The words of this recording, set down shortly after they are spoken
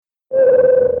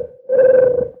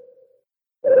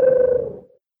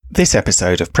This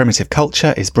episode of Primitive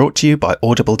Culture is brought to you by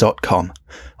Audible.com,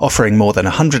 offering more than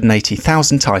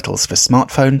 180,000 titles for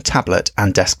smartphone, tablet,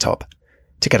 and desktop.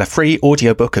 To get a free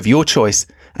audiobook of your choice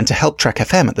and to help Trek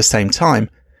FM at the same time,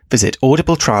 visit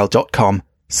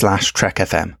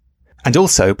audibletrial.com/trekfm. And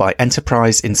also by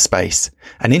Enterprise in Space,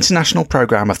 an international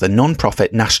program of the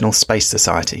non-profit National Space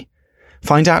Society.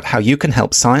 Find out how you can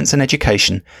help science and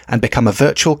education and become a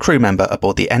virtual crew member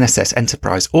aboard the NSS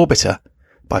Enterprise Orbiter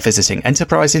by visiting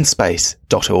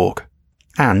enterpriseinspace.org.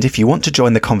 And if you want to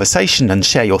join the conversation and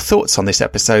share your thoughts on this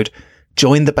episode,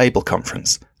 join the Babel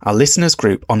Conference, our listeners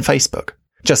group on Facebook.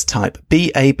 Just type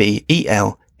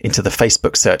BABEL into the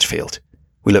Facebook search field.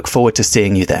 We look forward to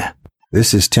seeing you there.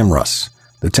 This is Tim Russ,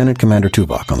 Lieutenant Commander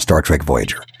Tuvok on Star Trek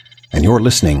Voyager, and you're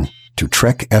listening to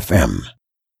Trek FM.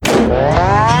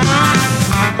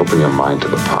 Open your mind to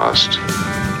the past.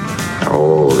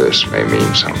 Oh, this may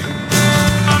mean something.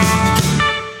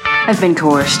 I've been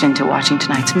coerced into watching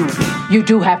tonight's movie. You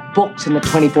do have books in the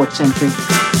 24th century.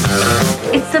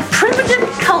 It's a primitive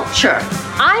culture.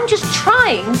 I'm just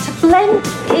trying to blend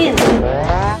in.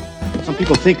 Some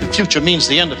people think the future means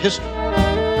the end of history. We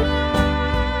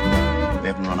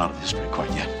haven't run out of history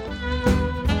quite yet.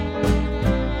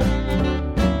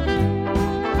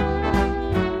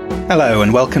 Hello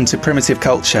and welcome to Primitive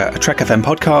Culture, a Trek FM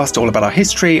podcast all about our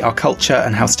history, our culture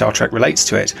and how Star Trek relates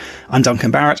to it. I'm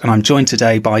Duncan Barrett and I'm joined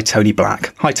today by Tony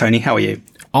Black. Hi Tony, how are you?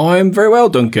 I'm very well,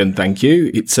 Duncan, thank you.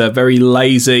 It's a very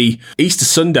lazy Easter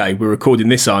Sunday we're recording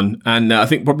this on, and I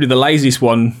think probably the laziest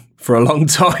one for a long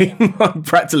time,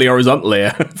 practically horizontal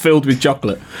here, filled with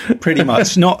chocolate. Pretty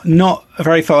much. Not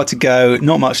very far to go,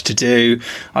 not much to do.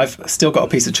 I've still got a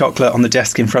piece of chocolate on the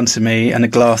desk in front of me and a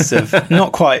glass of,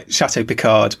 not quite Chateau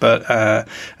Picard, but a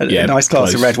nice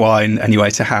glass of red wine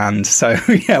anyway to hand. So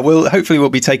yeah, hopefully we'll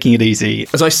be taking it easy.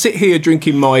 As I sit here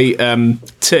drinking my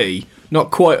tea,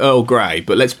 not quite Earl Grey,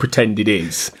 but let's pretend it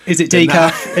is. Is it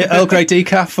decaf? Earl Grey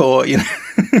decaf or, you know?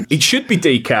 It should be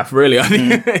decaf, really. I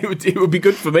think it would be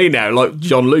good for me now, like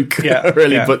Jean-Luc,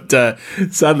 really, but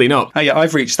sadly not. Yeah,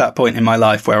 I've reached that point in my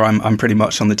life where I'm pretty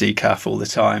much on the decaf all the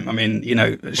time. I mean, you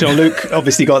know, Jean-Luc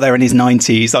obviously got there in his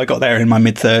 90s. I got there in my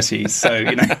mid-30s. So,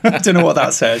 you know, I don't know what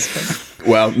that says.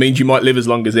 Well, it means you might live as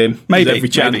long as him. Maybe. There's every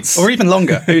chance. Maybe. Or even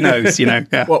longer. Who knows, you know.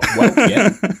 Yeah. Well,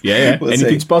 yeah. We'll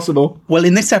Anything's see. possible. Well,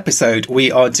 in this episode,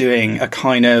 we are doing a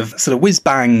kind of sort of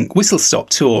whiz-bang,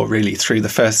 whistle-stop tour, really, through the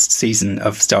first season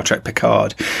of Star Trek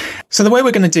Picard. So the way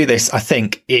we're going to do this, I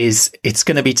think, is it's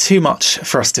going to be too much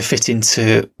for us to fit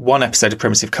into one episode of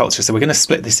Primitive Culture. So we're going to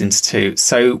split this into two.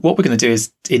 So what we're going to do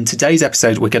is, in today's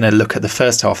episode, we're going to look at the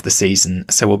first half of the season.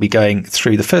 So we'll be going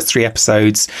through the first three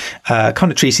episodes,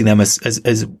 kind of treating them as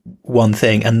one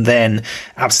thing, and then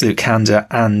Absolute Candor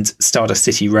and Stardust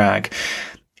City Rag.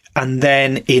 And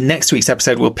then in next week's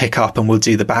episode, we'll pick up and we'll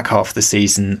do the back half of the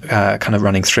season, kind of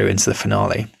running through into the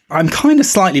finale. I'm kind of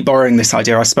slightly borrowing this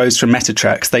idea, I suppose, from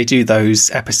Metatreks. They do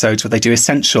those episodes where they do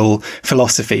essential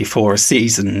philosophy for a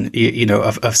season, you know,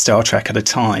 of Star Trek at a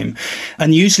time.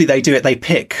 And usually they do it, I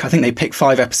think they pick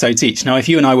 5 episodes each. Now, if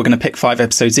you and I were going to pick 5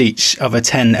 episodes each of a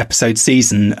 10-episode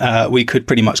season, we could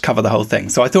pretty much cover the whole thing.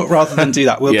 So I thought rather than do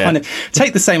that, we'll kind of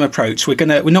take the same approach. We're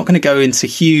not going to go into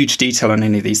huge detail on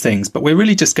any of these things, but we're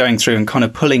really just going through and kind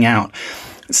of pulling out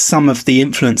some of the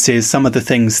influences, some of the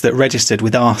things that registered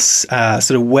with us,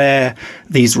 sort of where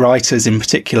these writers in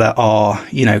particular are,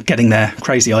 you know, getting their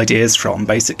crazy ideas from,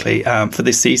 basically, for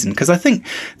this season. Because I think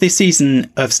this season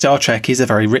of Star Trek is a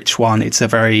very rich one. It's a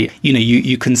very, you know,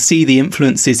 you can see the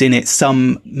influences in it,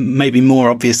 some maybe more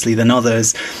obviously than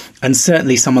others. And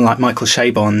certainly someone like Michael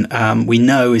Chabon, we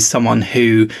know is someone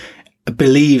who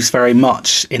believes very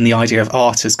much in the idea of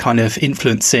art as kind of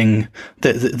influencing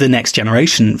the next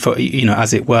generation, for, you know,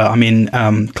 as it were. I mean,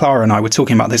 Clara and I were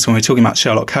talking about this when we were talking about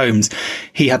Sherlock Holmes.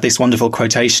 He had this wonderful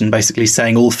quotation basically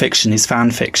saying all fiction is fan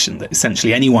fiction, that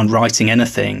essentially anyone writing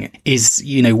anything is,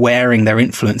 you know, wearing their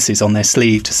influences on their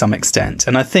sleeve to some extent.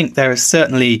 And I think there is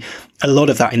certainly a lot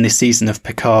of that in this season of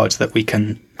Picard that we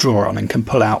can draw on and can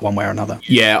pull out one way or another.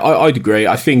 Yeah, I'd agree.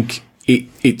 I think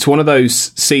it's one of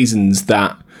those seasons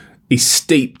that is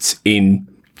steeped in,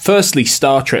 firstly,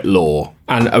 Star Trek lore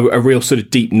and a real sort of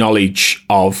deep knowledge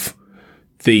of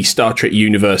the Star Trek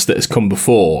universe that has come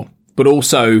before, but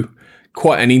also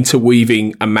quite an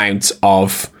interweaving amount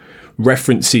of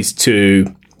references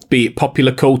to, be it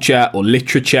popular culture or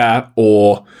literature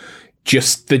or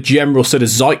just the general sort of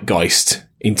zeitgeist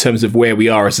in terms of where we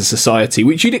are as a society,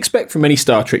 which you'd expect from any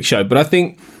Star Trek show. But I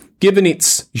think, given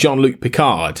it's Jean-Luc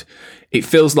Picard, it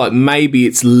feels like maybe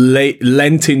it's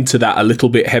lent into that a little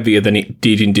bit heavier than it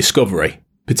did in Discovery,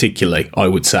 particularly, I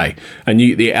would say. And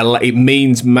it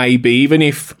means maybe, even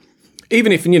if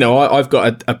even if, I've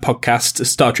got a podcast, a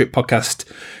Star Trek podcast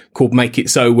called Make It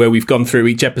So, where we've gone through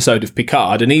each episode of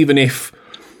Picard, and even if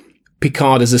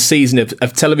Picard as a season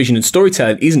of television and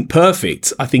storytelling isn't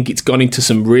perfect, I think it's gone into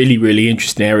some really, really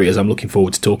interesting areas I'm looking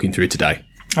forward to talking through today.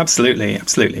 Absolutely,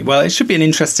 absolutely. Well, it should be an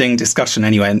interesting discussion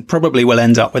anyway, and probably we'll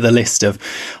end up with a list of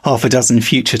half a dozen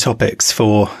future topics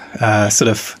for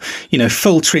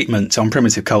full treatment on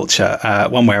primitive culture,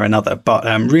 one way or another. But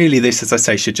really, this, as I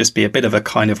say, should just be a bit of a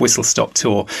kind of whistle-stop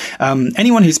tour.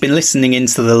 Anyone who's been listening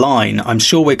into the line, I'm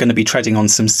sure we're going to be treading on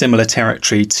some similar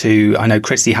territory to, I know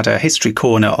Chrissy had a history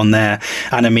corner on there,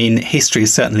 and I mean, history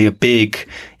is certainly a big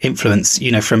influence,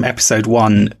 from episode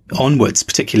 1 onwards,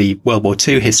 particularly World War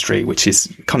II history, which is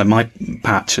kind of my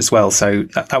patch as well. So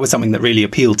that was something that really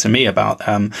appealed to me about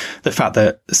the fact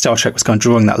that Star Trek was kind of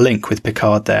drawing that link with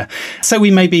Picard there. So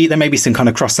there may be some kind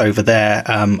of crossover there,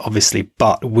 obviously,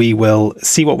 but we will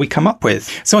see what we come up with.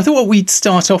 So I thought what we'd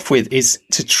start off with is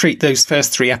to treat those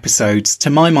first 3 episodes. To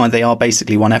my mind, they are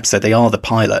basically one episode. They are the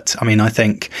pilot. I mean, I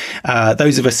think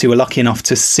those of us who were lucky enough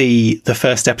to see the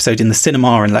first episode in the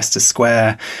cinema in Leicester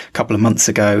Square a couple of months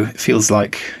ago, it feels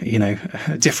like,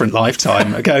 a different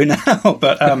lifetime ago now.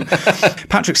 But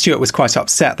Patrick Stewart was quite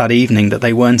upset that evening that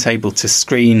they weren't able to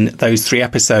screen those 3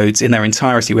 episodes in their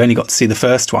entirety. We only got to see the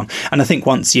first one. And I think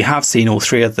once you have seen all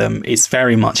 3 of them, it's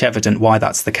very much evident why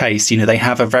that's the case. They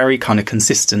have a very kind of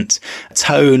consistent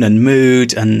tone and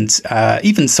mood and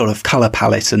even sort of colour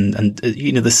palette and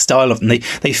the style of them.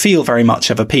 They feel very much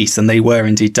of a piece, and they were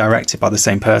indeed directed by the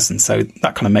same person. So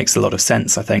that kind of makes a lot of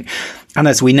sense, I think. And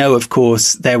as we know, of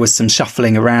course, there was some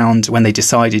shuffling around when they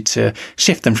decided to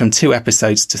shift them from 2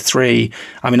 episodes to 3.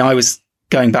 I mean, I was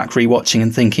going back, rewatching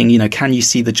and thinking, can you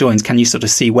see the joins? Can you sort of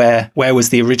see where was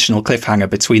the original cliffhanger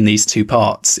between these 2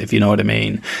 parts, if you know what I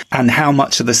mean? And how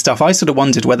much of the stuff, I sort of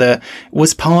wondered whether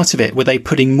was part of it, were they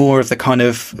putting more of the kind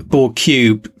of Borg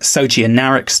Cube, Soji and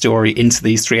Narek story into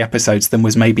these 3 episodes than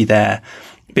was maybe there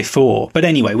before? But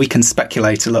anyway, we can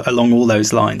speculate along all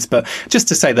those lines. But just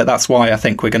to say that's why I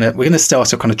think we're gonna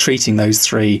start off kind of treating those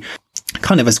 3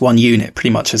 kind of as one unit, pretty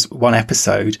much as one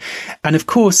episode. And of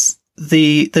course,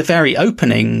 the very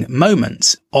opening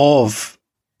moment of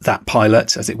that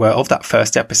pilot, as it were, of that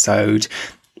first episode,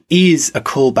 is a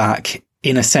callback.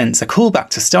 In a sense, a callback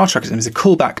to Star Trek. It was a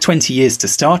callback 20 years to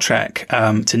Star Trek,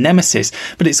 to Nemesis,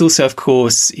 but it's also, of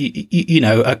course,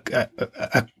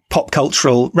 a pop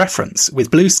cultural reference with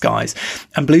Blue Skies.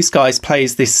 And Blue Skies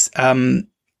plays this, I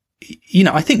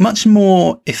think much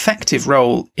more effective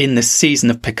role in this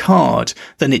season of Picard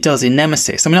than it does in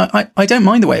Nemesis. I mean, I don't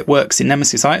mind the way it works in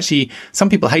Nemesis. Some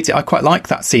people hate it. I quite like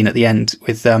that scene at the end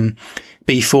with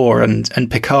B4 and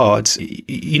Picard,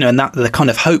 and that the kind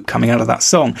of hope coming out of that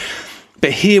song.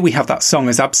 But here we have that song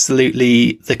as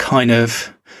absolutely the kind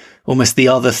of almost the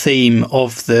other theme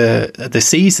of the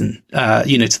season,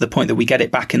 to the point that we get it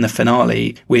back in the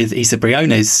finale with Isa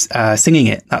Briones singing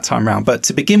it that time round. But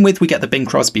to begin with, we get the Bing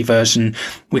Crosby version.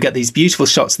 We get these beautiful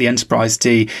shots of the Enterprise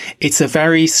D. It's a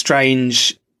very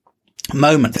strange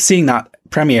moment. Seeing that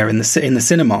premiere in the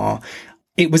cinema,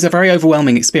 it was a very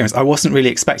overwhelming experience. I wasn't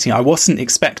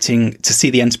expecting to see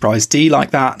the Enterprise D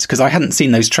like that, because I hadn't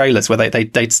seen those trailers where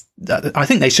they'd I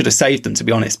think they should have saved them, to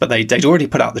be honest, but they'd already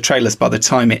put out the trailers by the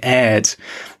time it aired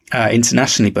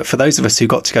internationally. But for those of us who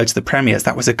got to go to the premieres,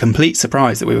 that was a complete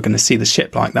surprise that we were going to see the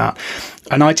ship like that.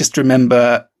 And I just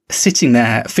remember sitting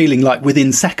there feeling like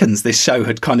within seconds this show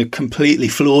had kind of completely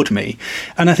floored me.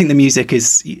 And I think the music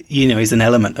is an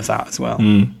element of that as well.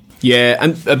 Yeah,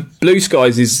 and Blue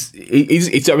Skies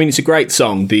it's a great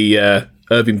song, the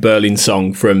Irving Berlin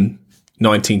song from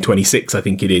 1926, I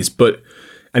think it is.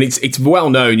 And it's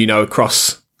well known,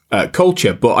 across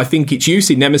culture. But I think its use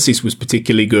in Nemesis was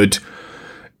particularly good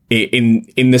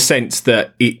in the sense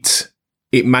that it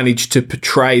managed to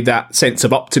portray that sense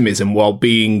of optimism while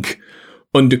being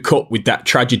undercut with that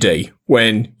tragedy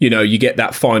when you get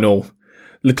that final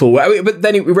little, but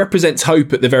then it represents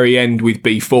hope at the very end with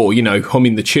B4,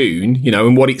 humming the tune,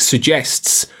 and what it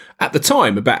suggests at the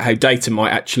time about how Data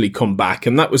might actually come back.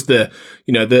 And that was the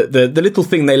little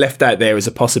thing they left out there as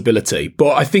a possibility.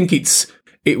 But I think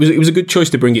it was a good choice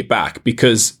to bring it back,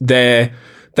 because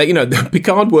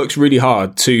Picard works really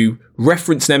hard to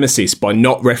reference Nemesis by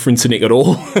not referencing it at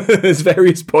all. There's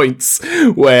various points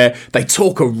where they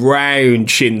talk around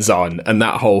Shinzon and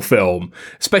that whole film,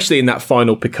 especially in that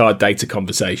final Picard Data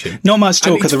conversation. Not much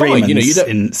talk of the Remans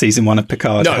in season 1 of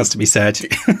Picard, it has to be said.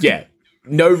 Yeah.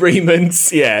 No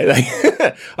Remans,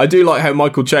 yeah. I do like how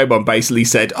Michael Chabon basically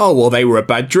said, oh, well, they were a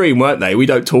bad dream, weren't they? We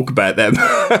don't talk about them,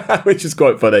 which is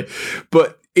quite funny.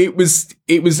 But it was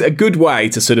a good way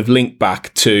to sort of link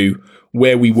back to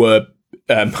where we were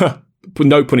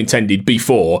no pun intended,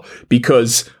 before,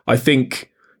 because I think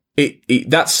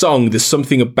that song, there's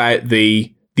something about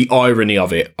the irony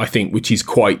of it, I think, which is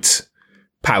quite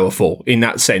powerful in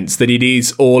that sense, that it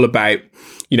is all about,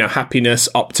 happiness,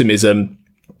 optimism.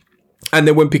 And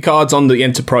then when Picard's on the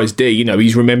Enterprise D,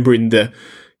 he's remembering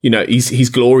his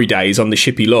glory days on the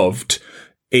ship he loved.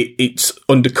 It's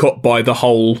undercut by the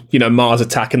whole, Mars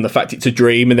attack and the fact it's a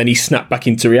dream, and then he snapped back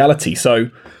into reality. So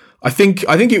I think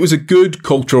it was a good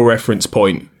cultural reference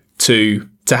point to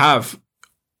have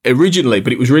originally,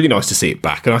 but it was really nice to see it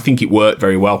back, and I think it worked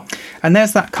very well. And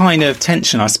there's that kind of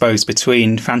tension, I suppose,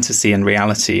 between fantasy and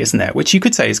reality, isn't there? Which you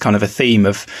could say is kind of a theme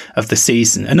of the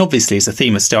season, and obviously is a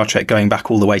theme of Star Trek going back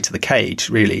all the way to the cage,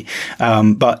 really.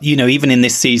 But, even in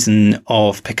this season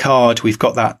of Picard, we've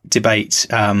got that debate.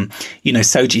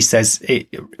 Soji says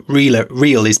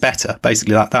real is better,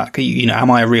 basically like that.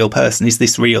 Am I a real person? Is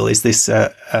this real? Is this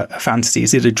a fantasy?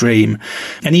 Is it a dream?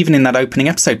 And even in that opening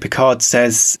episode, Picard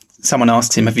says, someone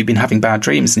asked him, have you been having bad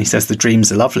dreams? And he says, the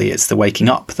dreams are lovely. It's the waking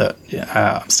up that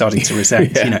I'm starting to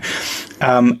resent,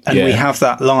 we have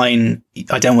that line,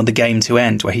 I don't want the game to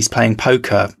end, where he's playing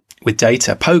poker with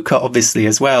Data. Poker, obviously,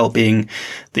 as well, being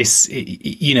this,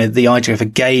 the idea of a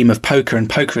game of poker, and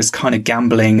poker is kind of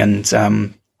gambling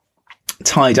and,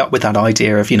 tied up with that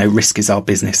idea of, risk is our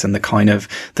business, and the kind of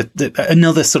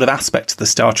another sort of aspect of the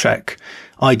Star Trek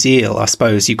ideal, I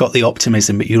suppose. You've got the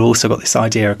optimism, but you've also got this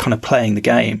idea of kind of playing the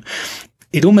game.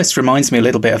 It almost reminds me a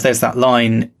little bit of, there's that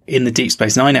line in the Deep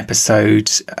Space Nine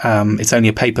episode, It's Only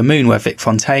a Paper Moon, where Vic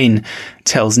Fontaine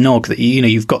tells Nog that,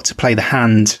 you've got to play the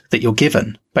hand that you're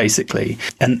given, basically.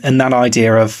 And that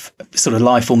idea of sort of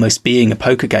life almost being a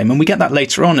poker game. And we get that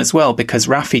later on as well, because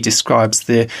Raffi describes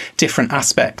the different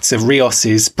aspects of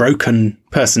Rios's broken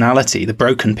personality, the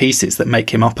broken pieces that make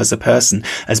him up as a person,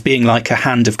 as being like a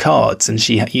hand of cards. And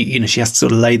she has to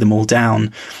sort of lay them all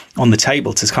down on the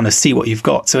table to kind of see what you've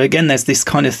got. So again, there's this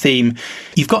kind of theme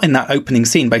you've got in that opening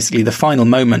scene, basically the final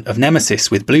moment of Nemesis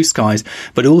with Blue Skies,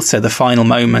 but also the final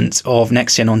moment of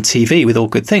Next Gen on TV with All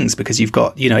Good Things, because you've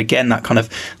got, again, that kind of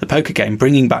the poker game.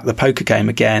 Bringing back the poker game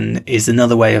again is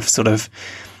another way of sort of,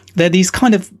 they're these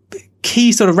kind of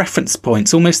key sort of reference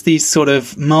points, almost these sort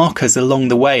of markers along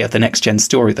the way of the Next Gen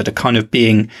story that are kind of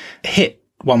being hit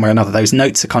one way or another. Those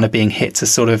notes are kind of being hit to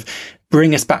sort of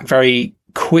bring us back very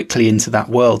quickly into that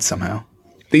world somehow.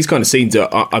 These kind of scenes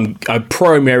are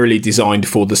primarily designed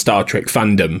for the Star Trek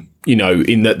fandom,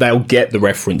 in that they'll get the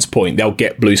reference point, they'll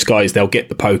get Blue Skies, they'll get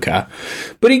the poker,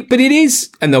 but it is,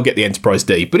 and they'll get the Enterprise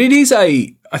D. But it is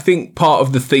I think, part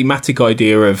of the thematic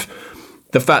idea of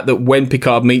the fact that when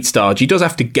Picard meets Starge, he does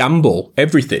have to gamble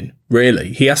everything,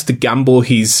 really. He has to gamble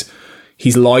his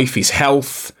life, his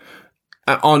health,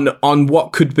 on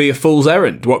what could be a fool's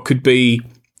errand, what could be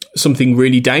something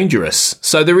really dangerous.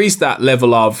 So there is that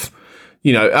level of,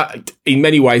 in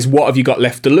many ways, what have you got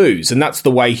left to lose? And that's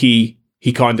the way he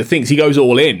kind of thinks. He goes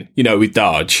all in, with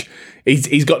Darge.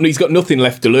 He's got nothing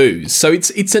left to lose. So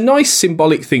it's a nice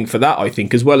symbolic thing for that, I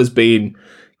think, as well as being,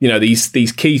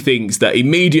 these key things that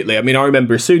immediately, I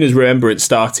remember as soon as Remembrance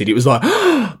started, it was like,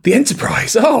 the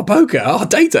Enterprise, poker,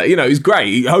 Data, it was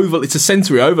great. It's a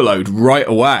sensory overload right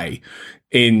away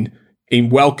in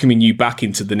welcoming you back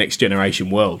into the Next Generation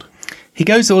world. He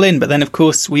goes all in, but then, of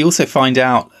course, we also find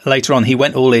out later on he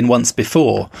went all in once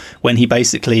before, when he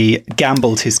basically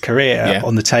gambled his career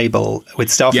on the table with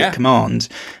Starfleet Command.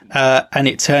 And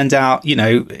it turned out,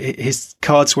 his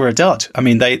cards were a dud.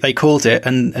 They called it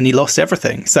and he lost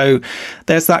everything. So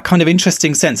there's that kind of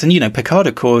interesting sense. And, Picard,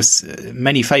 of course,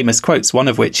 many famous quotes, one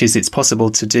of which is, it's possible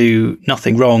to do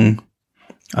nothing wrong.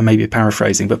 I may be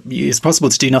paraphrasing, but it's possible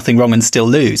to do nothing wrong and still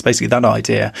lose, basically that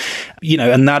idea,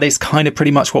 and that is kind of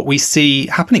pretty much what we see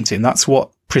happening to him. That's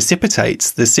what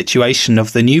precipitates the situation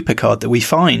of the new Picard that we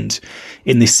find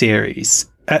in this series.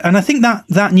 And I think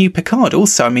that new Picard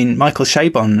also, Michael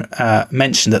Chabon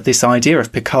mentioned that this idea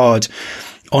of Picard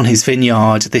on his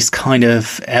vineyard, this kind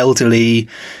of elderly,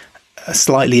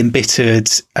 slightly embittered,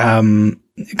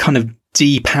 kind of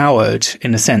depowered,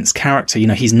 in a sense, character.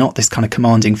 He's not this kind of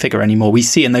commanding figure anymore. We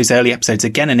see in those early episodes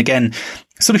again and again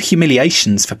sort of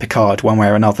humiliations for Picard one way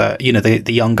or another. The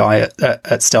young guy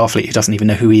at Starfleet who doesn't even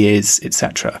know who he is,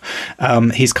 etc.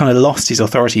 He's kind of lost his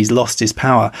authority. He's lost his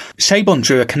power. Chabon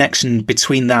drew a connection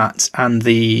between that and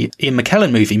the Ian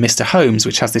McKellen movie, Mr. Holmes,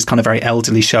 which has this kind of very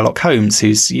elderly Sherlock Holmes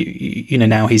who's,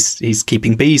 now he's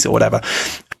keeping bees or whatever.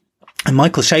 And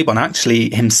Michael Chabon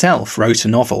actually himself wrote a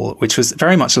novel, which was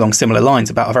very much along similar lines,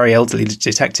 about a very elderly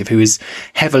detective who is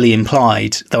heavily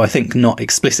implied, though I think not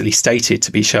explicitly stated,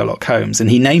 to be Sherlock Holmes. And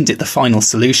he named it The Final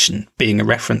Solution, being a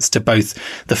reference to both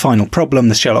The Final Problem,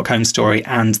 the Sherlock Holmes story,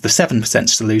 and The 7%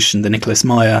 Solution, the Nicholas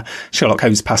Meyer Sherlock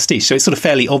Holmes pastiche. So it's sort of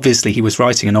fairly obviously he was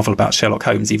writing a novel about Sherlock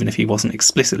Holmes, even if he wasn't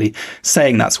explicitly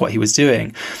saying that's what he was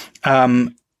doing.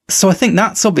 So I think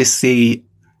that's obviously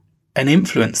an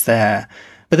influence there.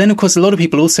 But then, of course, a lot of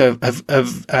people also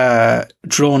have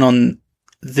drawn on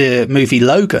the movie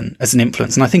Logan as an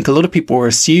influence. And I think a lot of people were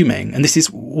assuming, and this is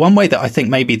one way that I think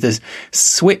maybe the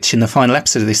switch in the final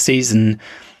episode of this season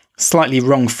slightly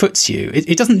wrong foots you.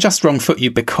 It doesn't just wrong foot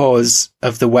you because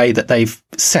of the way that they've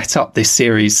set up this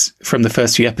series from the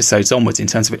first few episodes onwards, in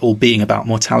terms of it all being about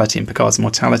mortality and Picard's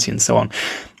mortality and so on.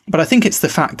 But I think it's the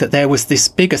fact that there was this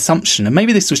big assumption, and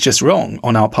maybe this was just wrong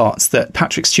on our parts, that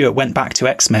Patrick Stewart went back to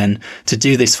X-Men to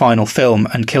do this final film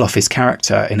and kill off his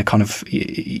character in a kind of,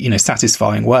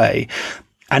 satisfying way.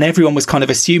 And everyone was kind of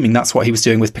assuming that's what he was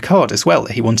doing with Picard as well,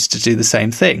 that he wanted to do the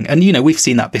same thing. And, we've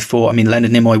seen that before. I mean,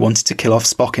 Leonard Nimoy wanted to kill off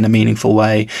Spock in a meaningful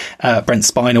way. Brent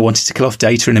Spiner wanted to kill off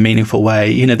Data in a meaningful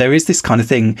way. There is this kind of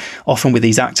thing often with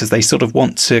these actors. They sort of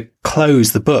want to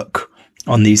close the book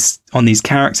on these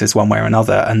characters one way or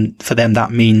another, and for them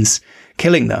that means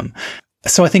killing them.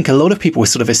 So I think a lot of people were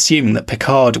sort of assuming that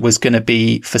Picard was going to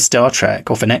be for Star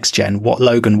Trek or for Next Gen what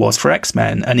Logan was for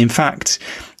X-Men, and in fact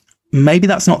maybe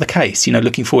that's not the case.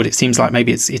 Looking forward, it seems like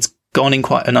maybe it's gone in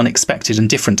quite an unexpected and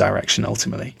different direction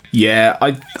ultimately. Yeah,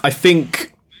 I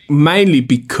think mainly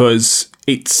because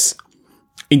it's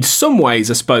in some ways,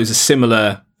 I suppose, a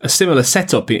similar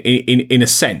setup in a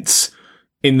sense,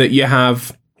 in that you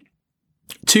have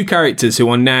two characters who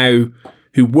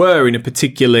were in a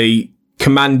particularly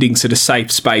commanding sort of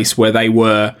safe space where they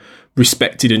were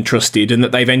respected and trusted, and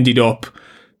that they've ended up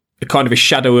a kind of a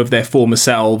shadow of their former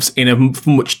selves in a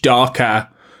much darker,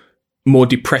 more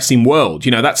depressing world.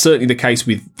 That's certainly the case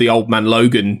with the old man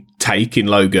Logan take in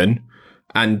Logan.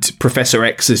 And Professor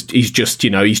X is just,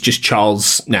 he's just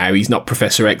Charles now. He's not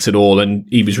Professor X at all. And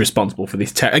he was responsible for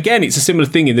this. Again, it's a similar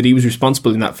thing in that he was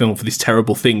responsible in that film for this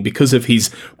terrible thing because of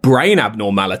his brain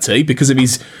abnormality, because of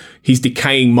his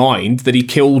decaying mind, that he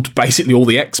killed basically all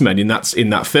the X-Men in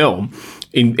that film,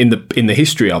 in the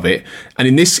history of it. And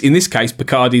in this case,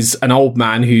 Picard is an old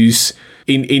man who's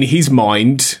in his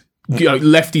mind,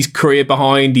 left his career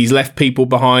behind, he's left people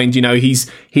behind, he's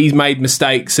made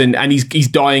mistakes and he's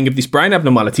dying of this brain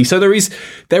abnormality. So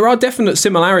there are definite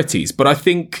similarities, but I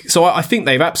think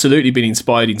they've absolutely been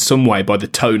inspired in some way by the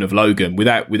tone of Logan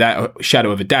without a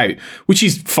shadow of a doubt, which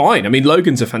is fine. I mean,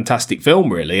 Logan's a fantastic film,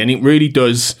 really, and it really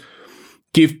does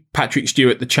give Patrick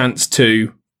Stewart the chance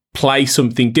to play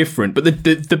something different. But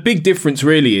the big difference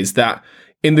really is that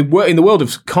in the world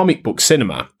of comic book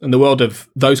cinema and the world of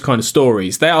those kind of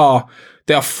stories, they are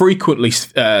frequently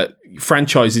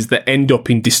franchises that end up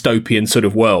in dystopian sort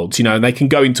of worlds, and they can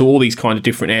go into all these kind of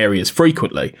different areas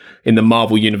frequently in the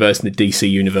Marvel universe and the DC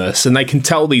universe, and they can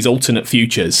tell these alternate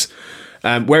futures.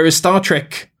 Whereas Star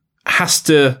Trek has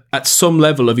to, at some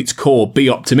level of its core, be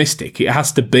optimistic. It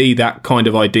has to be that kind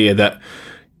of idea that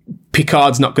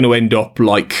Picard's not going to end up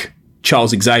like Charles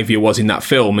Xavier was in that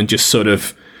film and just sort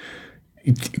of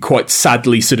quite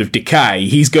sadly sort of decay.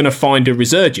 He's going to find a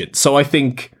resurgence. So I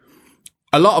think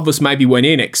a lot of us maybe went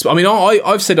in.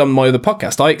 I've said on my other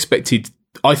podcast,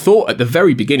 I thought at the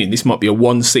very beginning this might be a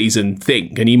one season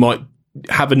thing and he might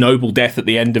have a noble death at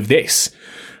the end of this.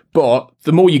 But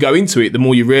the more you go into it, the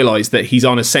more you realise that he's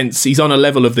on a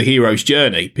level of the hero's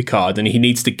journey, Picard, and he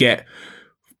needs to get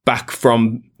back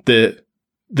from the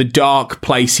dark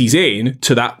place he's in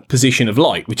to that position of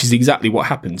light, which is exactly what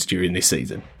happens during this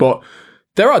season. But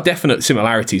there are definite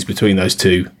similarities between those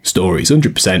two stories,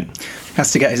 100%.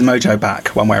 Has to get his mojo back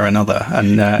one way or another.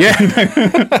 And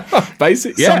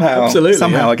basically,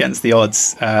 somehow against the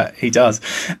odds, he does.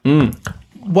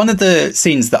 One of the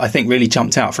scenes that I think really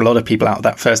jumped out for a lot of people out of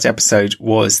that first episode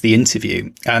was the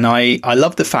interview. And I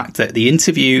love the fact that the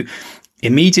interview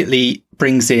immediately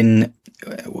brings in,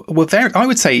 I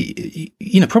would say,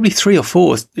 probably 3 or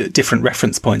 4 different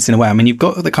reference points in a way. I mean, you've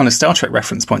got the kind of Star Trek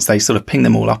reference points. They sort of ping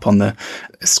them all up on the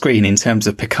screen in terms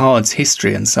of Picard's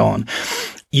history and so on.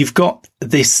 You've got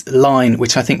this line,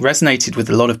 which I think resonated with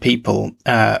a lot of people,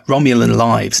 Romulan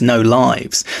lives, no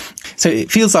lives. So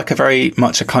it feels like a very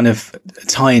much a kind of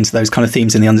tie into those kind of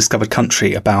themes in The Undiscovered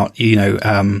Country about,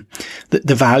 the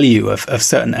value of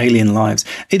certain alien lives.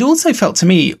 It also felt to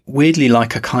me weirdly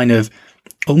like a kind of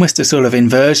almost a sort of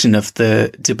inversion of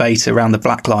the debate around the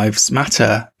Black Lives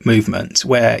Matter movement,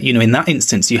 where, in that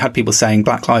instance, you had people saying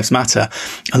Black Lives Matter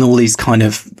and all these kind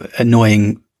of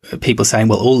annoying people saying,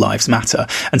 well, all lives matter.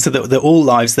 And so the all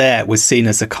lives there was seen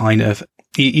as a kind of,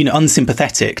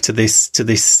 unsympathetic to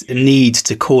this need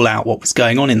to call out what was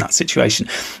going on in that situation.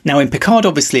 Now in Picard,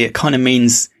 obviously it kind of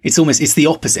means it's the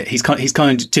opposite. He's kind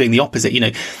of doing the opposite.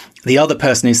 The other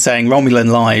person is saying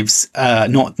Romulan lives,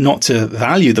 not to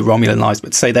value the Romulan lives,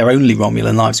 but to say they're only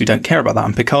Romulan lives. We don't care about that.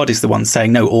 And Picard is the one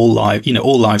saying, no, all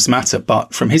lives matter.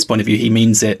 But from his point of view, he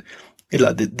means it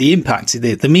like the impact,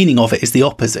 the meaning of it is the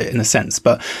opposite in a sense.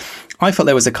 But I felt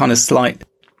there was a kind of slight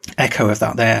echo of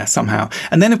that there somehow.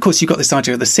 And then, of course, you've got this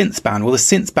idea of the synth ban. Well, the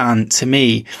synth ban to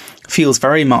me feels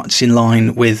very much in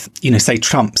line with, say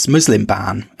Trump's Muslim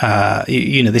ban.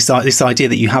 This idea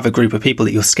that you have a group of people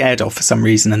that you're scared of for some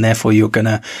reason, and therefore you're going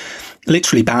to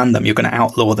literally ban them. You're going to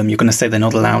outlaw them. You're going to say they're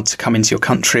not allowed to come into your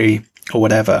country or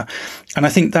whatever. And I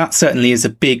think that certainly is a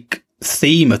big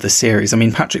theme of the series. I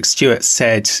mean, Patrick Stewart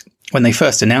said when they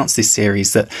first announced this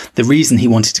series that the reason he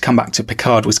wanted to come back to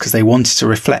Picard was because they wanted to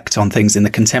reflect on things in the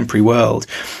contemporary world.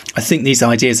 I think these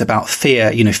ideas about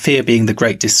fear, fear being the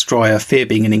great destroyer, fear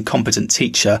being an incompetent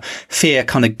teacher, fear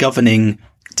kind of governing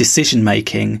decision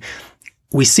making.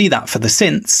 We see that for the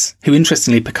synths, who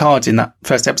interestingly, Picard in that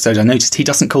first episode, I noticed he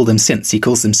doesn't call them synths, he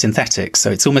calls them synthetics.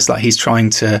 So it's almost like he's trying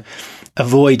to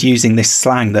avoid using this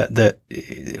slang that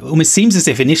almost seems as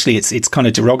if initially it's kind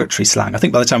of derogatory slang. I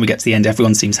think by the time we get to the end,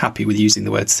 everyone seems happy with using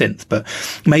the word synth, but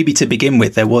maybe to begin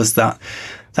with, there was that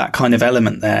kind of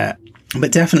element there.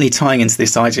 But definitely tying into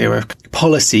this idea of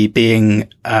policy being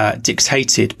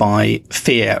dictated by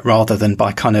fear rather than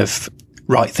by kind of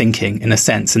right thinking in a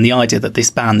sense. And the idea that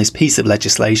this piece of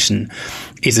legislation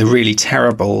is a really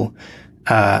terrible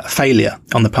failure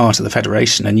on the part of the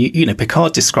Federation. And,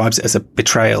 Picard describes it as a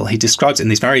betrayal. He describes it in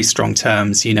these very strong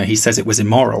terms. He says it was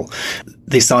immoral.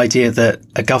 This idea that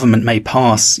a government may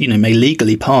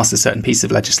legally pass a certain piece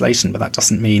of legislation, but that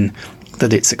doesn't mean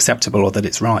that it's acceptable or that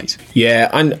it's right. Yeah.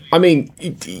 And I mean,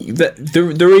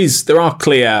 there are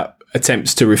clear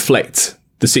attempts to reflect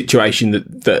the situation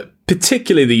that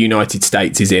particularly the United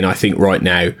States is in, I think, right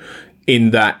now, in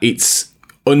that it's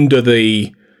under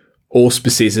the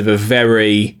auspices of a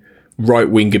very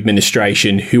right-wing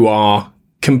administration who are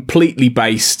completely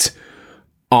based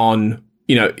on,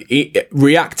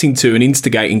 reacting to and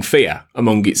instigating fear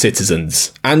among its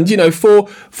citizens. And,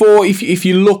 if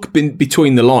you look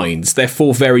between the lines, they're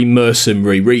for very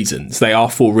mercenary reasons. They are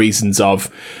for reasons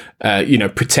of,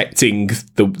 protecting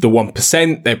the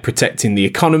 1%. They're protecting the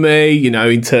economy,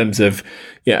 in terms of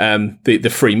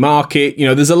the free market.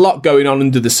 There's a lot going on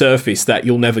under the surface that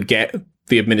you'll never get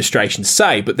the administration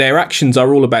say, but their actions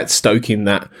are all about stoking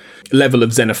that level of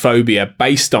xenophobia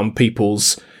based on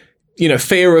people's,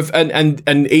 fear of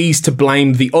and ease to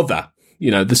blame the other,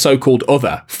 the so-called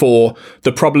other, for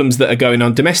the problems that are going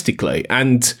on domestically.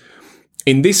 And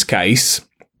in this case,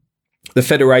 the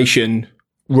Federation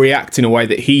react in a way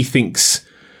that he thinks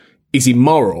is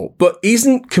immoral, but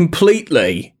isn't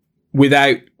completely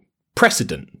without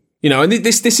precedent. And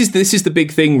this is the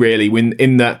big thing, really,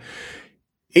 in that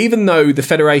even though the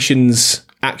Federation's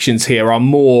actions here are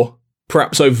more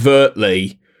perhaps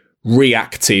overtly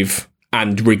reactive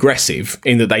and regressive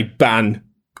in that they ban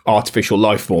artificial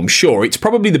life forms, sure, it's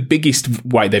probably the biggest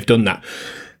way they've done that.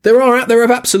 There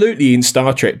have absolutely in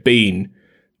Star Trek been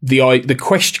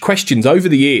the questions over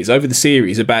the years, over the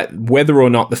series, about whether or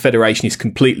not the Federation is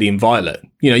completely inviolate.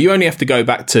 You only have to go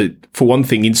back to, for one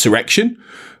thing, Insurrection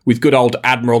with good old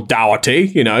Admiral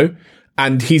Dougherty,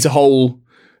 and his whole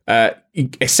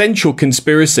essential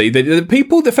conspiracy that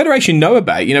the Federation know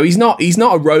about. He's not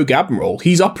a rogue admiral.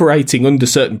 He's operating under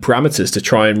certain parameters to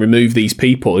try and remove these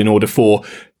people in order for,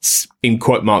 in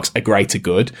quote marks, a greater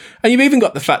good. And you've even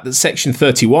got the fact that Section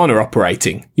 31 are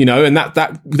operating, and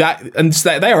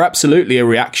they are absolutely a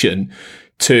reaction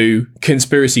to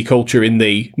conspiracy culture in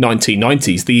the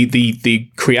 1990s,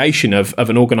 the creation of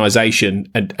an organisation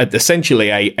and essentially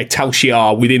a Tal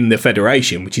Shiar within the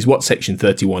Federation, which is what Section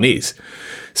 31 is.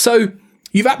 So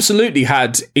you've absolutely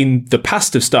had in the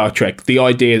past of Star Trek the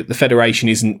idea that the Federation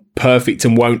isn't perfect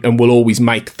and won't and will always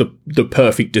make the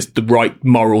perfect, just the right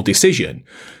moral decision.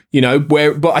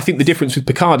 But I think the difference with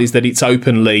Picard is that it's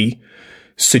openly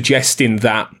suggesting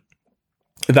that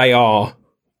they are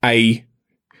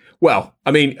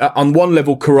on one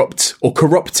level corrupt or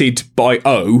corrupted by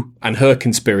O and her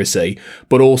conspiracy,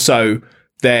 but also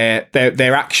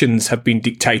their actions have been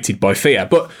dictated by fear.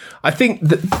 But I think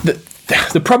that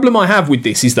the problem I have with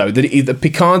this is, though, that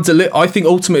Picard's I think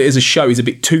ultimately as a show is a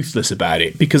bit toothless about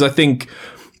it, because I think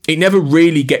it never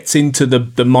really gets into the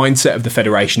mindset of the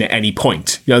Federation at any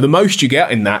point. You know, the most you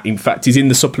get in that, in fact, is in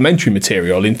the supplementary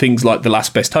material in things like The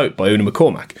Last Best Hope by Una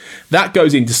McCormack. That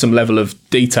goes into some level of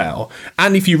detail.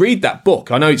 And if you read that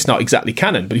book, I know it's not exactly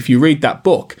canon, but if you read that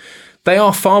book, they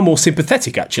are far more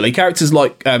sympathetic, actually. Characters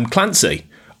like Clancy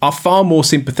are far more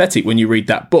sympathetic when you read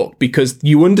that book, because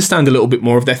you understand a little bit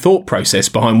more of their thought process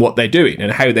behind what they're doing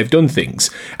and how they've done things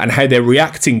and how they're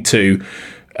reacting to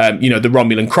the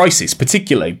Romulan crisis,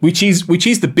 particularly, which is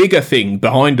the bigger thing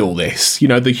behind all this,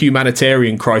 the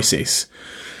humanitarian crisis.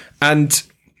 And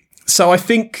so I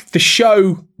think the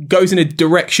show goes in a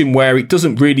direction where it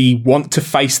doesn't really want to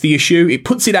face the issue. It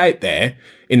puts it out there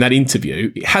in that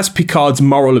interview. It has Picard's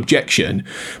moral objection,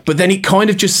 but then it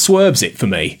kind of just swerves it for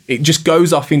me. It just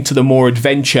goes off into the more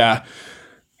adventure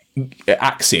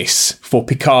axis for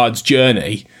Picard's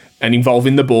journey, and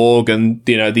involving the Borg and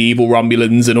the evil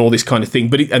Romulans and all this kind of thing,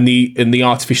 but and the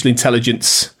artificial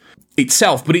intelligence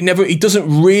itself. But it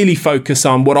doesn't really focus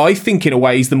on what I think in a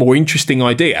way is the more interesting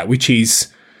idea, which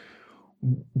is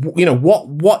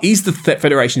what is the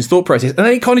Federation's thought process, and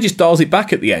then it kind of just dials it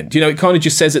back at the end. It kind of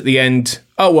just says at the end,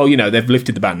 oh well, they've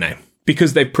lifted the ban now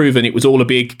because they've proven it was all a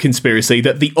big conspiracy,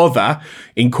 that the other,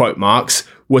 in quote marks,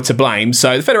 were to blame.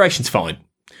 So the Federation's fine.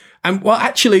 And well,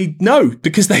 actually, no,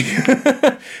 because they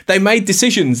they made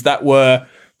decisions that were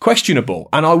questionable,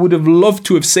 and I would have loved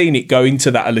to have seen it go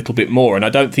into that a little bit more, and I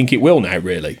don't think it will now,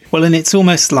 really. Well, and it's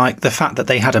almost like the fact that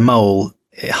they had a mole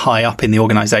high up in the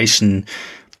organisation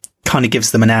kind of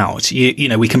gives them an out.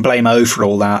 We can blame O for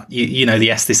all that.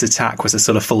 Yes, this attack was a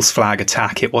sort of false flag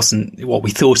attack. It wasn't what we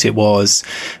thought it was,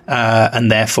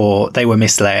 and therefore they were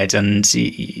misled. And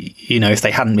if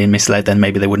they hadn't been misled, then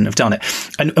maybe they wouldn't have done it.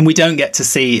 And we don't get to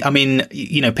see. I mean,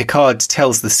 Picard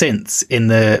tells the synths in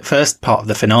the first part of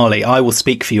the finale, "I will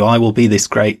speak for you. I will be this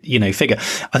great, figure."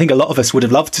 I think a lot of us would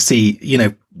have loved to see,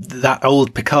 that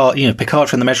old Picard, Picard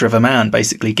from The Measure of a Man,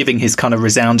 basically giving his kind of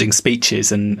resounding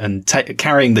speeches and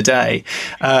carrying the day.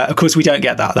 Of course, we don't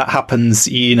get that. That happens,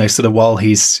 sort of while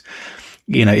he's,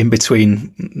 in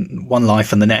between one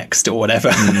life and the next or whatever.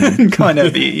 Kind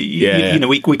of,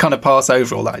 we kind of pass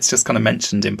over all that. It's just kind of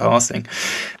mentioned in passing.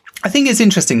 I think it's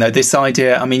interesting, though, this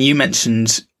idea. I mean, you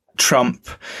mentioned Trump.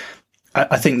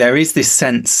 I think there is this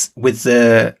sense with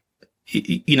the,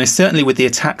 certainly with the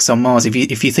attacks on Mars,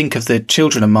 if you think of the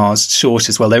Children of Mars short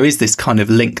as well, there is this kind of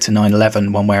link to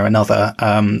 9/11 one way or another,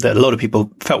 that a lot of people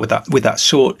felt with that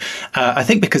short. I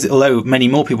think because although many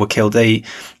more people were killed,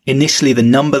 initially the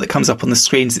number that comes up on the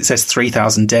screens, it says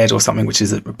 3,000 dead or something, which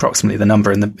is approximately the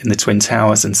number in the Twin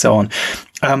Towers and so on.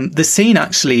 The scene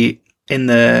actually in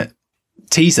the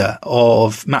teaser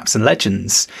of Maps and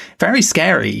Legends, very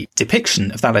scary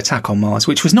depiction of that attack on Mars,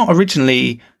 which was not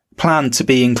originally planned to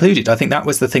be included. I think that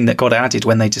was the thing that got added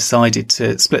when they decided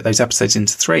to split those episodes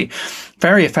into 3.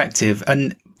 Very effective.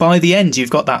 And by the end, you've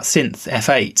got that synth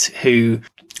F8 who,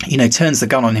 turns the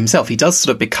gun on himself. He does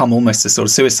sort of become almost a sort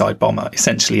of suicide bomber,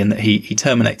 essentially, in that he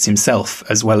terminates himself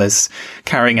as well as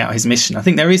carrying out his mission. I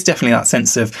think there is definitely that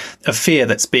sense of fear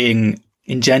that's being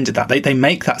engendered. That they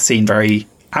make that scene very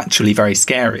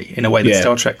scary in a way that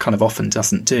Star Trek kind of often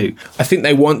doesn't do. I think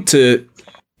they want to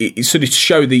sort of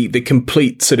show the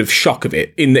complete sort of shock of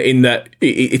it in that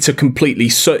it's a completely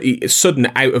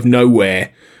sudden out of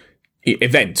nowhere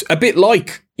event, a bit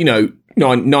like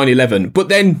 9/11. But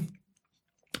then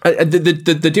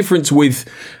the difference with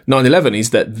 9/11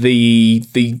 is that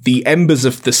the embers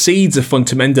of the seeds of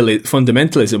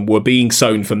fundamentalism were being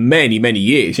sown for many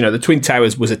years. The Twin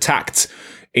Towers was attacked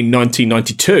in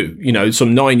 1992,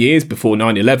 some 9 years before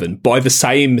 9/11, by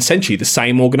essentially the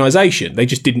same organisation. They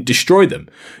just didn't destroy them,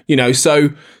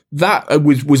 so that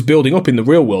was building up in the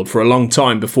real world for a long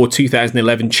time before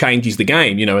 2011 changes the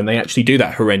game, and they actually do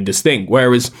that horrendous thing.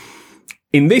 Whereas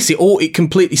in this, it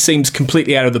completely seems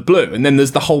completely out of the blue. And then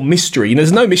there's the whole mystery.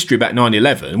 There's no mystery about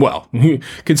 9/11. Well,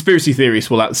 conspiracy theorists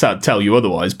will tell you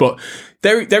otherwise, but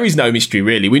there is no mystery,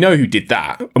 really. We know who did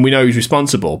that, and we know who's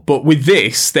responsible. But with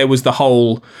this, there was the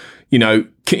whole,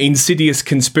 insidious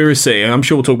conspiracy, and I'm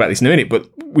sure we'll talk about this in a minute, but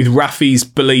with Raffi's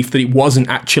belief that it wasn't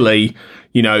actually,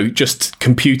 just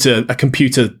a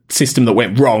computer system that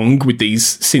went wrong with these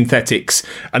synthetics,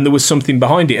 and there was something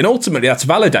behind it. And ultimately, that's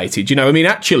validated.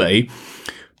 Actually,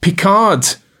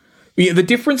 Picard, the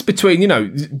difference between,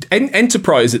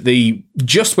 Enterprise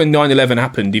just when 9/11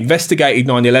 happened, investigated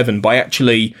 9/11 by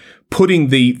actually putting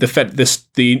the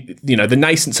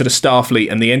nascent sort of Starfleet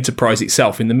and the Enterprise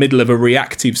itself in the middle of a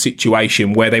reactive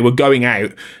situation where they were going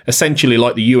out essentially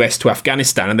like the US to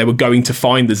Afghanistan, and they were going to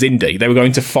find the Xindi. They were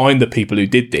going to find the people who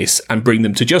did this and bring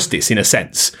them to justice, in a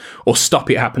sense, or stop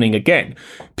it happening again.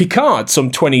 Picard, some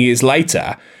 20 years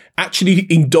later, actually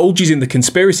indulges in the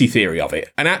conspiracy theory of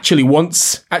it and actually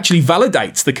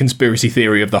validates the conspiracy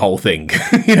theory of the whole thing.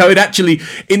 It actually,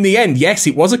 in the end, yes,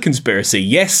 it was a conspiracy.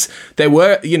 Yes, there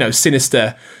were,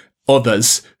 sinister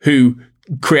others who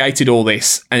created all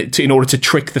this in order to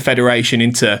trick the Federation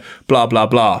into blah, blah,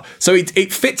 blah. So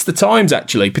it fits the times,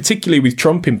 actually, particularly with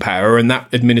Trump in power and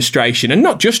that administration, and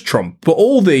not just Trump, but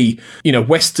all the,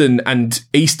 Western and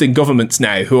Eastern governments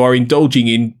now who are indulging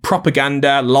in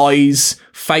propaganda, lies,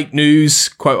 fake news,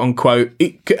 quote unquote,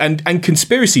 and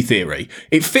conspiracy theory.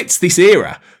 It fits this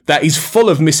era that is full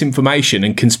of misinformation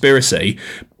and conspiracy,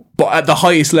 but at the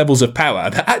highest levels of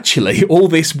power, that actually all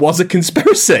this was a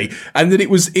conspiracy, and that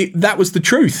that was the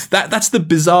truth. That's the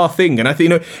bizarre thing. And I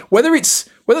think,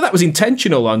 whether that was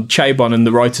intentional on Chabon and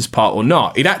the writer's part or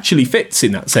not, it actually fits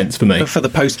in that sense for me. But for the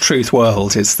post-truth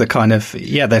world, it's the kind of,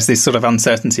 there's this sort of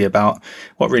uncertainty about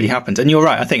what really happened. And you're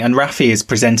right, I think, and Raffi is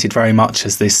presented very much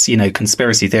as this,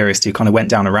 conspiracy theorist who kind of went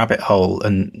down a rabbit hole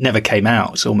and never came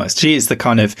out, almost. She is the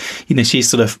kind of, she's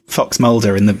sort of Fox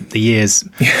Mulder in the years,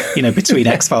 between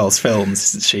X-Files films,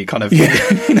 isn't she? Kind of,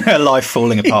 her life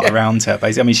falling apart around her,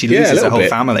 basically. I mean, she loses her whole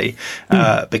family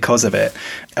because of it.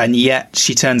 And yet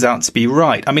she turns out to be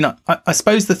right. I mean, I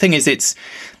suppose the thing is, it's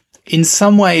in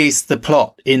some ways the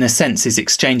plot, in a sense, is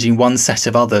exchanging one set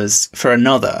of others for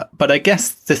another. But I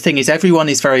guess the thing is, everyone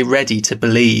is very ready to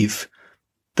believe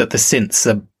that the synths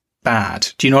are bad.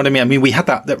 Do you know what I mean? I mean, we had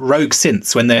that rogue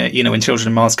synths when when Children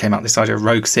of Mars came out, this idea of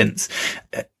rogue synths.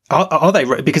 Are they?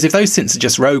 Because if those synths are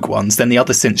just rogue ones, then the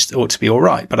other synths ought to be all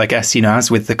right. But I guess, as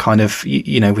with the kind of,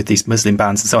 with these Muslim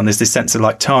bans and so on, there's this sense of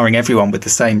like tarring everyone with the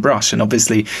same brush. And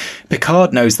obviously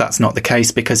Picard knows that's not the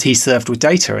case because he served with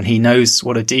Data and he knows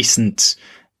what a decent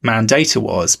man Data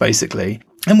was, basically.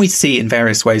 And we see in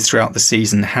various ways throughout the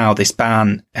season how this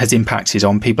ban has impacted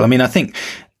on people. I mean, I think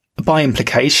by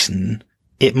implication,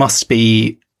 it must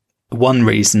be one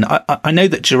reason. I know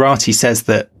that Jurati says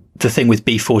that the thing with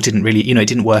B4 didn't really, it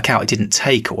didn't work out, it didn't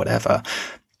take or whatever.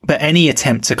 But any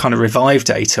attempt to kind of revive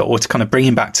Data or to kind of bring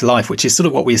him back to life, which is sort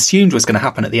of what we assumed was going to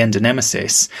happen at the end of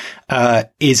Nemesis,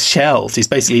 is shelved, is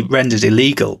basically rendered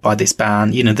illegal by this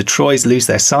ban. The Troys lose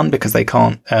their son because they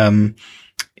can't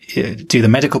do the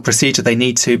medical procedure they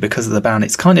need to because of the ban.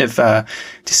 It's kind of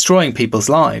destroying people's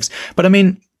lives. But I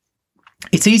mean,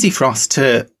 it's easy for us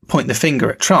to point the finger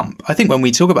at Trump. I think when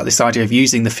we talk about this idea of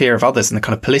using the fear of others and the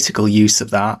kind of political use of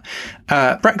that,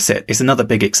 Brexit is another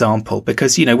big example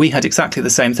because, we had exactly the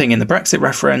same thing in the Brexit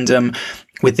referendum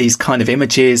with these kind of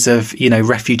images of,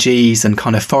 refugees and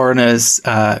kind of foreigners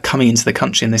coming into the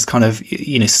country and this kind of,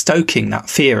 stoking that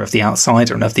fear of the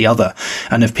outsider and of the other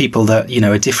and of people that,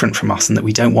 are different from us and that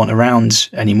we don't want around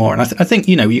anymore. And I think,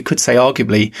 you could say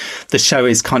arguably the show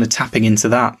is kind of tapping into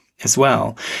that as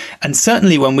well. And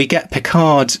certainly when we get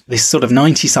Picard, this sort of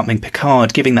 90-something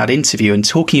Picard giving that interview and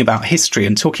talking about history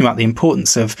and talking about the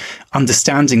importance of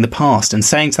understanding the past and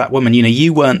saying to that woman,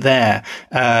 you weren't there,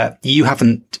 you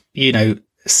haven't,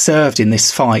 served in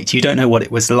this fight, you don't know what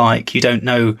it was like, you don't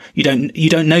know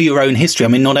your own history. I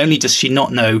mean, not only does she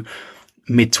not know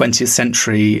mid-20th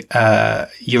century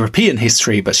European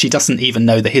history, but she doesn't even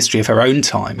know the history of her own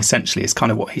time, essentially, is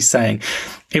kind of what he's saying.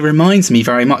 It reminds me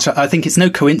very much, I think it's no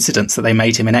coincidence that they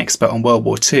made him an expert on World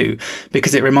War II,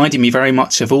 because it reminded me very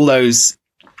much of all those,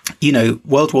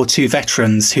 World War II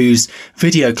veterans whose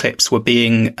video clips were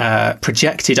being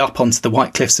projected up onto the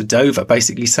White Cliffs of Dover,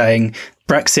 basically saying,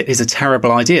 Brexit is a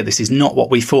terrible idea. This is not what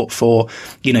we fought for.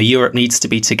 Europe needs to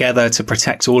be together to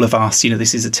protect all of us.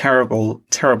 This is a terrible,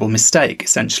 terrible mistake,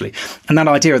 essentially. And that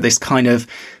idea of this kind of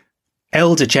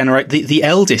the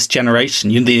eldest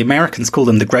generation, the Americans call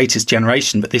them the greatest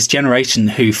generation, but this generation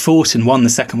who fought and won the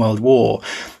Second World War,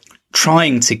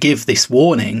 trying to give this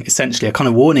warning, essentially a kind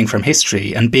of warning from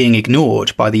history, and being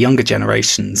ignored by the younger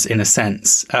generations in a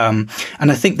sense. And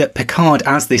I think that Picard,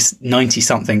 as this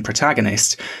 90-something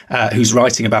protagonist who's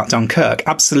writing about Dunkirk,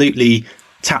 absolutely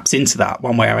taps into that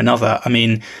one way or another. I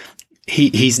mean,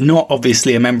 he's not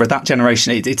obviously a member of that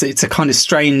generation. It's a kind of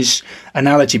strange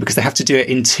analogy because they have to do it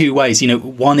in two ways.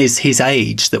 One is his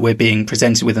age that we're being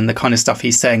presented with and the kind of stuff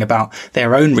he's saying about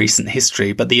their own recent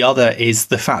history. But the other is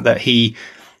the fact that he's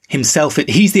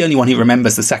the only one who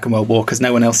remembers the Second World War because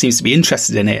no one else seems to be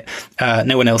interested in it.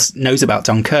 No one else knows about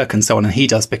Dunkirk and so on. And he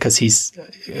does because he's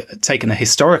taken a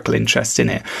historical interest in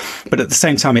it. But at the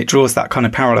same time, it draws that kind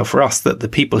of parallel for us that the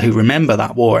people who remember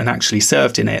that war and actually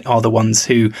served in it are the ones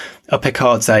who are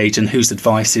Picard's age and whose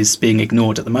advice is being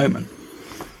ignored at the moment.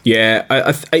 Yeah,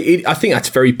 I think that's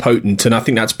very potent. And I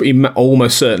think that's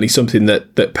almost certainly something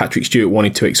that Patrick Stewart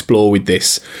wanted to explore with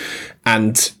this.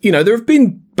 And, there have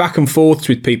been back and forths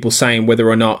with people saying whether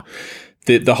or not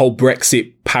the whole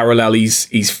Brexit parallel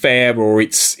is fair, or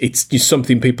it's just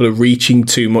something people are reaching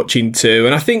too much into.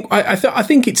 And I think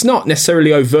it's not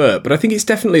necessarily overt, but I think it's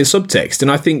definitely a subtext.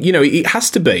 And I think, it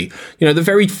has to be, the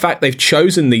very fact they've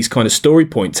chosen these kind of story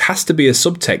points has to be a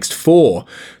subtext for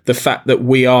the fact that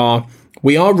we are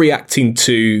reacting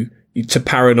to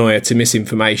paranoia, to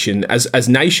misinformation as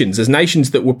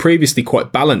nations that were previously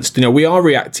quite balanced. We are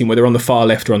reacting, whether on the far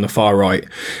left or on the far right.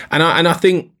 And I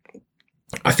think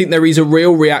there is a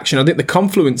real reaction. I think the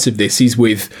confluence of this is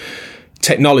with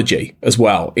technology as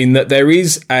well, in that there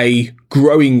is a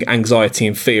growing anxiety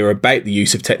and fear about the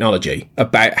use of technology,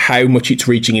 about how much it's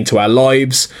reaching into our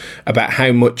lives, about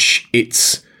how much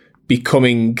it's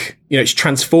becoming, it's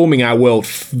transforming our world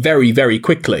very, very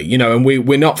quickly, and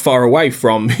we're not far away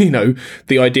from,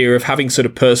 the idea of having sort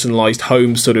of personalized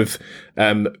homes, sort of,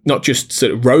 not just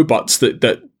sort of robots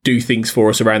that do things for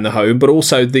us around the home, but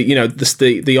also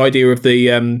the idea of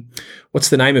the, what's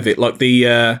the name of it? Like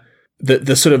the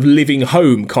sort of living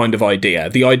home kind of idea,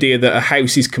 the idea that a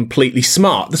house is completely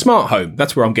smart, the smart home,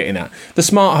 that's where I'm getting at. The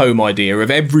smart home idea of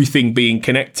everything being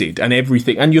connected and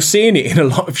everything. And you're seeing it in a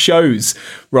lot of shows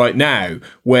right now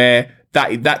where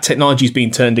that technology is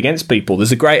being turned against people.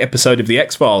 There's a great episode of The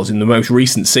X-Files in the most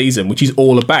recent season, which is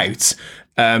all about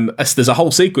there's a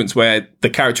whole sequence where the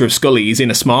character of Scully is in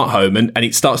a smart home and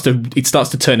it starts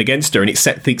to turn against her, and it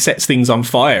sets things on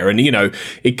fire, and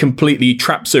it completely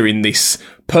traps her in this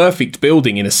perfect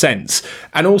building in a sense.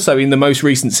 And also in the most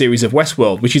recent series of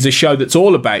Westworld, which is a show that's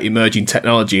all about emerging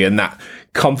technology and that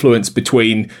confluence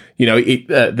between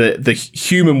the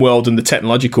human world and the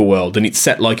technological world, and it's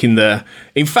set like in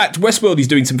fact Westworld is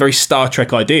doing some very Star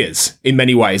Trek ideas in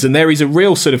many ways, and there is a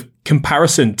real sort of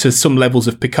comparison to some levels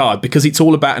of Picard, because it's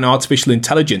all about an artificial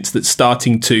intelligence that's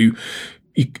starting to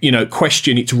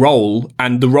question its role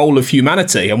and the role of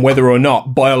humanity, and whether or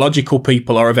not biological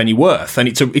people are of any worth. And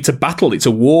it's a battle, it's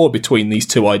a war between these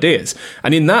two ideas.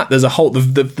 And in that, there's a whole,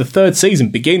 the third season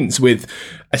begins with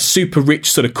a super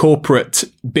rich sort of corporate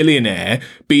billionaire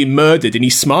being murdered in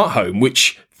his smart home,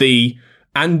 which essentially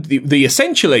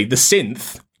the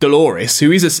synth Dolores,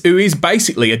 who is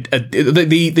basically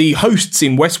the hosts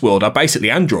in Westworld are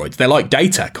basically androids. They're like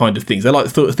Data kind of things. They're like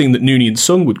the sort of thing that Noonien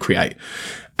Sung would create.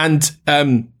 And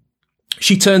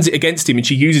she turns it against him and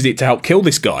she uses it to help kill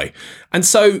this guy. And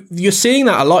so you're seeing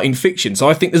that a lot in fiction. So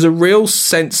I think there's a real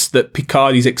sense that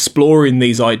Picard is exploring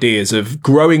these ideas of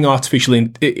growing artificial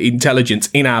intelligence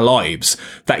in our lives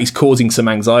that is causing some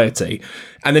anxiety.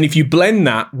 And then if you blend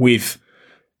that with,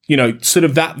 sort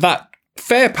of that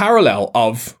fair parallel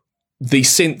of the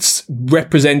synths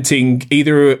representing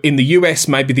either in the US,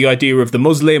 maybe the idea of the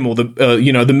Muslim or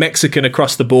the Mexican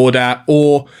across the border,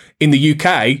 or in the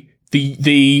UK,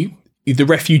 the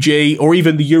refugee, or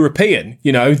even the European,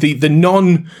 the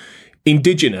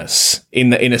non-indigenous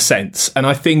in a sense. And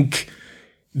I think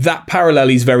that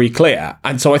parallel is very clear.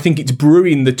 And so I think it's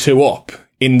brewing the two up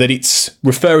in that it's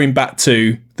referring back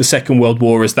to the Second World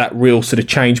War as that real sort of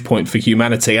change point for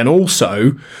humanity, and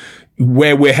also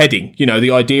where we're heading,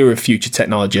 the idea of future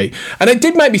technology. And it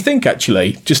did make me think,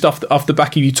 actually, just off the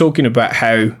back of you talking about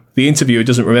how the interviewer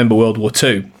doesn't remember World War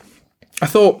II. I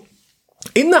thought,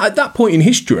 at that point in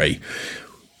history,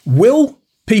 will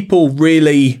people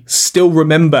really still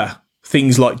remember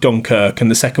things like Dunkirk and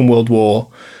the Second World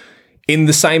War in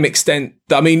the same extent?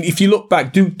 I mean, if you look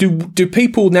back, do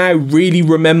people now really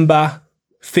remember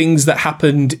things that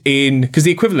happened because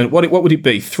the equivalent, what would it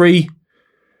be?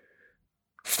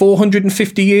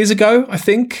 450 years ago, I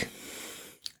think.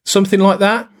 Something like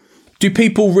that. Do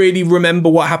people really remember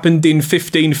what happened in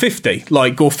 1550,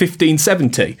 or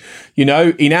 1570, in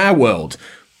our world?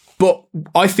 But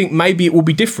I think maybe it will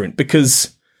be different,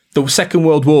 because the Second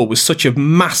World War was such a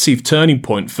massive turning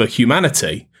point for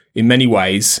humanity in many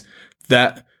ways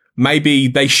that maybe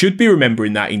they should be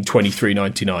remembering that in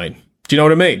 2399. Do you know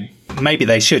what I mean? Maybe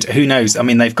they should. Who knows? I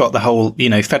mean, they've got the whole,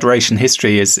 Federation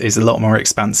history is a lot more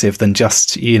expansive than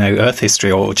just, Earth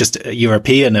history, or just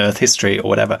European Earth history or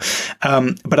whatever.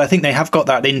 But I think they have got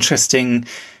that interesting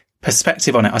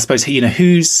perspective on it. I suppose,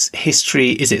 whose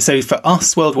history is it? So for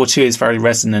us, World War II is very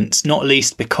resonant, not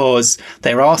least because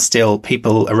there are still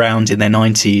people around in their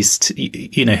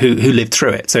 90s, who lived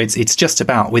through it. So it's just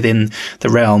about within the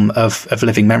realm of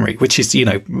living memory, which is,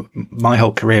 my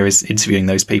whole career is interviewing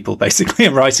those people basically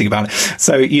and writing about it.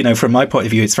 So, from my point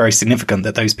of view, it's very significant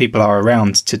that those people are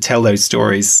around to tell those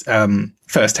stories,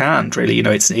 firsthand, really.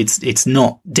 It's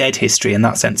not dead history in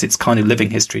that sense. It's kind of living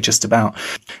history, just about.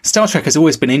 Star Trek has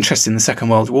always been interested in the Second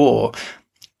World War.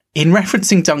 In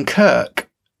referencing Dunkirk,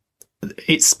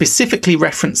 it specifically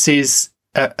references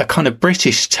a kind of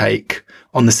British take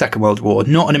on the Second World War,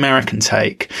 not an American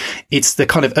take. It's the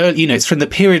kind of early, it's from the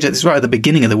period, it's right at the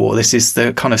beginning of the war. This is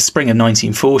the kind of spring of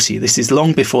 1940. This is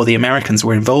long before the Americans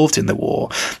were involved in the war.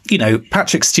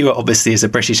 Patrick Stewart obviously is a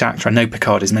British actor. I know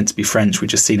Picard is meant to be French. We've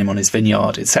just seen him on his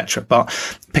vineyard, etc. But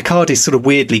Picard is sort of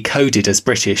weirdly coded as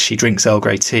British. He drinks Earl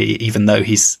Grey tea, even though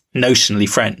he's notionally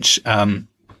French. So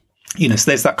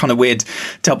there's that kind of weird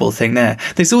double thing there.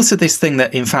 There's also this thing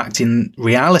that, in fact, in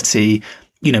reality,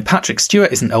 Patrick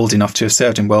Stewart isn't old enough to have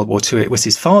served in World War II. It was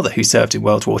his father who served in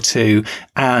World War II.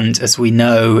 And as we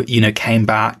know, came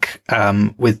back,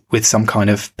 with some kind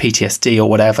of PTSD or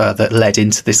whatever that led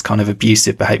into this kind of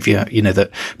abusive behavior, that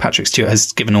Patrick Stewart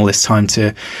has given all this time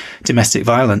to domestic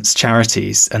violence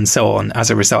charities and so on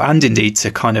as a result, and indeed to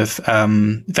kind of,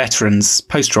 veterans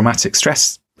post-traumatic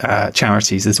stress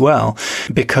charities as well,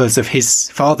 because of his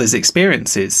father's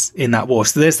experiences in that war.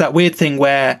 So there's that weird thing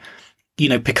where,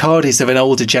 Picard is of an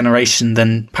older generation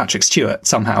than Patrick Stewart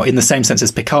somehow, in the same sense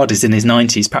as Picard is in his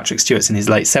 90s, Patrick Stewart's in his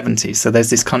late 70s. So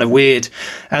there's this kind of weird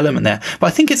element there. But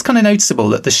I think it's kind of noticeable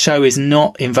that the show is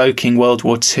not invoking World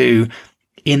War II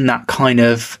in that kind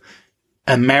of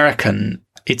American.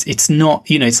 It's not,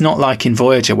 it's not like in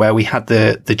Voyager where we had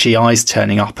the GIs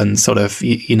turning up and sort of,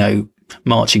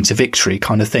 marching to victory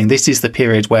kind of thing. This is the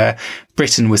period where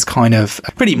Britain was kind of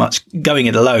pretty much going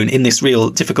it alone in this real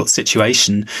difficult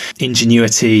situation.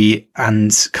 Ingenuity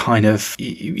and kind of,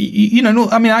 the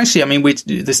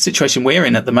situation we're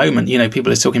in at the moment,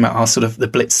 people are talking about how sort of the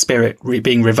Blitz spirit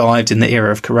being revived in the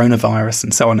era of coronavirus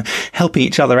and so on, helping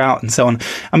each other out and so on.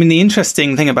 The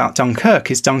interesting thing about Dunkirk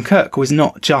is Dunkirk was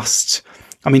not just,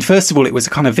 first of all, it was a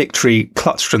kind of victory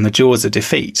clutched from the jaws of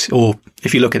defeat, or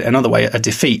if you look at it another way, a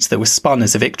defeat that was spun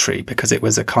as a victory, because it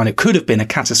was could have been a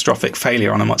catastrophic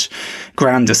failure on a much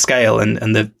grander scale,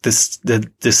 and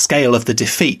the scale of the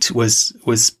defeat was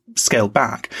scaled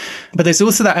back. But there's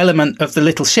also that element of the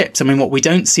little ships. What we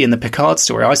don't see in the Picard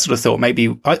story, I sort of thought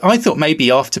I thought maybe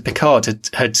after Picard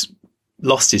had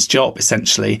lost his job,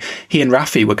 essentially, he and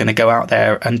Raffi were going to go out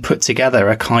there and put together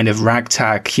a kind of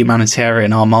ragtag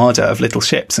humanitarian armada of little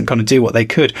ships and kind of do what they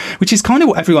could, which is kind of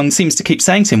what everyone seems to keep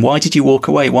saying to him. Why did you walk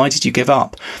away? Why did you give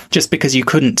up? Just because you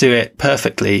couldn't do it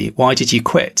perfectly, why did you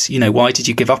quit? Why did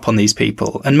you give up on these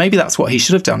people? And maybe that's what he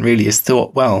should have done, really, is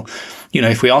thought, well,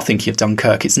 if we are thinking of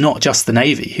Dunkirk, it's not just the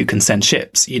Navy who can send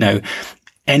ships.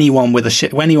 Anyone with a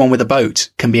ship, anyone with a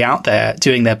boat can be out there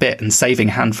doing their bit and saving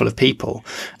a handful of people.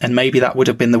 And maybe that would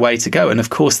have been the way to go. And of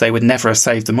course, they would never have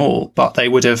saved them all, but they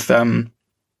would have kind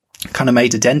of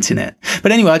made a dent in it.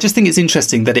 But anyway, I just think it's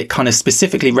interesting that it kind of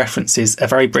specifically references a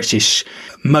very British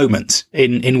moment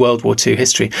in World War II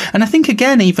history. And I think,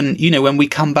 again, even, when we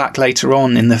come back later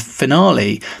on in the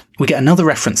finale, we get another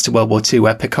reference to World War II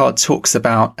where Picard talks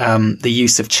about the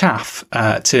use of chaff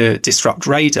to disrupt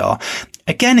radar.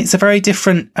 Again, it's a very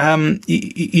different,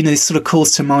 this sort of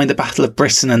calls to mind the Battle of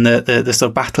Britain and the sort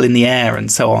of battle in the air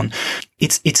and so on.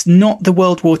 It's not the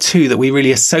World War II that we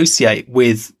really associate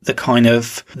with the kind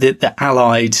of the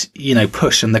Allied,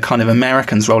 push and the kind of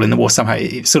Americans' role in the war. Somehow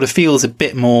it sort of feels a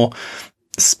bit more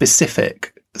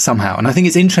specific somehow. And I think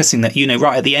it's interesting that,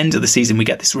 right at the end of the season, we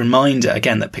get this reminder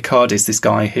again that Picard is this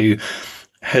guy who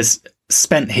has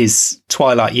spent his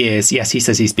twilight years. Yes, he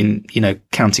says he's been,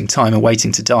 counting time and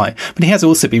waiting to die, but he has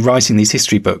also been writing these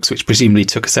history books, which presumably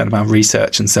took a certain amount of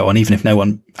research and so on, even if no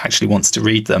one actually wants to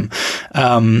read them.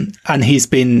 And he's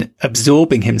been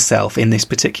absorbing himself in this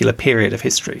particular period of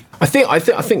history. I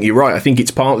think you're right. I think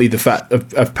it's partly the fact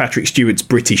of Patrick Stewart's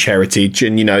British heritage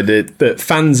and, the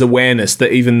fans' awareness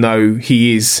that even though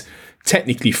he is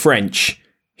technically French,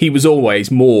 he was always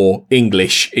more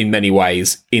English in many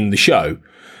ways in the show.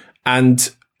 And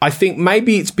I think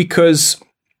maybe it's because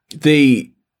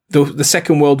the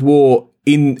Second World War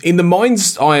in the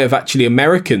mind's eye of actually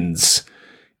Americans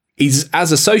is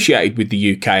as associated with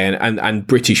the UK and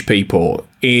British people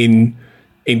in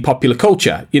popular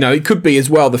culture. It could be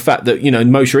as well the fact that,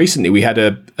 most recently we had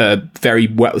a very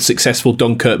well successful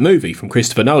Dunkirk movie from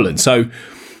Christopher Nolan. So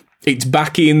it's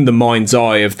back in the mind's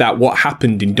eye of that, what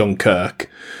happened in Dunkirk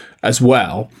as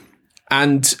well.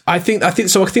 And I think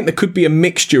there could be a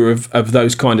mixture of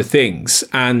those kind of things,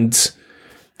 and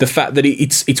the fact that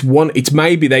it's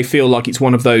maybe they feel like it's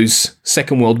one of those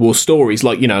Second World War stories,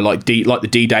 like the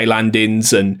D-Day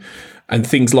landings and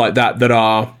things like that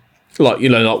are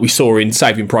like we saw in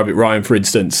Saving Private Ryan, for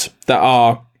instance, that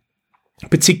are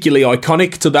particularly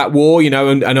iconic to that war,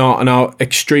 and are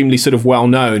extremely sort of well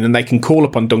known, and they can call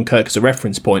upon Dunkirk as a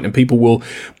reference point, and people will,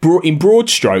 in broad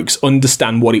strokes,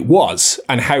 understand what it was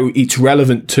and how it's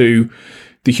relevant to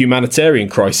the humanitarian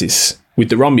crisis with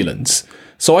the Romulans.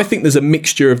 So I think there's a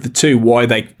mixture of the two, why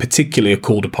they particularly are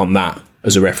called upon that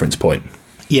as a reference point.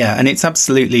 Yeah, and it's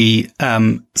absolutely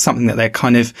something that they're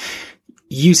kind of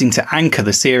using to anchor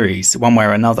the series one way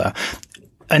or another.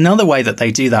 Another way that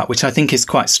they do that, which I think is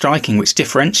quite striking, which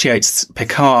differentiates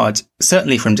Picard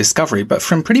certainly from Discovery, but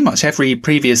from pretty much every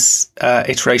previous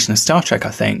iteration of Star Trek,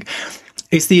 I think,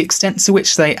 is the extent to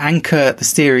which they anchor the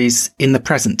series in the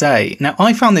present day. Now,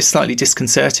 I found this slightly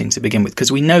disconcerting to begin with,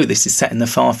 because we know this is set in the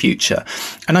far future.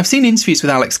 And I've seen interviews with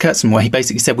Alex Kurtzman where he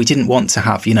basically said we didn't want to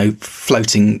have,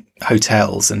 floating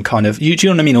hotels and kind of, do you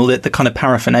know what I mean? All the kind of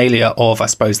paraphernalia of, I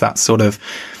suppose, that sort of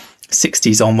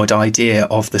 60s onward idea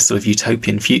of the sort of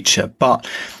utopian future. But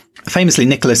famously,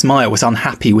 Nicholas Meyer was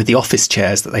unhappy with the office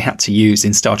chairs that they had to use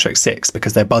in Star Trek VI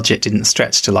because their budget didn't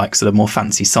stretch to like sort of more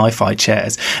fancy sci-fi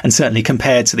chairs. And certainly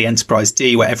compared to the Enterprise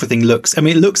D, where everything looks, it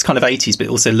looks kind of 80s, but it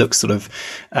also looks sort of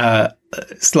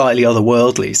slightly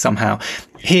otherworldly somehow.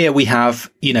 Here we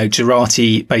have,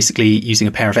 Jurati basically using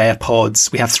a pair of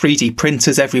AirPods. We have 3D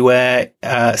printers everywhere,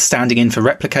 standing in for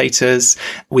replicators.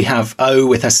 We have O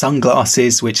with her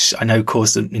sunglasses, which I know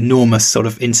caused an enormous sort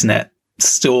of internet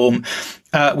storm.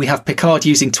 We have Picard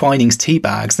using Twining's tea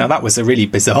bags. Now, that was a really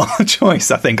bizarre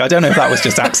choice, I think. I don't know if that was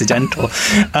just accidental.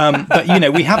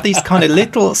 But, we have these kind of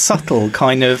little subtle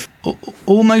kind of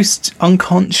almost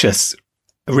unconscious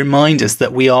reminders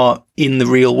that we are in the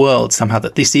real world somehow,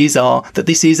 that this is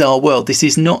our world. This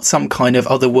is not some kind of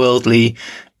otherworldly,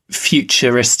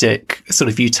 futuristic sort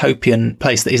of utopian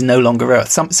place that is no longer Earth.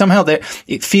 Somehow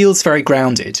it feels very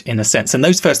grounded in a sense. And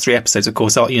those first 3 episodes, of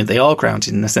course, are, they are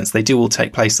grounded in the sense they do all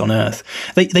take place on Earth.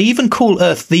 They even call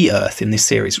Earth the Earth in this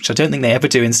series, which I don't think they ever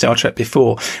do in Star Trek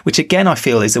before, which again, I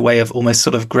feel is a way of almost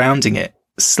sort of grounding it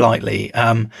slightly.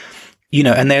 And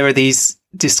there are these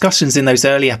discussions in those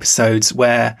early episodes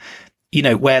where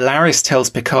Laris tells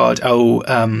Picard,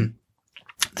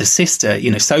 the sister,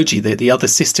 Soji, the other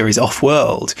sister, is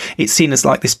off-world. It's seen as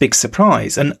like this big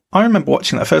surprise. And I remember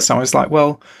watching that first time, I was like,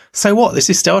 well, so what? This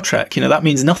is Star Trek. That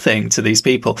means nothing to these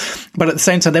people. But at the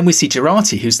same time, then we see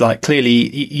Jurati, who's like clearly,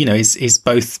 is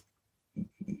both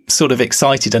sort of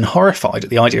excited and horrified at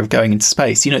the idea of going into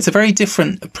space. It's a very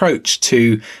different approach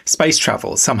to space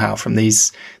travel somehow from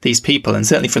these people. And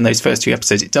certainly from those first 2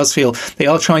 episodes, it does feel they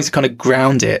are trying to kind of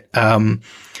ground it,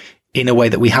 in a way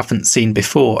that we haven't seen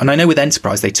before. And I know with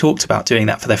Enterprise, they talked about doing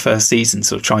that for their first season,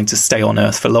 sort of trying to stay on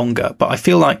Earth for longer. But I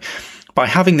feel like by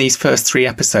having these first 3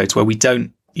 episodes where we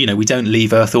don't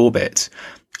leave Earth orbit,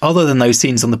 other than those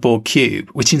scenes on the Borg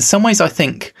cube, which in some ways I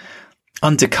think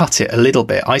undercut it a little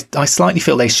bit. I slightly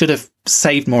feel they should have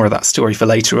saved more of that story for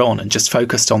later on and just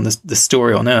focused on the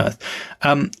story on Earth.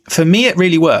 For me, it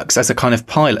really works as a kind of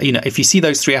pilot. If you see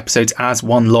those 3 episodes as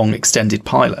one long extended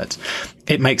pilot,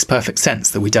 it makes perfect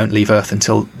sense that we don't leave Earth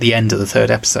until the end of the 3rd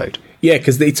episode. Yeah,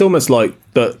 because it's almost like,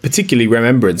 particularly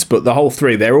Remembrance, but the whole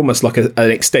 3, they're almost like an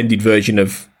extended version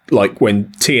of like when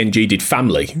TNG did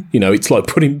Family. It's like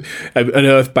putting an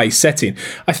Earth-based setting.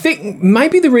 I think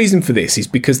maybe the reason for this is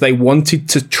because they wanted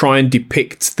to try and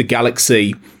depict the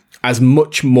galaxy as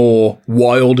much more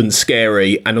wild and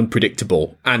scary and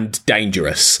unpredictable and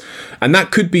dangerous. And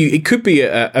that could be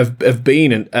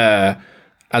being a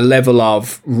level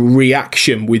of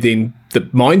reaction within the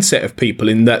mindset of people,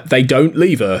 in that they don't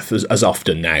leave Earth as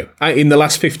often now. In the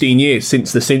last 15 years,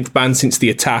 since the synth ban, since the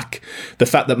attack, the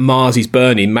fact that Mars is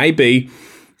burning, maybe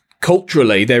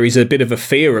culturally there is a bit of a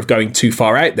fear of going too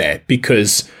far out there,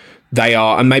 because they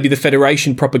are, and maybe the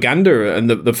Federation propaganda and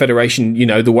the Federation,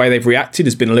 the way they've reacted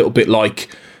has been a little bit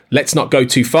like, let's not go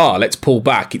too far. Let's pull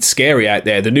back. It's scary out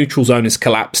there. The neutral zone has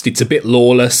collapsed. It's a bit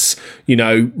lawless.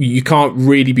 You can't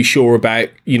really be sure about,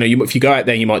 if you go out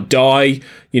there, you might die.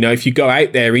 If you go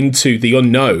out there into the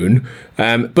unknown,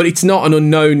 but it's not an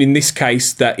unknown in this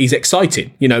case that is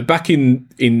exciting. Back in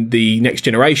the Next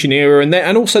Generation era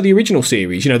and also the original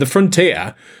series, the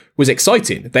Frontier was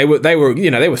exciting. They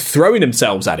were throwing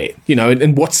themselves at it,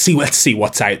 and let's see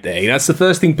what's out there. That's the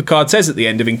first thing Picard says at the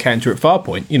end of Encounter at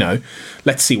Farpoint,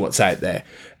 let's see what's out there.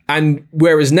 And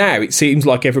whereas now it seems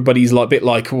like everybody's like a bit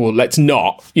like, well, let's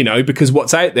not, because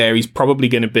what's out there is probably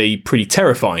going to be pretty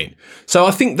terrifying. So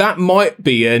I think that might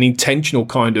be an intentional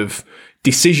kind of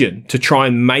decision to try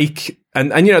and make,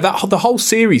 and that the whole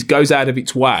series goes out of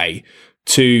its way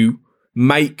to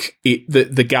make it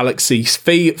the galaxy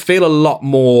feel a lot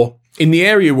more, in the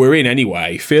area we're in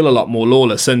anyway, feel a lot more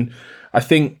lawless. And I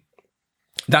think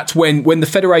that's when the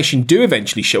Federation do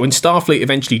eventually show, and Starfleet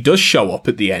eventually does show up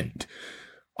at the end,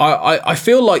 I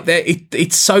feel like they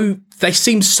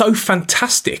seem so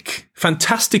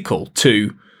fantastical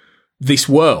to this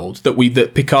world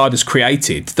that Picard has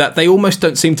created, that they almost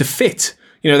don't seem to fit.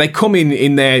 You know, they come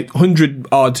in their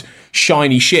 100-odd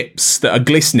shiny ships that are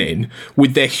glistening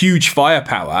with their huge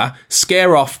firepower,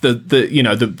 scare off the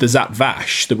Zat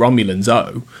Vash, the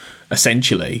Romulans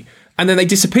essentially, and then they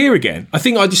disappear again. I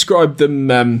think I described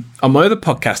them on my other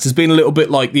podcast as being a little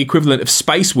bit like the equivalent of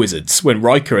space wizards when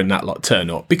Riker and that lot turn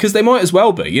up, because they might as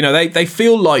well be. You know, they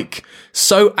feel like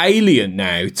so alien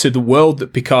now to the world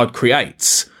that Picard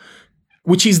creates,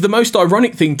 which is the most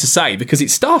ironic thing to say because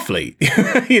it's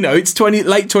Starfleet. You know, it's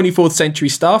late 24th century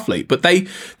Starfleet, but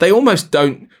they almost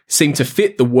don't seem to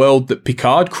fit the world that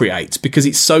Picard creates because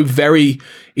it's so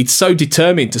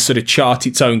determined to sort of chart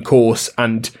its own course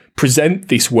and present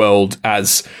this world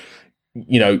as,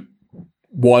 you know,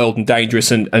 wild and dangerous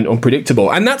and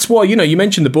unpredictable. And that's why, you know, you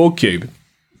mentioned the Borg Cube.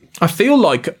 I feel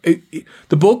like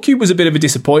the Borg Cube was a bit of a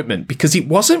disappointment because it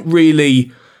wasn't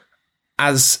really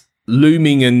as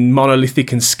looming and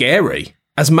monolithic and scary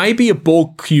as maybe a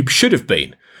Borg Cube should have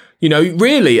been. You know,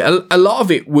 really, a lot of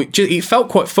it felt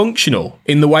quite functional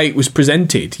in the way it was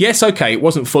presented. Yes, okay, it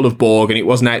wasn't full of Borg and it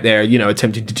wasn't out there, you know,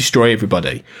 attempting to destroy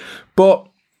everybody, but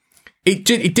it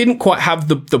didn't quite have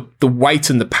the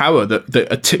weight and the power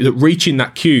that reaching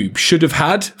that cube should have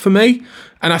had for me.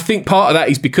 And I think part of that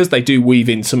is because they do weave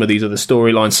in some of these other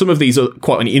storylines. Some of these are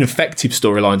quite ineffective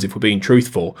storylines, if we're being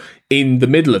truthful, in the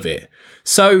middle of it.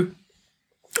 So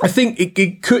I think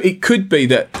it could be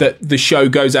that the show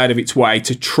goes out of its way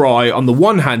to try, on the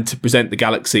one hand, to present the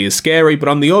galaxy as scary, but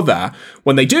on the other,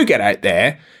 when they do get out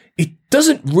there, it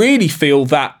doesn't really feel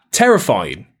that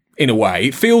terrifying in a way.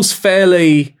 It feels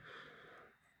fairly.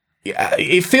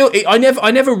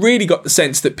 I never really got the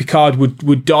sense that Picard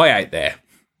would die out there,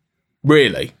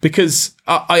 really, because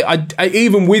I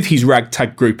even with his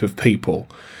ragtag group of people,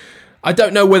 I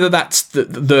don't know whether that's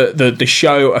the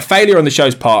show, a failure on the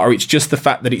show's part, or it's just the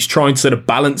fact that it's trying to sort of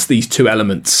balance these two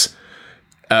elements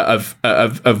of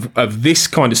this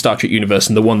kind of Star Trek universe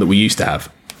and the one that we used to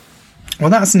have. Well,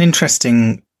 that's an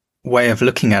interesting way of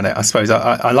looking at it, I suppose.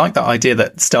 I like that idea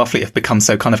that Starfleet have become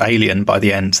so kind of alien by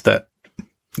the end that,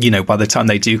 you know, by the time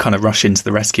they do kind of rush into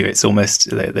the rescue, it's almost,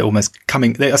 they're almost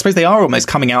coming, I suppose they are almost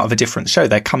coming out of a different show.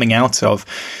 They're coming out of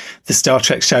the Star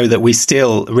Trek show that we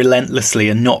still relentlessly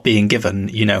are not being given,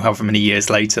 you know, however many years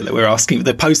later, that we're asking,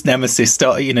 the post-Nemesis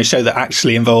show that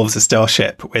actually involves a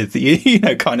starship with, you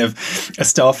know, kind of a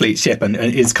Starfleet ship and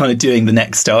is kind of doing the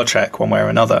next Star Trek one way or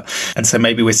another. And so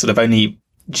maybe we're sort of only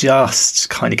just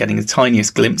kind of getting the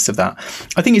tiniest glimpse of that.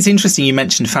 I think it's interesting you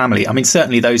mentioned family. I mean,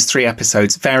 certainly those 3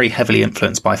 episodes very heavily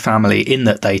influenced by family in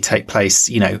that they take place,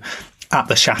 you know, at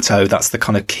the chateau. That's the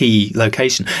kind of key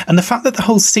location. And the fact that the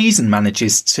whole season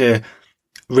manages to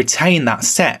retain that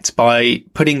set by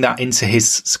putting that into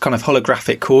his kind of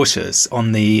holographic quarters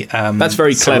on the that's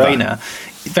very Serena. clever.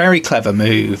 Very clever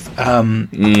move.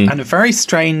 And a very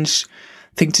strange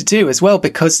thing to do as well,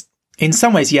 because in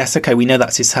some ways, yes, okay, we know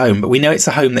that's his home, but we know it's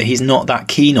a home that he's not that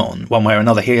keen on one way or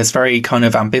another. He has very kind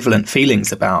of ambivalent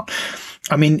feelings about.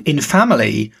 I mean, in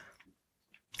family,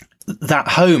 that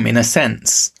home, in a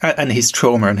sense, and his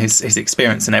trauma and his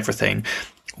experience and everything,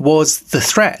 was the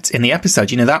threat in the episode.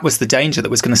 You know, that was the danger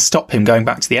that was going to stop him going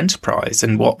back to the Enterprise.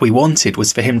 And what we wanted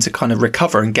was for him to kind of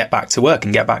recover and get back to work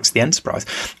and get back to the Enterprise.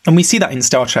 And we see that in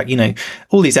Star Trek, you know,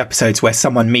 all these episodes where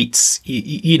someone meets,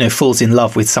 you know, falls in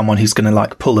love with someone who's going to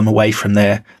like pull them away from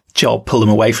their job, pull them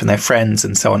away from their friends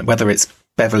and so on, whether it's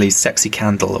Beverly's sexy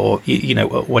candle or, you know,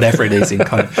 whatever it is in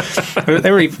kind of,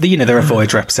 there are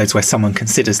Voyager episodes where someone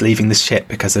considers leaving the ship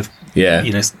because of,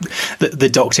 you know, the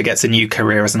Doctor gets a new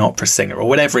career as an opera singer or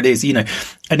whatever it is, you know.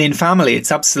 And in family,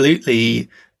 it's absolutely,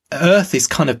 Earth is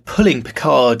kind of pulling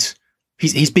Picard.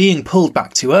 He's being pulled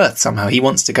back to Earth somehow. He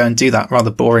wants to go and do that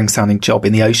rather boring sounding job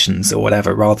in the oceans or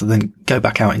whatever, rather than go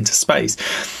back out into space.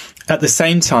 At the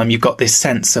same time, you've got this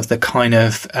sense of the kind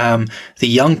of the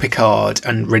young Picard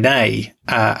and Renee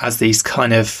as these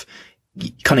kind of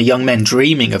young men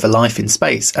dreaming of a life in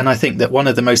space. And I think that one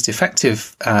of the most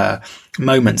effective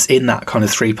moments in that kind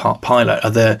of 3-part pilot are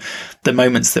the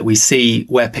moments that we see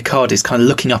where Picard is kind of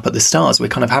looking up at the stars. We're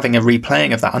kind of having a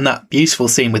replaying of that, and that beautiful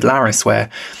scene with Laris where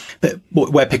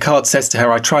Picard says to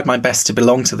her, I tried my best to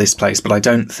belong to this place, but I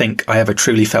don't think I ever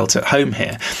truly felt at home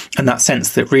here. And that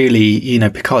sense that really, you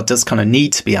know, Picard does kind of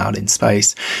need to be out in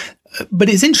space. But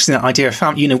it's interesting, that idea of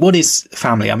family. You know, what is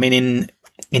family? I mean,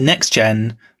 in Next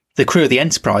Gen, the crew of the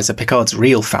Enterprise are Picard's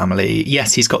real family.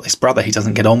 Yes, he's got this brother he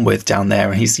doesn't get on with down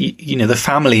there. And he's, you know, the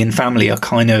family in family are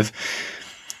kind of,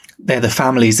 they're the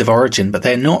families of origin, but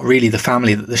they're not really the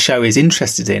family that the show is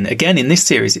interested in. Again, in this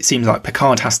series, it seems like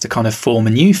Picard has to kind of form a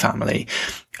new family.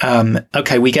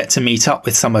 Okay, we get to meet up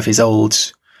with some of his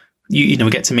old, you know,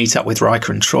 we get to meet up with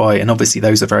Riker and Troy, and obviously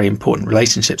those are very important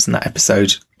relationships in that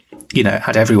episode.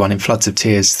 had everyone in floods of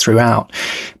tears throughout.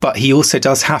 But he also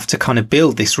does have to kind of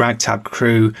build this ragtag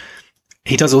crew.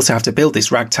 He does also have to build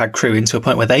this ragtag crew into a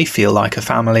point where they feel like a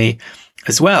family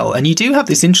as well. And you do have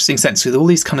this interesting sense with all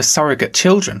these kind of surrogate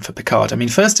children for Picard. I mean,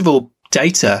 first of all,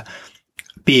 Data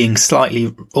being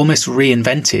slightly almost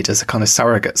reinvented as a kind of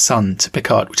surrogate son to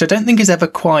Picard, which I don't think is ever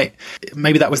quite,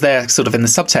 maybe that was there sort of in the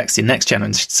subtext in Next Gen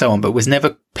and so on, but was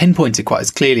never pinpointed quite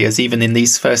as clearly as even in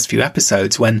these first few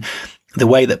episodes, when the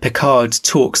way that Picard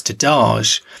talks to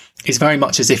Dahj is very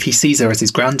much as if he sees her as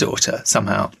his granddaughter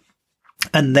somehow.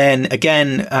 And then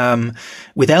again,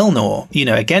 with Elnor,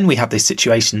 again, we have this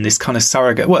situation, this kind of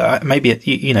surrogate, well, maybe it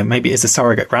is a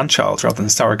surrogate grandchild rather than a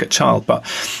surrogate child, but,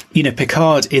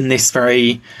 Picard in this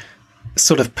very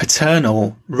sort of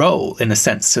paternal role, in a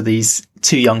sense, to these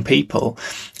two young people,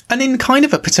 and in kind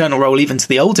of a paternal role even to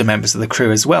the older members of the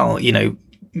crew as well.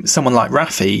 Someone like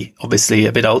Raffi, obviously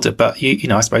a bit older, but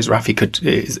I suppose Raffi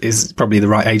is probably the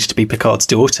right age to be Picard's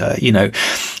daughter.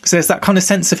 So there's that kind of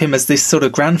sense of him as this sort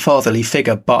of grandfatherly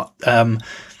figure, but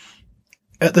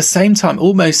at the same time,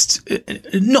 almost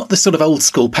not the sort of old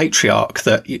school patriarch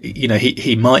that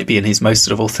he might be in his most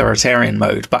sort of authoritarian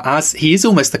mode, but as he is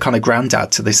almost the kind of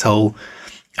granddad to this whole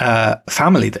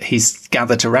family that he's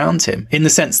gathered around him, in the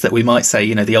sense that we might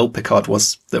say, the old Picard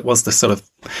was the sort of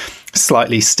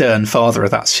slightly stern father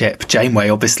of that ship. Janeway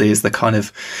obviously is the kind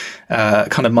of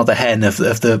mother hen of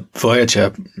the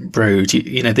Voyager brood.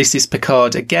 This is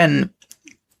Picard again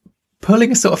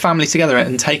pulling a sort of family together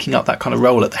and taking up that kind of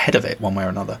role at the head of it one way or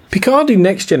another. Picard in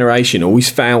Next Generation always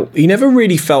he never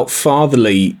really felt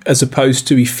fatherly, as opposed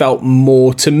to he felt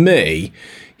more, to me,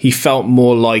 he felt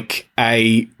more like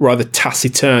a rather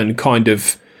taciturn kind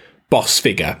of boss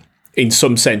figure in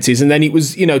some senses. And then it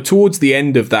was, towards the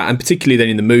end of that, and particularly then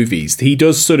in the movies, he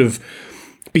does sort of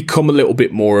become a little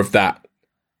bit more of that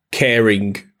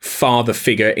caring father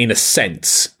figure in a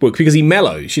sense, because he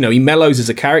mellows, he mellows as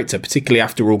a character, particularly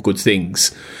after All Good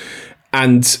Things.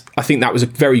 And I think that was a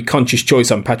very conscious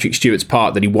choice on Patrick Stewart's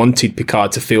part, that he wanted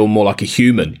Picard to feel more like a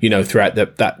human, throughout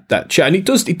that chat. And it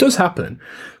does happen.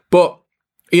 But,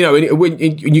 when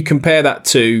you compare that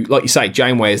to, like you say,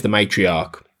 Janeway as the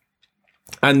matriarch.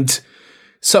 And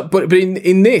so, but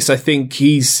in this, I think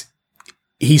he's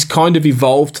kind of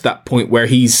evolved to that point where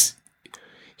he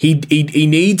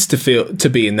needs to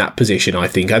be in that position. I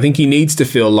think he needs to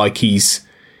feel like he's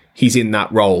in that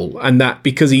role, and that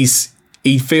because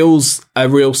he feels a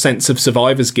real sense of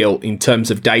survivor's guilt in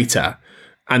terms of Data,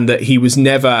 and that he was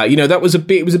never, it was a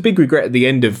big regret at the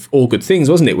end of All Good Things,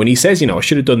 wasn't it? When he says, I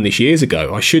should have done this years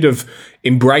ago. I should have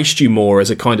embraced you more as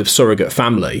a kind of surrogate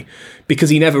family, because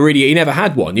he never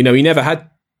had one. He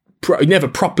never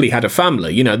properly had a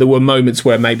family. There were moments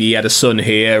where maybe he had a son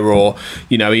here, or,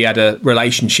 he had a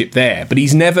relationship there, but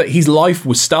his life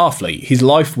was Starfleet. His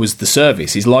life was the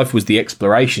service. His life was the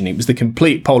exploration. It was the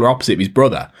complete polar opposite of his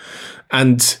brother.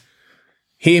 And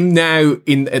him now,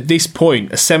 at this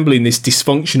point, assembling this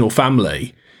dysfunctional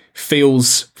family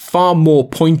feels far more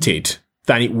pointed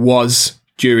than it was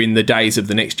during the days of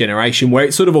the Next Generation, where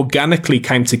it sort of organically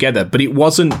came together, but it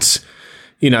wasn't,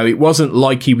 it wasn't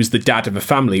like he was the dad of a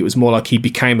family. It was more like he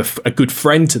became a good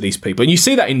friend to these people. And you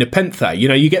see that in Nepenthe,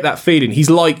 you get that feeling.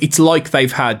 It's like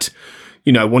they've had,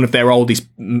 one of their oldest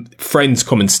friends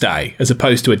come and stay, as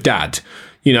opposed to a dad.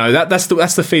 That's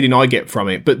the feeling I get from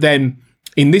it. But then,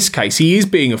 in this case, he is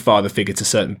being a father figure to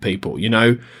certain people,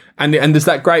 and there's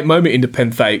that great moment in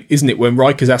Nepenthe, isn't it, when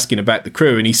Riker's asking about the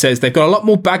crew, and he says they've got a lot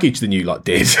more baggage than you lot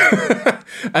did,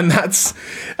 and that's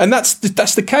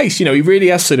the case. He really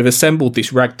has sort of assembled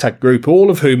this ragtag group, all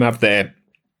of whom have their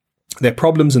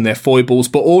problems and their foibles,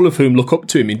 but all of whom look up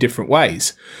to him in different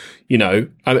ways, and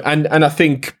I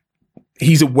think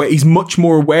he's much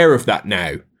more aware of that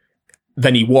now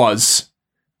than he was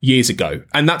years ago,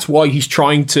 and that's why he's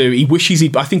trying to.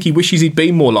 I think he wishes he'd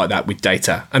been more like that with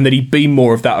Data, and that he'd been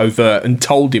more of that overt and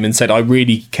told him and said, "I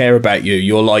really care about you.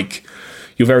 You're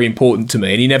very important to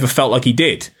me." And he never felt like he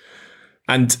did.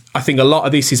 And I think a lot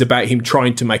of this is about him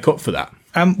trying to make up for that.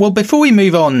 Well, before we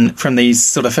move on from these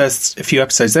sort of first few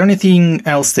episodes, is there anything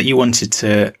else that you wanted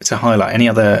to highlight? Any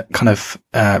other kind of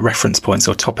reference points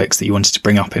or topics that you wanted to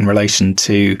bring up in relation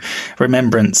to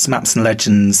Remembrance, Maps and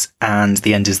Legends, and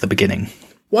The End is the Beginning?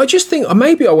 Well, I just think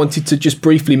maybe I wanted to just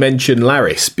briefly mention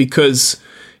Laris, because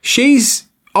she's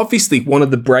obviously one of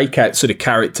the breakout sort of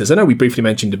characters. I know we briefly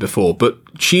mentioned her before, but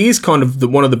she is kind of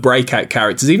one of the breakout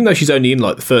characters, even though she's only in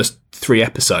like the first 3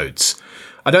 episodes.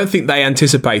 I don't think they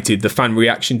anticipated the fan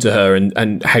reaction to her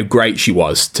and how great she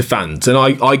was to fans. And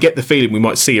I get the feeling we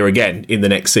might see her again in the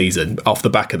next season off the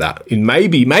back of that, in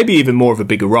maybe even more of a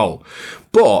bigger role.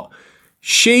 But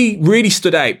she really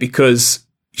stood out because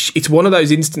it's one of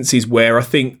those instances where I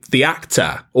think the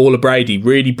actor, Orla Brady,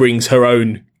 really brings her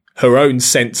own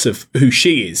sense of who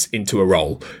she is into a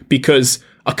role, because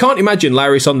I can't imagine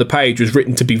Laris on the page was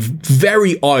written to be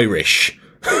very Irish.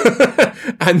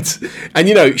 and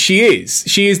you know, she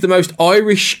is the most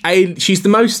Irish, she's the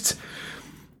most,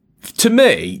 to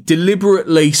me,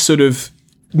 deliberately sort of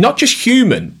not just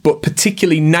human, but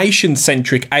particularly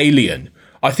nation-centric alien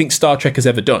I think Star Trek has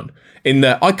ever done. In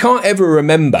that, I can't ever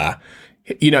remember,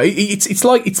 you know, it's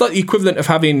like the equivalent of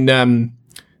having,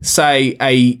 say,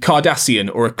 a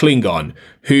Cardassian or a Klingon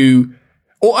who,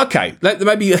 or okay,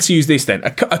 maybe let's use this then,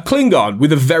 a Klingon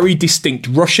with a very distinct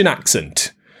Russian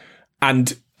accent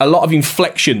and a lot of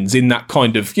inflections in that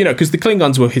kind of, you know, because the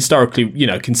Klingons were historically, you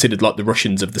know, considered like the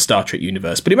Russians of the Star Trek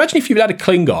universe. But imagine if you had a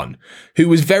Klingon who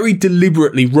was very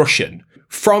deliberately Russian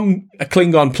from a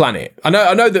Klingon planet. I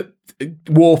know that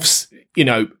Worf's, you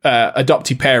know,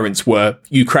 adopted parents were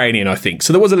Ukrainian, I think.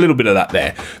 So there was a little bit of that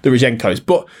there, the Rozhenkos.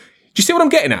 But do you see what I'm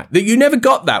getting at? That you never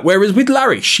got that. Whereas with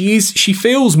Laris, she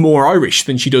feels more Irish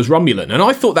than she does Romulan. And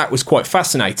I thought that was quite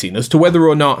fascinating as to whether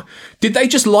or not, did they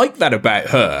just like that about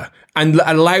her and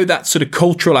allow that sort of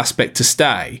cultural aspect to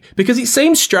stay? Because it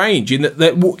seems strange in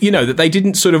that you know, that they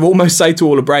didn't sort of almost say to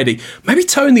Orla Brady, maybe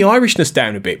tone the Irishness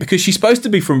down a bit, because she's supposed to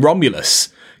be from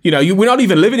Romulus. You know, we're not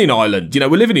even living in Ireland. You know,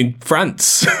 we're living in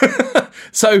France.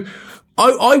 So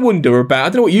I wonder about, I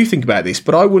don't know what you think about this,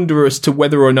 but I wonder as to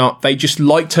whether or not they just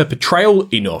liked her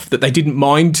portrayal enough that they didn't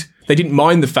mind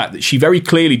the fact that she very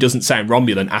clearly doesn't sound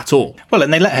Romulan at all. Well,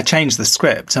 and they let her change the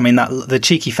script. I mean, the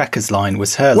cheeky feckers line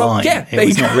was her line. Yeah, it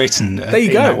was not written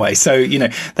in that way. So, you know,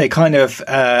 they kind of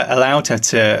allowed her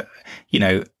to, you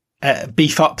know,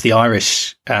 beef up the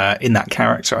Irish in that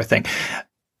character, I think.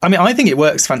 I mean, I think it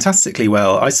works fantastically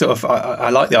well. I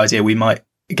like the idea we might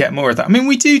get more of that. I mean,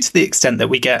 we do to the extent that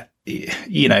we get,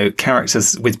 you know,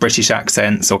 characters with British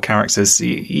accents or characters,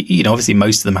 you know, obviously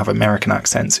most of them have American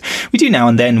accents. We do now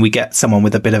and then we get someone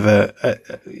with a bit of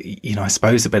you know, I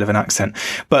suppose a bit of an accent.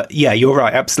 But yeah, you're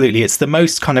right. Absolutely. It's the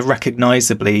most kind of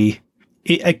recognizably,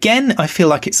 again, I feel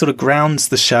like it sort of grounds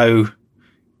the show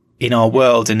in our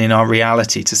world and in our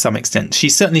reality to some extent.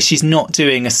 She's not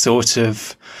doing a sort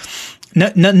of,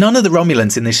 none of the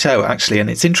Romulans in this show, actually. And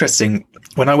it's interesting.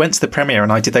 When I went to the premiere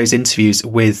and I did those interviews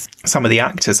with some of the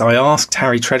actors, I asked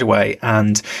Harry Treadaway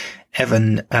and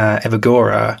Evan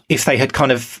Evagora if they had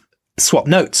kind of swapped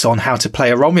notes on how to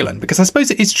play a Romulan, because I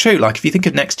suppose it is true. Like, if you think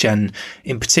of Next Gen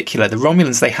in particular, the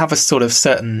Romulans, they have a sort of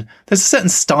there's a certain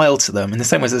style to them, in the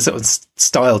same way as there's a sort of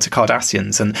style to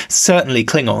Cardassians, and certainly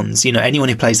Klingons. You know, anyone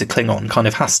who plays a Klingon kind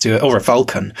of has to, or a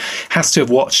Vulcan, has to have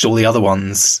watched all the other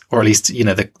ones, or at least, you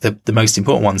know, the most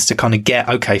important ones, to kind of get,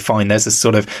 okay, fine, there's a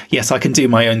sort of, yes, I can do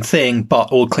my own thing,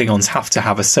 but all Klingons have to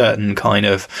have a certain kind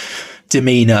of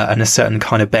demeanor and a certain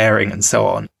kind of bearing and so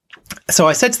on. So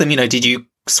I said to them, you know, did you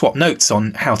swap notes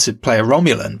on how to play a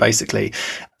Romulan, basically?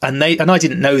 And I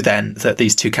didn't know then that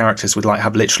these two characters would like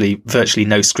have literally virtually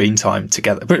no screen time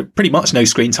together, pretty much no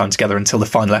screen time together until the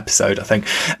final episode, I think.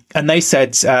 And they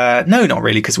said, no, not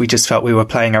really, because we just felt we were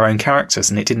playing our own characters,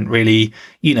 and it didn't really,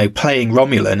 you know, playing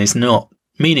Romulan is not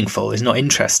meaningful, is not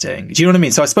interesting. Do you know what I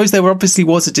mean? So I suppose there obviously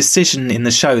was a decision in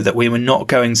the show that we were not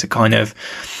going to kind of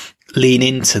lean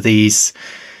into these,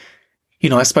 you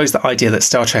know, I suppose the idea that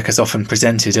Star Trek has often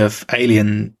presented of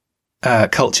alien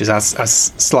cultures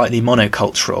as slightly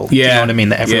monocultural. Yeah. Do you know what I mean?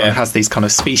 That everyone has these kind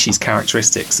of species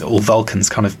characteristics. All Vulcans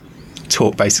kind of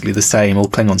talk basically the same. All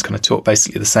Klingons kind of talk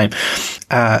basically the same.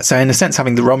 So in a sense,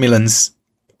 having the Romulans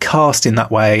cast in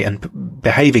that way and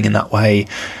behaving in that way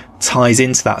ties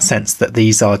into that sense that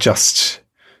these are just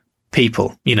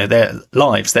people, you know, their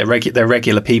lives, they're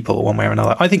regular people one way or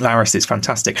another. I think Laris is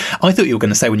fantastic. I thought you were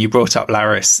going to say, when you brought up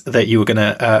Laris, that you were going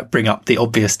to bring up the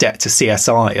obvious debt to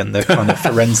CSI and the kind of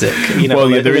forensic, you know,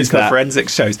 well, there is that forensic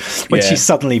shows when she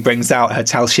suddenly brings out her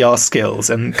Tal Shiar skills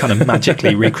and kind of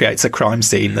magically recreates a crime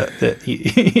scene that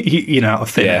you know, out of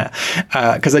thin air.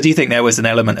 Because I do think there was an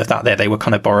element of that there. They were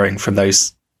kind of borrowing from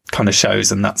those kind of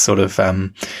shows, and that sort of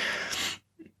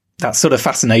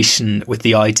fascination with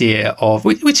the idea of,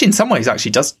 which in some ways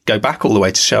actually does go back all the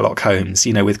way to Sherlock Holmes,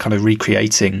 you know, with kind of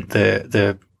recreating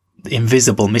the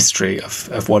invisible mystery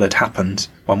of what had happened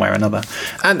one way or another.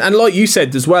 And like you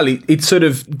said as well, it sort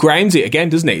of grounds it again,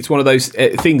 doesn't it? It's one of those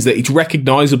things that it's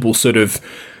recognisable sort of,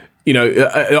 you know,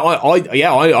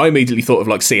 I immediately thought of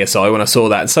like CSI when I saw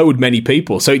that, and so would many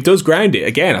people. So it does ground it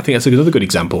again. I think that's another good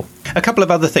example. A couple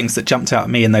of other things that jumped out at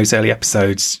me in those early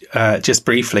episodes, just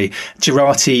briefly.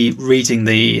 Jurati reading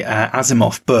the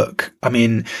Asimov book. I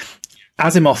mean,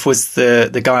 Asimov was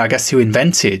the guy, I guess, who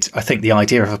invented, I think, the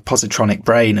idea of a positronic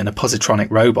brain and a positronic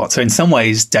robot. So in some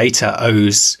ways, Data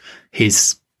owes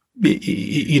his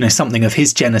something of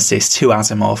his genesis to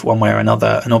Asimov one way or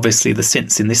another. And obviously the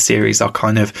synths in this series are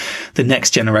kind of the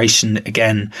next generation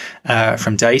again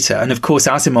from Data. And of course,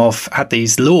 Asimov had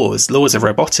these laws of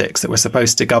robotics that were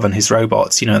supposed to govern his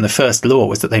robots, and the first law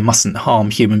was that they mustn't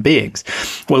harm human beings.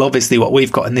 Well, obviously what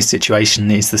we've got in this situation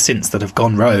is the synths that have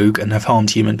gone rogue and have harmed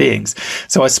human beings.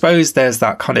 So I suppose there's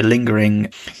that kind of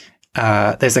lingering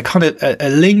there's a kind of a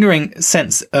lingering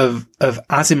sense of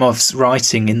Asimov's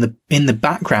writing in the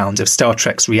background of Star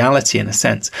Trek's reality, in a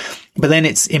sense. But then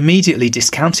it's immediately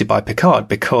discounted by Picard,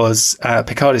 because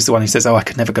Picard is the one who says, "Oh, I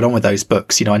could never get on with those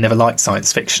books. I never liked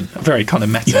science fiction." A very kind of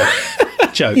meta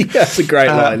joke. Yeah, that's a great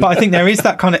line. But I think there is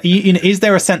that kind of, is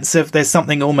there a sense of there's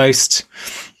something almost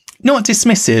not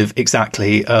dismissive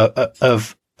exactly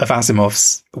of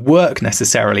Asimov's work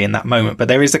necessarily in that moment, but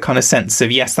there is a kind of sense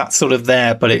of, yes, that's sort of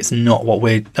there, but that's not what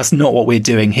we're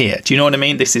doing here. Do you know what I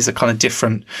mean? This is a kind of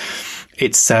different,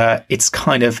 it's there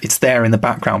in the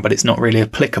background, but it's not really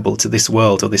applicable to this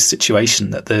world or this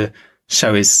situation that the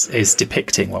show is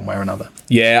depicting one way or another.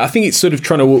 Yeah, I think it's sort of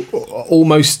trying to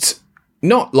almost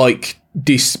not like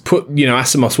put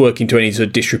Asimov's work into any sort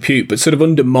of disrepute, but sort of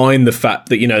undermine the fact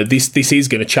that this is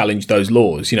going to challenge those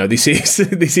laws. This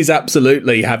is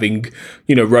absolutely having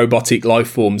robotic life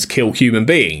forms kill human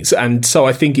beings, and so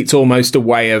I think it's almost a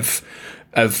way of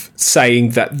saying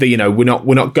that we're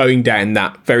not going down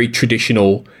that very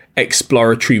traditional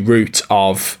exploratory route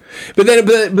of, but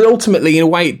ultimately in a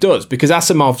way it does, because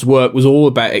Asimov's work was all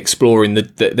about exploring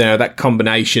that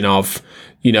combination of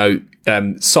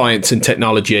science and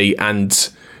technology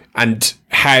and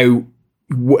how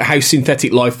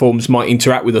synthetic life forms might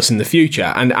interact with us in the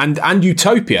future, and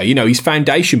utopia. His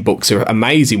foundation books are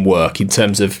amazing work in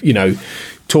terms of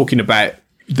talking about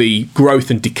the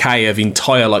growth and decay of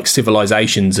entire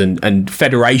civilizations and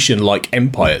federation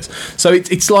empires. So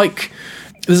it's like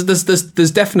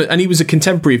there's definite, and he was a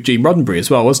contemporary of Gene Roddenberry as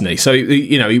well, wasn't he? So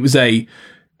he was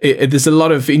there's a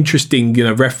lot of interesting,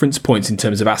 reference points in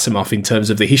terms of Asimov, in terms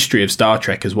of the history of Star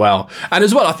Trek as well. And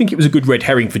as well, I think it was a good red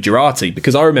herring for Jurati,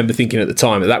 because I remember thinking at the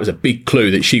time that was a big clue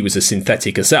that she was a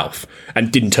synthetic herself,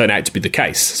 and didn't turn out to be the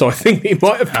case. So I think it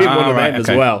might have been one of them as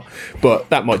well. But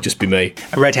that might just be me.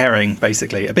 A red herring,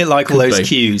 basically. A bit like all those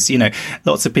cues.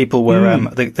 Lots of people were,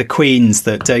 the queens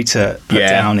that Data put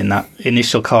down in that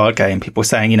initial card game, people were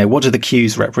saying, what do the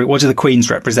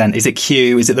queens represent? Is it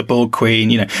Q? Is it the Borg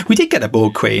Queen? We did get a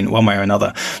Borg Queen one way or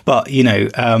another, but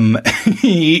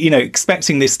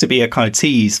expecting this to be a kind of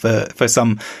tease for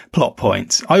some plot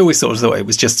point. I always sort of thought it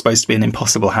was just supposed to be an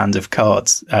impossible hand of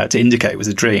cards to indicate it was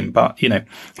a dream, but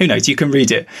who knows? You can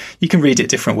read it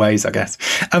different ways, I guess.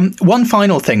 One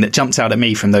final thing that jumped out at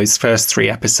me from those first 3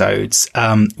 episodes,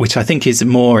 which I think is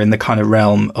more in the kind of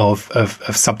realm of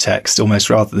subtext almost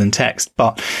rather than text,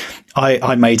 but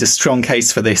I made a strong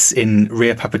case for this in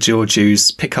Ria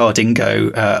Papageorgiou's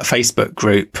Picardingo Facebook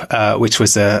group, which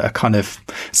was a kind of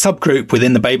subgroup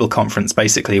within the Babel conference,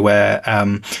 basically, where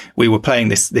we were playing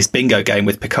this bingo game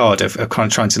with Picard of kind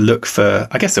of trying to look for,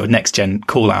 I guess, sort of next gen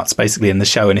call outs basically in the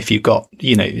show. And if you got,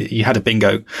 you had a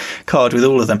bingo card with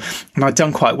all of them, and I'd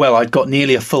done quite well. I'd got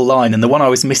nearly a full line, and the one I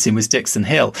was missing was Dixon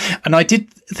Hill. And I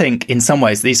did think in some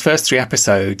ways these first 3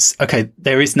 episodes, okay,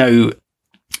 there is no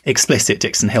explicit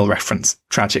Dixon Hill reference,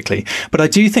 tragically, but I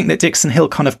do think that Dixon Hill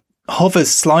kind of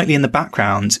hovers slightly in the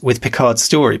background with Picard's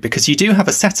story, because you do have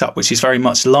a setup which is very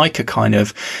much like a kind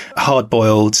of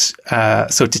hard-boiled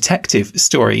sort of detective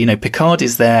story. Picard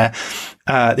is there,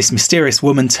 this mysterious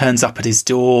woman turns up at his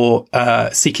door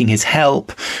seeking his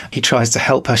help. He tries to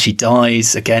help her, she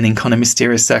dies, again in kind of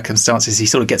mysterious circumstances. He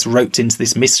sort of gets roped into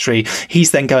this mystery.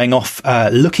 He's then going off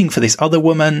looking for this other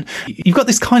woman. You've got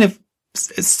this kind of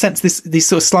sense, these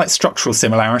sort of slight structural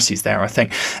similarities there, I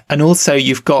think. And also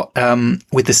you've got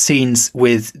with the scenes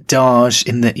with Daj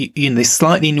in the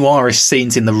slightly noirish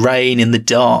scenes in the rain, in the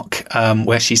dark,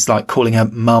 where she's calling her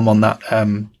mum on that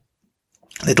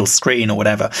little screen or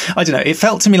whatever. I don't know, it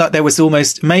felt to me like there was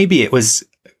almost, maybe it was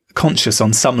conscious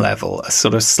on some level, a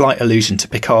sort of slight allusion to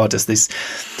Picard as this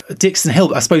Dixon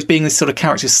Hill, I suppose, being this sort of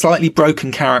character, slightly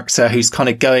broken character who's kind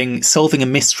of solving a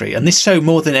mystery. And this show,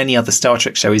 more than any other Star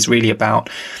Trek show, is really about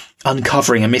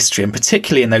uncovering a mystery. And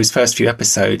particularly in those first few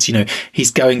episodes,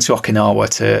 he's going to Okinawa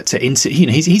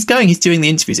he's doing the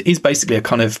interviews. It is basically a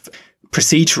kind of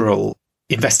procedural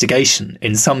investigation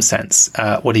in some sense,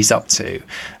 what he's up to.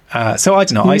 So I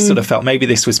don't know, I sort of felt maybe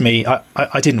this was me.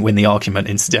 I didn't win the argument,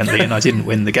 incidentally, and I didn't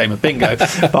win the game of bingo,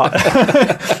 but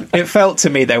it felt to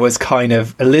me there was kind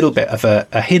of a little bit of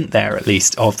a hint there, at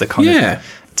least, of the kind of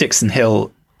Dixon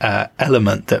Hill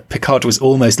element that Picard was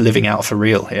almost living out for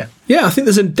real here. Yeah, I think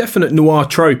there's a definite noir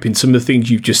trope in some of the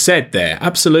things you've just said there.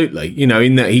 Absolutely. You know,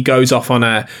 in that he goes off on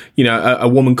a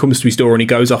woman comes to his door and he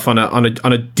goes off on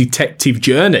a detective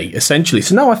journey, essentially.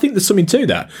 So no, I think there's something to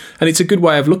that. And it's a good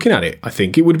way of looking at it, I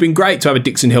think. It would have been great to have a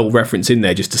Dixon Hill reference in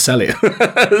there just to sell it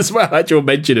as well. Actual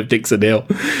mention of Dixon Hill.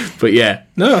 But yeah,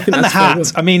 no, I think and that's the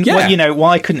hat. I mean, yeah.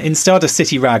 Why couldn't, in Stardust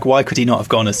City Rag, why could he not have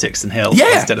gone as Dixon Hill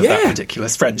instead of that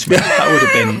ridiculous Frenchman? That would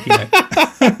have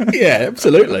been, Yeah,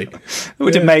 absolutely. It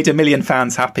would have made a million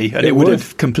fans happy, and it would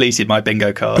have completed my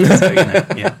bingo card. So,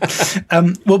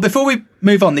 well, before we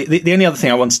move on, the only other thing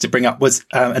I wanted to bring up was,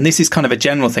 and this is kind of a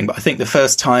general thing, but I think the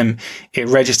first time it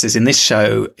registers in this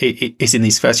show it is in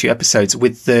these first few episodes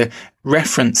with the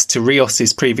reference to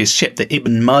Rios's previous ship, the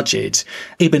Ibn Majid.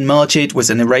 Ibn Majid was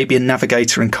an Arabian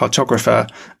navigator and cartographer.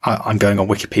 I'm going on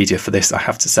Wikipedia for this, I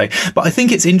have to say. But I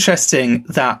think it's interesting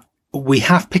that we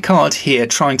have Picard here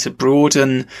trying to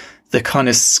broaden the kind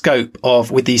of scope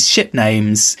of, with these ship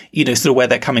names, sort of where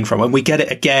they're coming from. And we get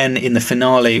it again in the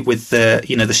finale with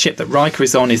the ship that Riker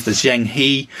is on is the Zheng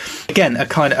He. Again, a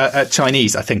kind of a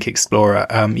Chinese, I think, explorer.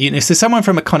 So someone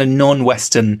from a kind of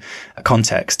non-Western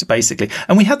context, basically.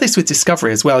 And we had this with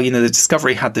Discovery as well. The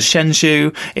Discovery had the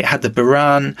Shenzhou, it had the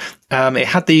Buran. It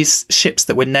had these ships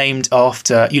that were named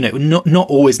after, not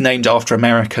always named after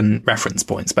American reference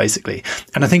points, basically.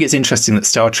 And I think it's interesting that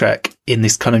Star Trek in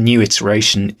this kind of new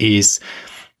iteration is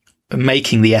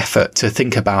making the effort to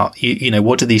think about,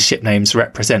 what do these ship names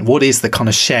represent? What is the kind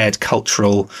of shared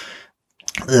cultural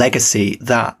legacy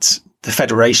that the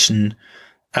Federation,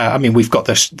 we've got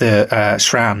the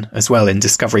Shran as well in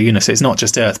Discovery, so it's not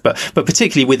just Earth, but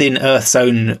particularly within Earth's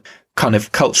own kind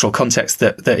of cultural context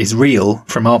that is real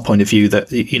from our point of view, that,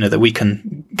 that we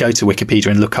can go to Wikipedia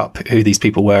and look up who these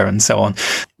people were and so on.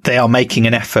 They are making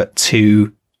an effort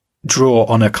to draw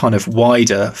on a kind of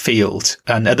wider field,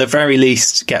 and at the very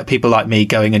least get people like me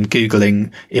going and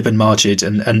Googling Ibn Majid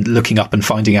and looking up and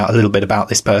finding out a little bit about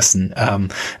this person,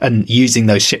 and using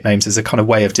those ship names as a kind of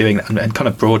way of doing that and kind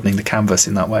of broadening the canvas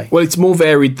in that way. Well, it's more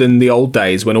varied than the old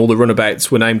days when all the runabouts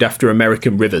were named after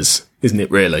American rivers, isn't it,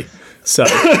 really? So,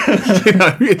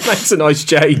 it makes a nice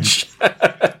change.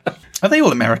 Are they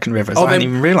all American rivers? I didn't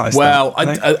even realise that. Well,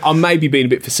 I may be being a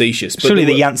bit facetious. But surely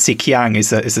the Yangtze Kiang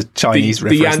is a Chinese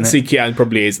river, the Yangtze Kiang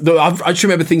probably is. I just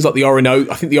remember things like the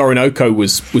Orinoco. I think the Orinoco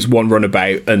was one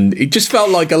runabout, and it just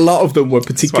felt like a lot lot of them were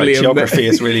particularly... geography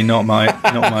is really not my...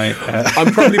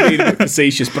 I'm probably being a bit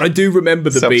facetious, but I do remember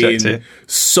there being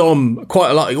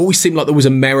quite a lot. It always seemed like there was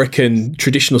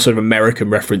traditional sort of American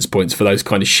reference points for those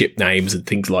kind of ship names and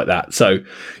things like that. So,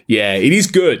 yeah, it is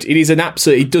good. It is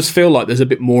it does feel like there's a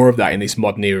bit more of that in this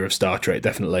modern era of Star Trek,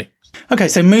 definitely. Okay,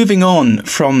 so moving on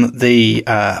from the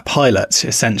pilot,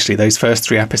 essentially, those first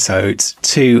 3 episodes,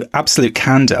 to Absolute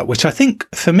Candor, which I think,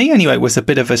 for me anyway, was a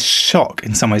bit of a shock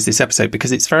in some ways, this episode,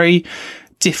 because it's very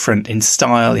different in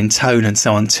style, in tone, and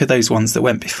so on, to those ones that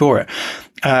went before it.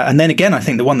 And then again, I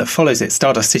think the one that follows it,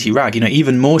 Stardust City Rag,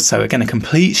 even more so, again, a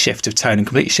complete shift of tone and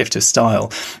complete shift of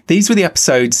style. These were the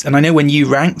episodes, and I know when you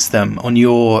ranked them on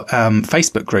your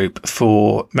Facebook group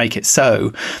for Make It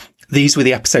So, these were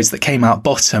the episodes that came out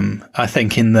bottom, I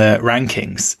think, in the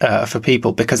rankings for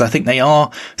people, because I think they are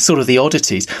sort of the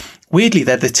oddities. Weirdly,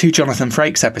 they're the 2 Jonathan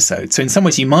Frakes episodes. So in some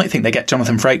ways, you might think they get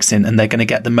Jonathan Frakes in and they're going to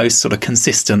get the most sort of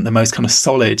consistent, the most kind of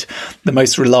solid, the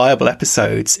most reliable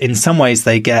episodes. In some ways,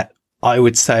 they get, I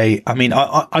would say,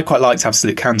 I quite liked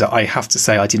Absolute Candor. I have to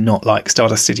say, I did not like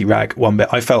Stardust City Rag one bit.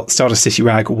 I felt Stardust City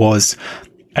Rag was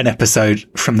an episode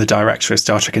from the director of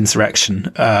Star Trek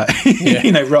Insurrection,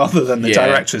 rather than the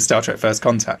director of Star Trek First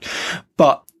Contact.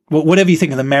 But whatever you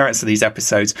think of the merits of these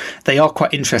episodes, they are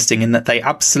quite interesting in that they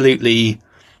absolutely,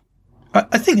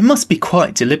 I think it must be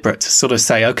quite deliberate to sort of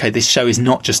say, okay, this show is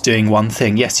not just doing one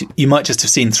thing. Yes, you might just have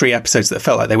seen 3 episodes that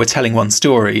felt like they were telling one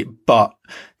story, but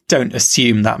don't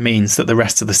assume that means that the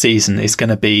rest of the season is going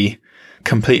to be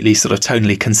completely sort of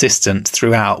tonally consistent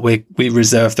throughout. We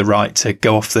reserve the right to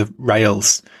go off the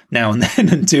rails now and then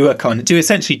and do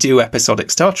episodic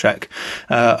Star Trek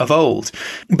of old.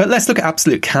 But let's look at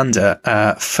Absolute Candor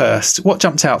first. What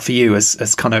jumped out for you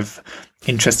as kind of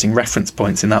interesting reference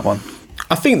points in that one?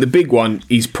 I think the big one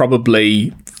is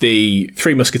probably the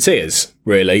 3 Musketeers,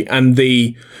 really, and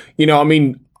a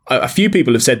few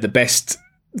people have said the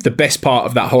best part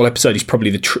of that whole episode is probably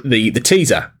the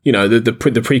teaser,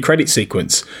 the pre-credit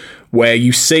sequence, where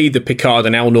you see the Picard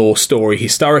and Elnor story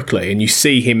historically, and you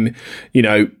see him,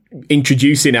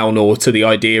 introducing Elnor to the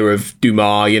idea of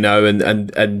Dumas,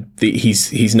 and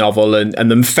his novel,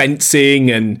 and them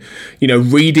fencing, and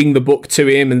reading the book to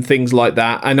him and things like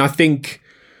that. And I think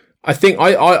I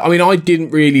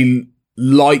didn't really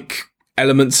like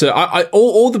elements.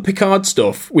 All the Picard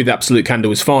stuff with Absolute Candor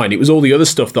was fine. It was all the other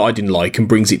stuff that I didn't like and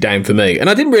brings it down for me. And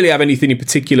I didn't really have anything in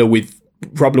particular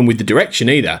problem with the direction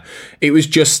either. It was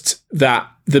just that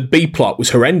the B plot was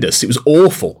horrendous. It was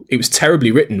awful. It was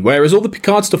terribly written. Whereas all the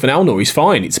Picard stuff in Elnor is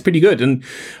fine. It's pretty good. And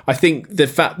I think the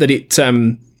fact that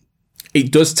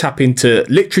it does tap into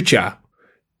literature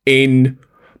in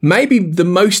maybe the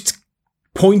most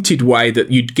pointed way that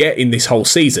you'd get in this whole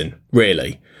season,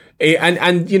 really.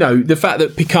 And you know, the fact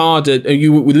that Picard,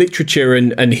 with literature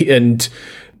and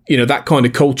you know, that kind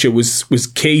of culture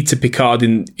was key to Picard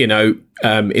in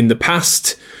the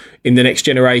past, in the Next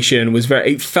Generation,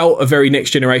 it felt a very Next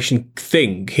Generation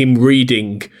thing, him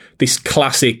reading this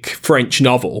classic French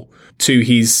novel to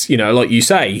his, you know, like you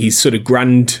say, his sort of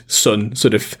grandson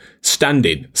sort of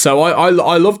stand-in. So I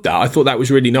loved that. I thought that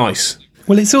was really nice.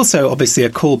 Well, it's also obviously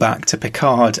a callback to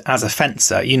Picard as a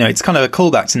fencer. You know, it's kind of a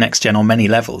callback to Next Gen on many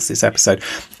levels, this episode.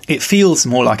 It feels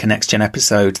more like a Next Gen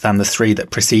episode than the three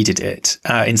that preceded it,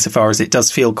 insofar as it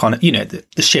does feel kind of, you know,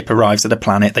 the ship arrives at a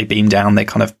planet, they beam down, they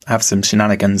kind of have some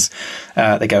shenanigans,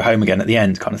 they go home again at the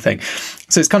end kind of thing.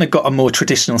 So it's kind of got a more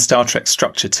traditional Star Trek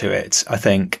structure to it, I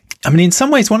think. I mean, in some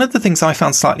ways, one of the things I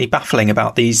found slightly baffling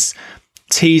about these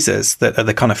teasers that are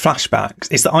the kind of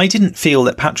flashbacks is that I didn't feel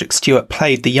that Patrick Stewart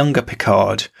played the younger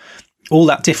Picard all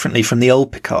that differently from the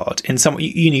old Picard. In some,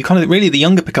 you kind of really, the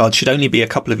younger Picard should only be a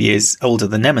couple of years older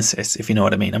than Nemesis, if you know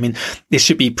what I mean. I mean, this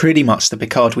should be pretty much the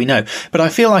Picard we know. But I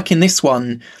feel like in this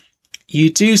one, you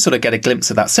do sort of get a glimpse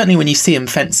of that. Certainly when you see him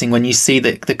fencing, when you see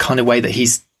the kind of way that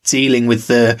he's dealing with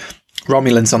the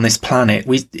Romulans on this planet,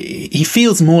 he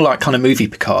feels more like kind of movie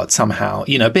Picard somehow,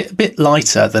 you know, a bit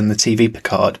lighter than the TV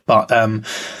Picard, but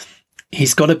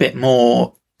he's got a bit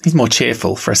more, he's more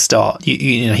cheerful for a start.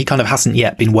 You know, he kind of hasn't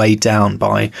yet been weighed down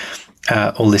by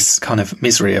all this kind of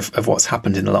misery of what's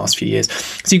happened in the last few years.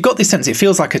 So you've got this sense, it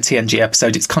feels like a TNG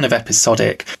episode. It's kind of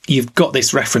episodic. You've got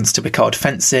this reference to Picard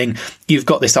fencing. You've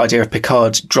got this idea of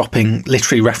Picard dropping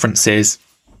literary references,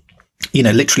 you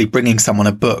know, literally bringing someone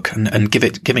a book and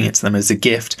giving it to them as a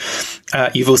gift.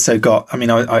 You've also got, I mean,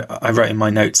 I wrote in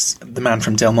my notes, the man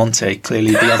from Del Monte,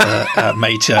 clearly the other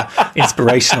major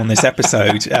inspiration on this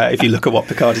episode, if you look at what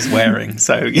Picard is wearing.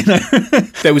 So, you know.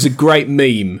 There was a great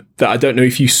meme that I don't know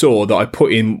if you saw that I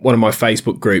put in one of my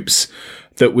Facebook groups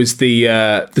that was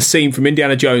the scene from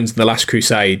Indiana Jones and the Last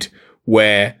Crusade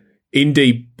where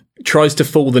Indy tries to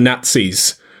fool the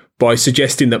Nazis by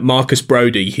suggesting that Marcus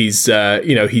Brody, he's like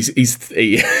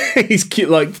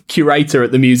curator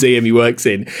at the museum he works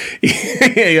in.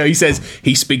 He says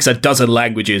he speaks a dozen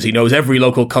languages. He knows every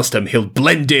local custom. He'll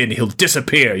blend in. He'll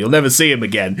disappear. You'll never see him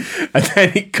again. And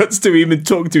then it cuts to him and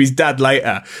talking to his dad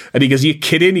later. And he goes, "Are you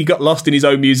kidding? He got lost in his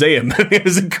own museum." It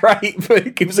was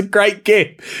a great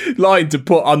gift line to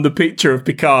put on the picture of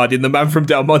Picard in the Man from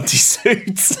Del Monte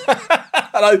suits.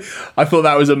 And I thought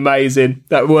that was amazing.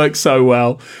 That worked so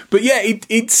well. But yeah, it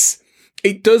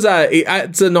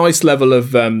adds a nice level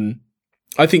of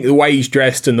I think the way he's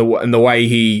dressed and the way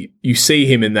you see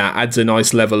him in that adds a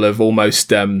nice level of almost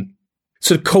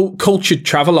sort of cultured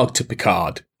travelogue to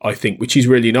Picard, I think, which is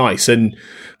really nice. And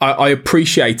I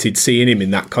appreciated seeing him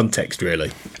in that context,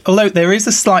 really. Although there is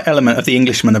a slight element of the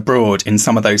Englishman abroad in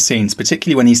some of those scenes,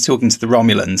 particularly when he's talking to the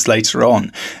Romulans later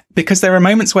on, because there are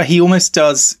moments where he almost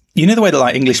does, you know, the way that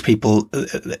like English people,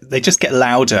 they just get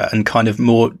louder and kind of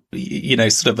more, you know,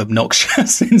 sort of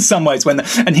obnoxious in some ways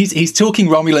and he's talking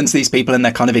Romulan to these people and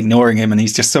they're kind of ignoring him and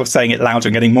he's just sort of saying it louder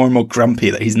and getting more and more grumpy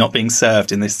that he's not being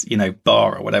served in this, you know,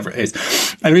 bar or whatever it is.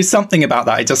 There is something about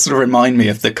that. It does sort of remind me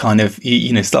of the kind of,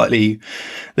 you know, slightly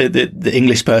the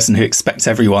English person who expects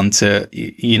everyone to,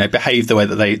 you know, behave the way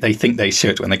that they think they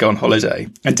should when they go on holiday.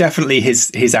 And definitely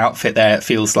his outfit there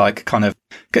feels like kind of,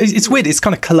 it's weird. It's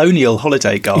kind of colonial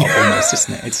holiday garb almost,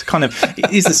 isn't it? It's kind of,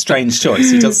 it is a strange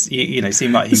choice. He does, you know,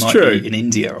 seem like he might be in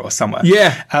India or somewhere.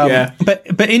 Yeah.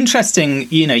 But interesting,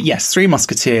 you know, yes, Three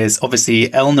Musketeers, obviously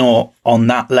Elnor on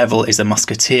that level is a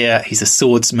musketeer. He's a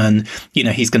swordsman. You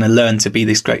know, he's going to learn to be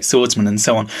this great swordsman and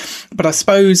so on. But I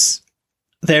suppose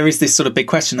there is this sort of big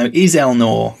question though, is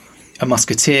Elnor a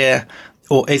musketeer?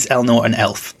 Or is Elnor an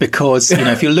elf? Because, you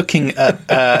know, if you're looking at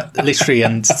literary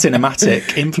and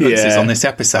cinematic influences on this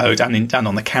episode and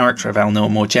on the character of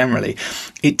Elnor more generally,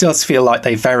 it does feel like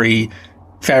they very,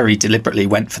 very deliberately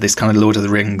went for this kind of Lord of the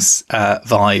Rings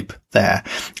vibe there.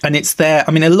 And it's there.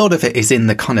 I mean, a lot of it is in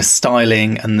the kind of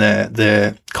styling and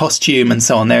the costume and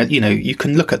so on. There, you know, you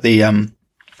can look at the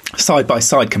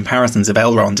side-by-side comparisons of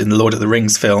Elrond in the Lord of the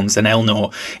Rings films and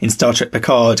Elnor in Star Trek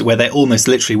Picard, where they're almost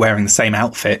literally wearing the same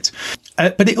outfit.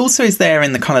 But it also is there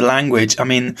in the kind of language. I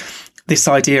mean, this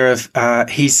idea of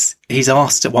he's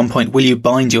asked at one point, will you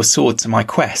bind your sword to my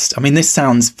quest? I mean, this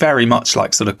sounds very much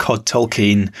like sort of Cod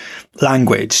Tolkien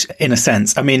language in a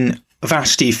sense. I mean,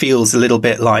 Vashti feels a little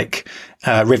bit like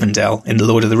Rivendell in The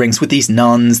Lord of the Rings, with these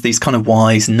nuns, these kind of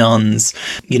wise nuns.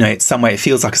 You know, it's some way, it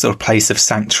feels like a sort of place of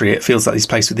sanctuary. It feels like this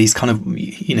place with these kind of,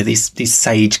 you know, these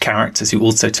sage characters who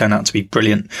also turn out to be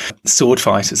brilliant sword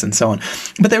fighters and so on.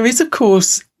 But there is, of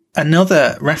course,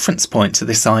 another reference point to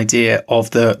this idea of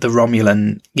the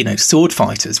Romulan, you know, sword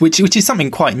fighters, which is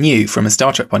something quite new from a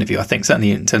Star Trek point of view, I think,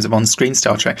 certainly in terms of on-screen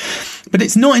Star Trek. But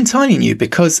it's not entirely new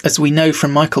because, as we know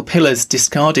from Michael Piller's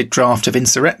discarded draft of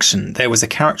Insurrection, there was a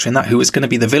character in that who was going to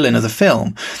be the villain of the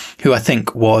film, who I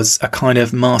think was a kind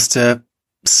of master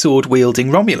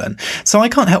sword-wielding Romulan. So I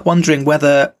can't help wondering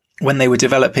whether, when they were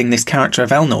developing this character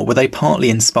of Elnor, were they partly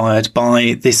inspired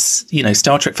by this, you know,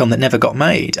 Star Trek film that never got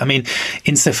made? I mean,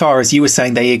 insofar as you were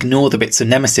saying they ignore the bits of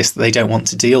Nemesis that they don't want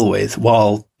to deal with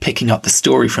while picking up the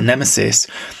story from Nemesis,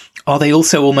 are they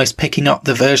also almost picking up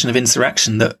the version of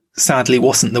Insurrection that sadly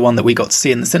wasn't the one that we got to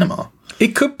see in the cinema?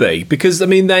 It could be, because, I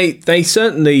mean, they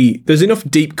certainly, there's enough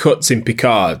deep cuts in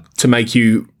Picard to make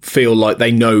you feel like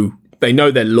they know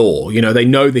their lore, you know, they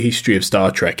know the history of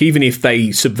Star Trek, even if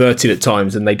they subvert it at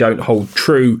times and they don't hold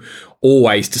true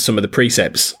always to some of the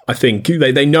precepts. I think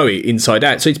they know it inside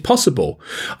out. So it's possible.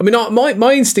 I mean,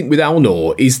 my instinct with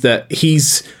Elnor is that he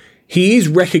is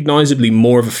recognisably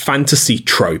more of a fantasy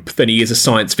trope than he is a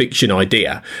science fiction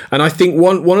idea. And I think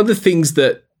one of the things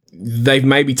that they've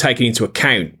maybe taken into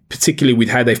account, particularly with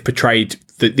how they've portrayed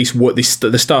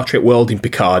the Star Trek world in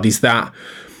Picard, is that,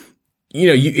 you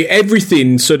know,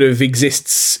 everything sort of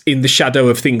exists in the shadow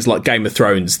of things like Game of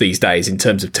Thrones these days in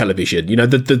terms of television. You know,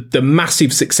 the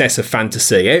massive success of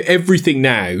fantasy. Everything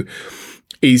now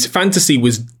is fantasy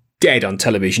was dead on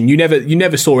television. You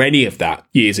never saw any of that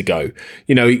years ago.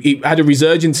 You know, it had a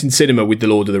resurgence in cinema with The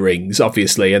Lord of the Rings,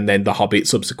 obviously, and then The Hobbit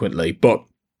subsequently. But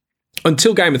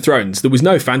until Game of Thrones, there was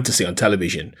no fantasy on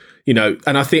television, you know,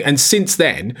 and since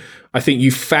then, I think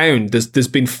you've found there's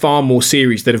been far more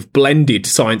series that have blended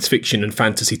science fiction and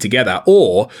fantasy together,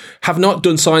 or have not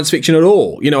done science fiction at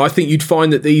all. You know, I think you'd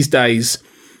find that these days,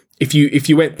 if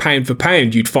you went pound for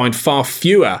pound, you'd find far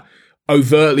fewer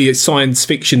overtly science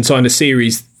fiction kind of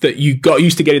series that you got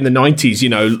used to get in the 90s, you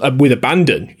know, with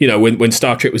abandon, you know, when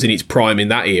Star Trek was in its prime in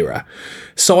that era.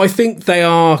 So I think they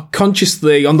are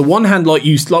consciously, on the one hand, like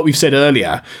we've said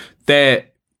earlier, they're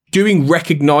doing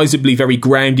recognisably very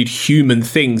grounded human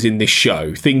things in this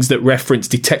show, things that reference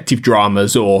detective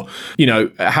dramas or, you know,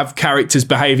 have characters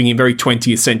behaving in very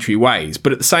 20th century ways.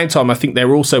 But at the same time, I think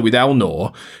they're also, with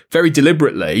Elnor, very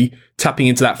deliberately tapping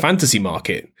into that fantasy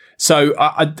market. So,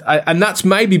 and that's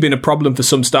maybe been a problem for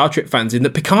some Star Trek fans, in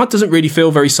that Picard doesn't really feel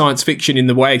very science fiction in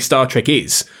the way Star Trek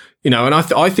is, you know, and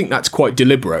I think that's quite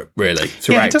deliberate, really.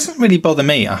 Throughout. Yeah, it doesn't really bother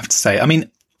me, I have to say. I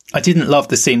mean, I didn't love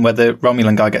the scene where the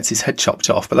Romulan guy gets his head chopped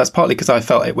off, but that's partly because I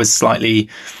felt it was slightly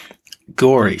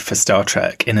gory for Star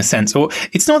Trek in a sense. Or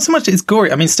it's not so much it's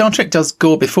gory. I mean, Star Trek does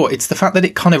gore before. It's the fact that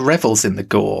it kind of revels in the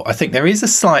gore. I think there is a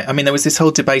slight, I mean, there was this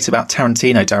whole debate about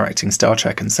Tarantino directing Star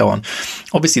Trek and so on.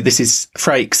 Obviously, this is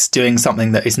Frakes doing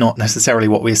something that is not necessarily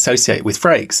what we associate with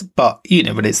Frakes, but, you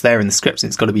know, but it's there in the script and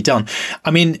it's got to be done.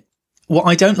 I mean, what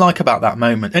I don't like about that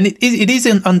moment, and it is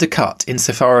an undercut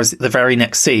insofar as the very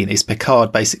next scene is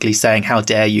Picard basically saying, how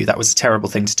dare you, that was a terrible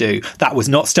thing to do. That was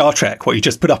not Star Trek, what you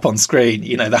just put up on screen.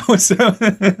 You know, that was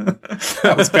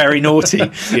that was very naughty.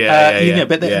 You know,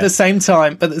 but at the same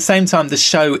time, the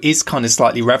show is kind of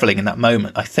slightly reveling in that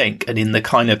moment, I think, and in the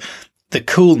kind of the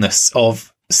coolness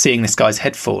of seeing this guy's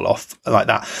head fall off like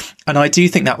that. And I do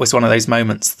think that was one of those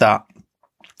moments that,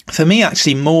 for me,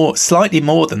 actually slightly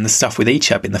more than the stuff with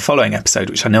Icheb in the following episode,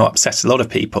 which I know upset a lot of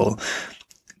people,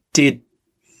 did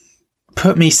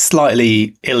put me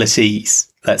slightly ill at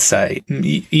ease, let's say.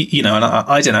 You know, and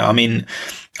I don't know. I mean,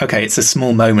 okay, it's a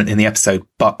small moment in the episode,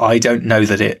 but I don't know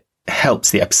that it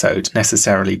helps the episode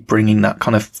necessarily, bringing that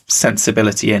kind of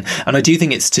sensibility in. And I do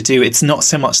think it's not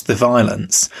so much the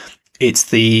violence, it's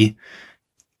the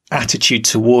attitude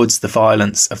towards the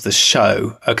violence of the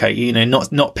show. Okay, you know,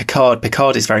 not Picard.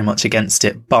 Picard is very much against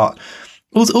it, but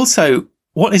also,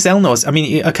 what is Elnor's? I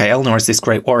mean, okay, Elnor is this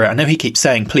great warrior. I know he keeps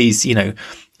saying, please, you know,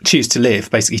 choose to live.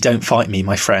 Basically, don't fight me,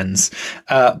 my friends.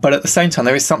 But at the same time,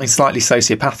 there is something slightly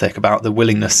sociopathic about the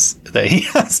willingness that he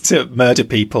has to murder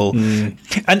people.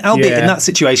 And albeit in that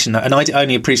situation, and I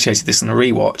only appreciated this on a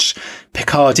rewatch,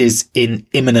 Picard is in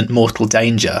imminent mortal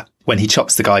danger when he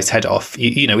chops the guy's head off,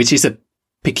 you know, which is a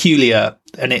peculiar,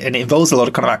 and it involves a lot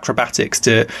of kind of acrobatics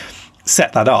to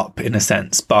set that up in a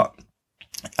sense. But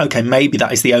okay, maybe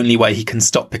that is the only way he can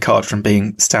stop Picard from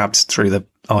being stabbed through the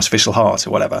artificial heart or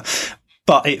whatever.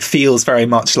 but it feels very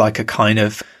much like a kind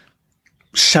of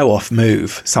show-off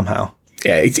move somehow.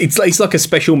 Yeah, it's like a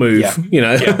special move, you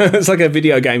know. Yeah. It's like a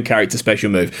video game character special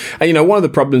move. And, you know, one of the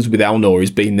problems with Elnor has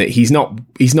been that he's not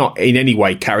in any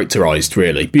way characterized,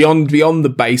 really. Beyond the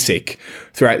basic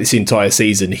throughout this entire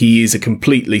season, he is a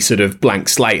completely sort of blank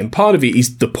slate. And part of it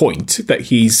is the point that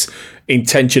he's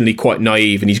intentionally quite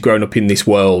naive and he's grown up in this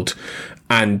world.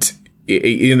 And,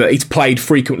 you know, he's played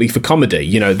frequently for comedy,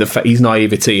 you know, his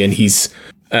naivety and his,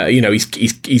 you know,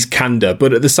 his candor.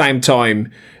 But at the same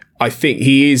time, I think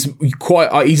he's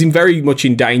very much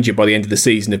in danger by the end of the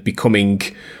season of becoming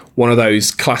one of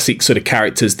those classic sort of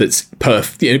characters that's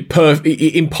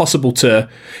impossible to.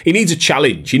 He needs a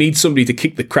challenge. He needs somebody to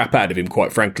kick the crap out of him,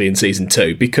 quite frankly, in season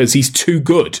 2, because he's too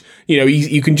good. You know,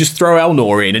 you can just throw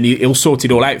Elnor in and he'll sort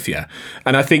it all out for you.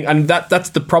 And I think, and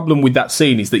that's the problem with that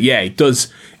scene is that it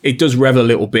does revel a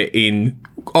little bit in,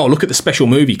 oh, look at the special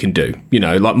move he can do. You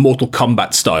know, like Mortal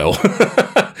Kombat style.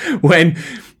 When.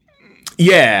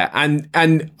 Yeah, and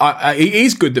it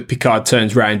is good that Picard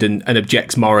turns around and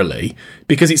objects morally,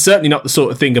 because it's certainly not the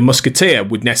sort of thing a musketeer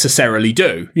would necessarily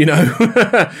do, you know.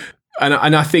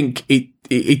 and I think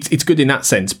it's good in that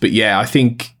sense. But yeah, I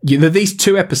think, you know, these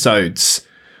 2 episodes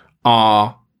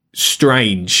are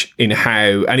strange in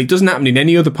how, and it doesn't happen in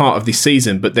any other part of this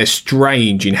season, but they're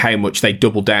strange in how much they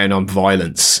double down on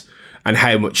violence and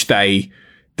how much they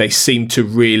seem to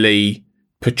really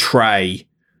portray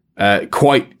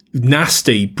quite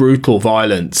nasty, brutal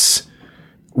violence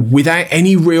without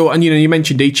any real. And, you know, you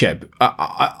mentioned Icheb.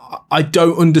 I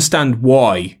don't understand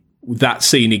why that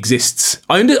scene exists.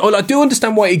 I do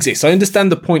understand why it exists. I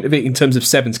understand the point of it in terms of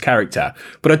Seven's character,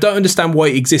 but I don't understand why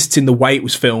it exists in the way it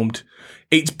was filmed.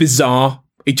 It's bizarre.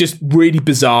 It's just really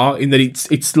bizarre in that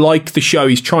it's like the show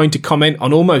is trying to comment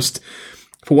on, almost,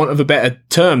 for want of a better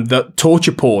term, the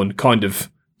torture porn kind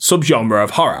of subgenre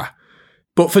of horror,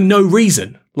 but for no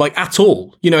reason. Like, at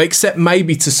all, you know, except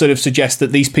maybe to sort of suggest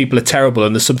that these people are terrible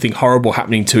and there's something horrible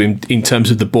happening to him in terms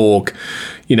of the Borg,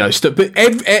 you know. But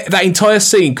that entire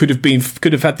scene could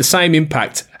have had the same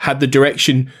impact had the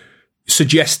direction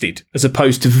suggested, as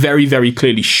opposed to very, very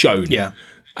clearly shown. Yeah.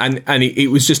 And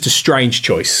it was just a strange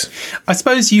choice. I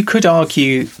suppose you could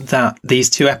argue that these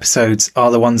 2 episodes are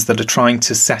the ones that are trying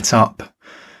to set up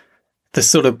the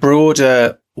sort of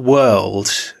broader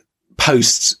world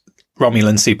post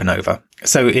Romulan supernova.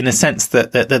 So in a sense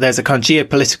that there's a kind of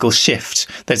geopolitical shift,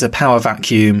 there's a power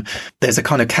vacuum, there's a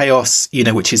kind of chaos, you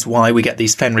know, which is why we get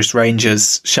these Fenris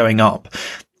Rangers showing up,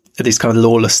 this kind of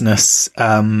lawlessness,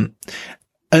 and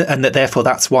that therefore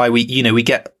that's why we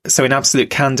get, so in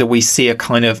absolute candor, we see a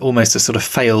kind of almost a sort of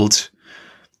failed,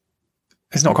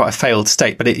 it's not quite a failed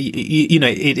state, but it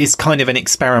is kind of an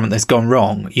experiment that's gone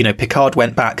wrong. You know, Picard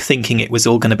went back thinking it was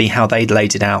all going to be how they'd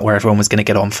laid it out, where everyone was going to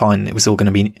get on fine and it was all going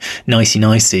to be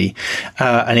nicey.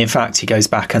 And in fact, he goes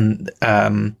back and,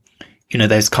 you know,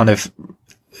 there's kind of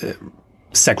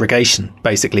segregation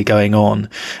basically going on.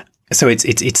 So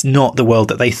it's not the world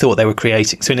that they thought they were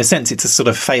creating. So in a sense, it's a sort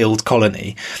of failed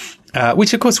colony.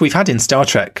 Which, of course, we've had in Star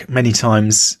Trek many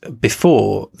times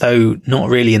before, though not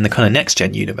really in the kind of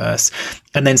next-gen universe.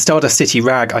 And then Stardust City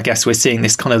Rag, I guess we're seeing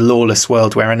this kind of lawless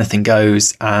world where anything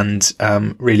goes and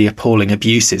really appalling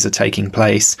abuses are taking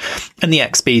place. And the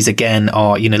XBs, again,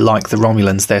 are, you know, like the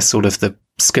Romulans, they're sort of the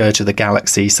scourge of the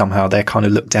galaxy somehow. They're kind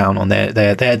of looked down on. They're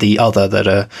the other that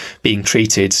are being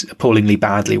treated appallingly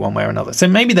badly one way or another. So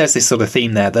maybe there's this sort of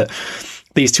theme there that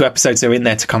these 2 episodes are in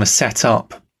there to kind of set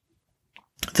up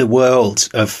the world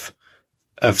of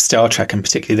Star Trek, and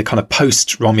particularly the kind of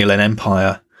post-Romulan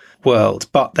Empire world.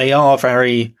 But they're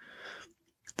very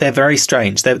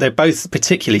strange. They're both,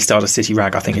 particularly Stardust City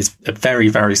Rag, I think, is a very,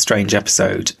 very strange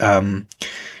episode in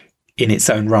its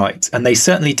own right. And they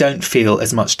certainly don't feel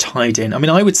as much tied in. I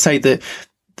mean, I would say that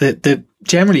the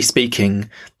generally speaking,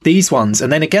 these ones,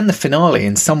 and then again the finale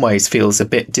in some ways feels a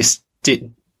bit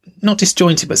not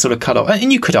disjointed, but sort of cut off.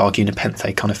 And you could argue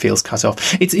Nepenthe kind of feels cut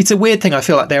off. It's a weird thing. I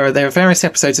feel like there are various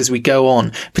episodes as we go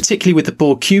on, particularly with the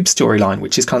Borg Cube storyline,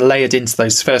 which is kind of layered into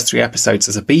those first 3 episodes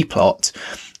as a B plot.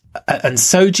 And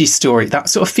Soji's story, that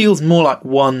sort of feels more like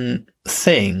one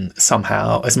thing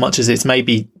somehow, as much as it's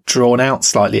maybe drawn out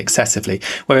slightly excessively.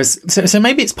 Whereas, so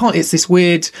maybe it's this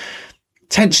weird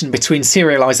tension between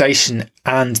serialization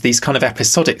and these kind of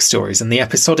episodic stories, and the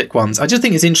episodic ones I just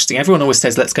think is interesting. Everyone always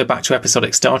says let's go back to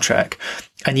episodic Star Trek,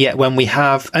 and yet when we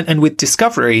have and with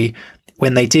Discovery,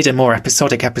 when they did a more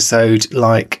episodic episode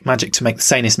like Magic to Make the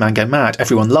Sanest Man Go Mad,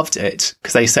 everyone loved it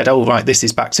because they said, oh right, this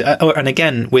is back to and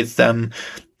again with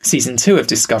season 2 of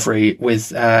Discovery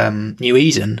with New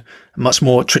Eden, a much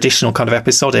more traditional kind of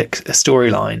episodic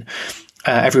storyline.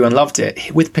 everyone loved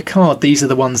it. With Picard, these are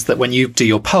the ones that when you do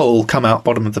your poll come out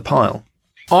bottom of the pile.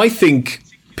 I think,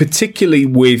 particularly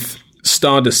with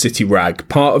Stardust City Rag,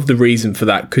 part of the reason for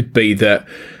that could be that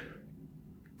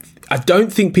I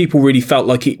don't think people really felt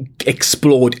like it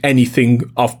explored anything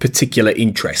of particular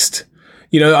interest.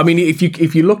 I mean, if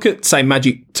you look at, say,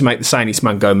 Magic to Make the Sanest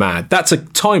Man Go Mad, that's a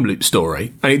time loop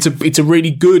story, and it's a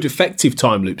really good, effective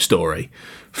time loop story,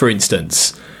 for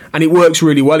instance, and it works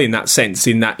really well in that sense,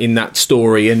 in that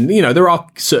story, and there are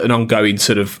certain ongoing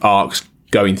sort of arcs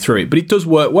going through it, but it does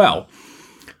work well.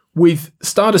 With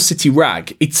Stardust City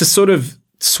Rag, it's a sort of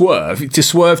swerve. It's a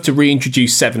swerve to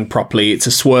reintroduce Seven properly. It's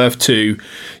a swerve to,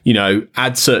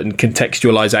 add certain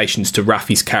contextualizations to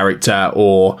Raffi's character,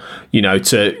 or,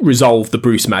 to resolve the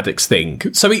Bruce Maddox thing.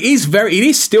 So it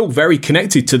is still very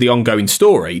connected to the ongoing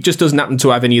story. It just doesn't happen to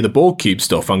have any of the Borg Cube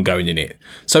stuff ongoing in it.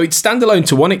 So it's standalone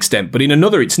to one extent, but in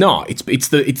another it's not. It's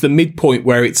the midpoint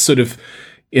where it's sort of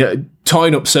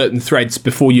tying up certain threads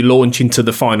before you launch into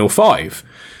the final five.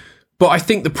 But I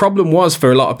think the problem was,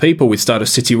 for a lot of people with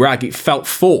Stardust City Rag, it felt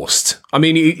forced. I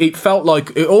mean, it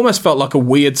almost felt like a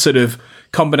weird sort of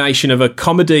combination of a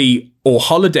comedy or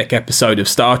holodeck episode of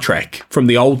Star Trek from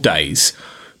the old days,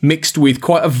 mixed with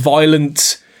quite a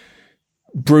violent,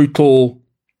 brutal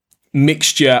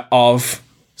mixture of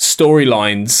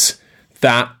storylines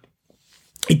that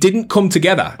it didn't come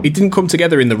together. It didn't come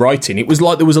together in the writing. It was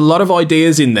like there was a lot of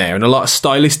ideas in there and a lot of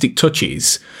stylistic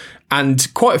touches,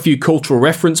 and quite a few cultural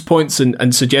reference points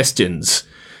and suggestions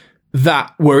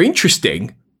that were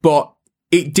interesting, but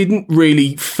it didn't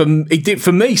really, for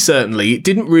me certainly, it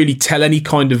didn't really tell any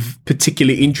kind of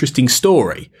particularly interesting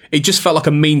story. It just felt like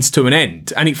a means to an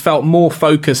end, and it felt more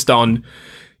focused on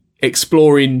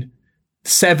exploring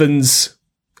Seven's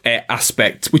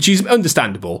aspect, which is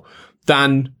understandable,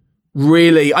 than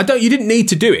really, you didn't need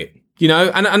to do it.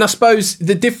 And I suppose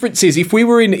the difference is if we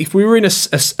were in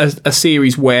a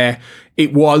series where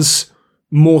it was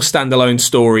more standalone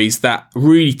stories that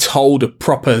really told a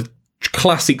proper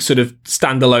classic sort of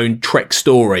standalone Trek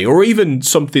story, or even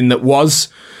something that was,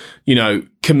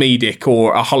 comedic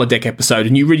or a holodeck episode,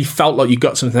 and you really felt like you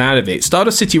got something out of it.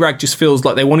 Stardust City Rag just feels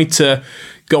like they wanted to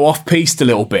go off piste a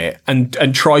little bit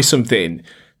and try something,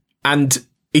 and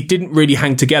it didn't really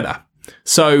hang together.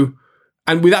 So.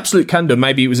 And with Absolute Candor,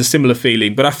 maybe it was a similar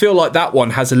feeling, but I feel like that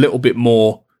one has a little bit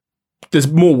more, there's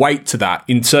more weight to that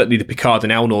in certainly the Picard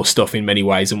and Elnor stuff in many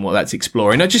ways and what that's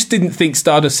exploring. I just didn't think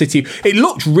Stardust City, it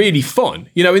looked really fun.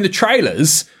 In the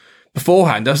trailers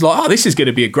beforehand, I was like, this is going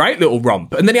to be a great little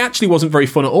romp. And then it actually wasn't very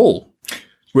fun at all,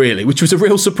 really, which was a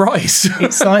real surprise.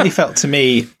 It slightly felt to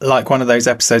me like one of those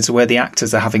episodes where the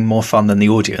actors are having more fun than the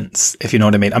audience, if you know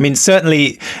what I mean. I mean,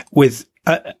 certainly with,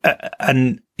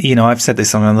 I've said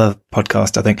this on another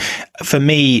podcast, I think. For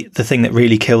me, the thing that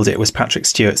really killed it was Patrick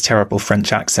Stewart's terrible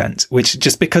French accent, which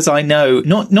just because I know,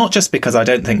 not just because I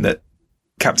don't think that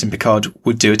Captain Picard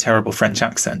would do a terrible French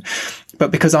accent,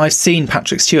 but because I've seen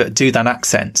Patrick Stewart do that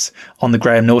accent on the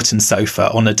Graham Norton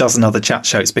sofa on a dozen other chat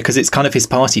shows, because it's kind of his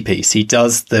party piece. He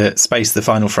does the Space, the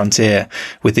Final Frontier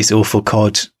with this awful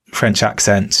cod French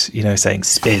accent, saying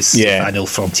 "Space, Final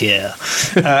Frontier,"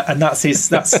 and that's his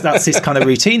kind of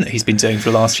routine that he's been doing for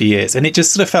the last few years. And it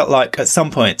just sort of felt like at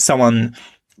some point someone,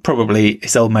 probably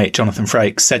his old mate Jonathan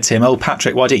Frakes, said to him, "Oh,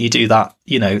 Patrick, why don't you do that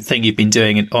thing you've been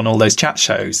doing on all those chat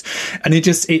shows?" And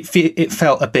it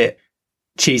felt a bit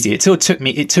cheesy. It sort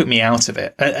of took me out of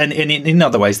it. And in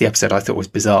other ways, the episode I thought was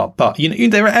bizarre. But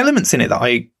there are elements in it that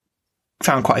I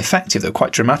found quite effective, that were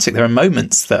quite dramatic. There are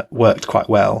moments that worked quite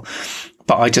well.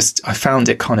 But I found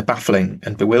it kind of baffling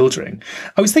and bewildering.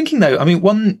 I was thinking, though,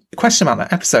 one question about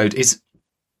that episode is,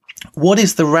 what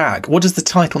is the rag? What does the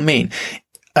title mean?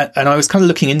 And I was kind of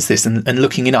looking into this and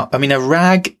looking it up. A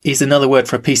rag is another word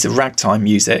for a piece of ragtime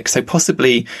music. So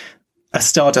possibly a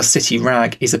Stardust City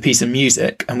rag is a piece of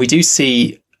music. And we do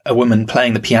see a woman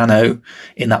playing the piano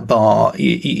in that bar.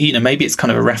 Maybe it's kind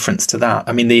of a reference to that.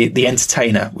 The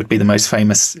Entertainer would be the most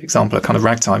famous example of kind of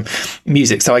ragtime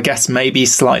music. So I guess maybe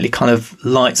slightly kind of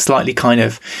light, slightly kind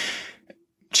of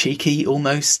cheeky,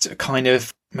 almost kind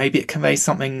of, maybe it conveys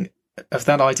something of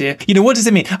that idea. What does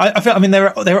it mean? I feel,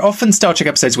 there are often Star Trek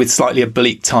episodes with slightly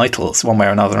oblique titles, one way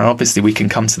or another, and obviously we can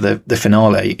come to the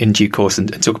finale in due course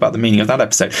and talk about the meaning of that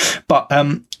episode. But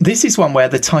this is one where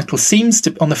the title seems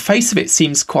to, on the face of it,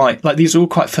 seems quite like these are all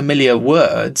quite familiar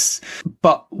words,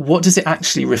 but what does it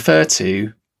actually refer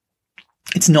to?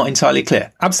 It's not entirely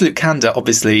clear. Absolute Candor,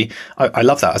 obviously, I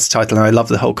love that as a title, and I love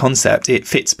the whole concept. It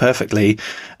fits perfectly.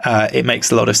 It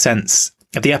makes a lot of sense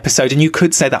of the episode, and you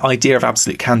could say that idea of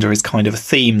absolute candor is kind of a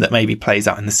theme that maybe plays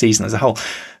out in the season as a whole.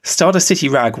 Stardust City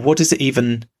Rag, what does it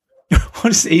even what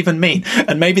does it even mean?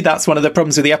 And maybe that's one of the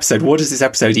problems with the episode. What does this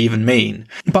episode even mean?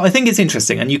 But I think it's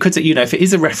interesting. And you could, if it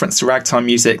is a reference to ragtime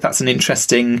music, that's an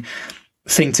interesting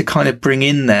thing to kind of bring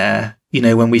in there.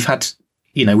 When we've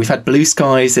had blue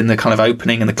skies in the kind of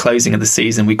opening and the closing of the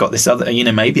season. We've got this other,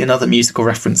 maybe another musical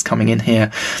reference coming in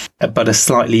here, but a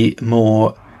slightly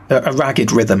more, a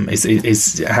ragged rhythm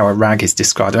is how a rag is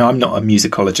described. I'm not a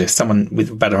musicologist. Someone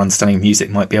with a better understanding of music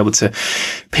might be able to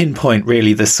pinpoint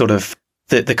really the sort of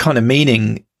the kind of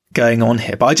meaning going on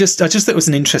here. But I just thought it was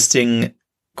an interesting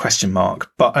question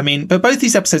mark. But but both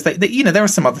these episodes, there are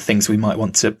some other things we might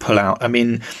want to pull out.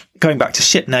 Going back to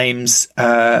ship names,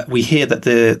 we hear that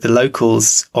the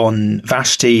locals on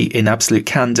Vashti in Absolute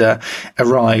Candor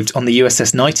arrived on the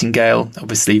USS Nightingale,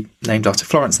 obviously named after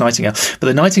Florence Nightingale. But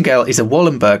the Nightingale is a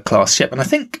Wallenberg class ship. And I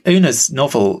think Una's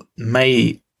novel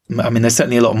there's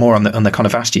certainly a lot more on the kind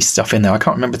of Vashti stuff in there. I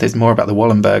can't remember if there's more about the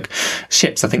Wallenberg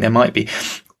ships. I think there might be.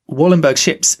 Wallenberg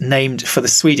ships named for the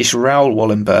Swedish Raoul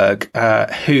Wallenberg,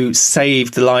 who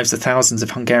saved the lives of thousands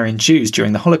of Hungarian Jews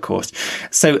during the Holocaust.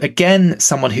 So again,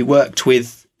 someone who worked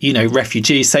with,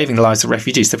 refugees, saving the lives of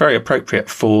refugees. So very appropriate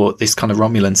for this kind of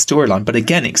Romulan storyline. But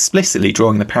again, explicitly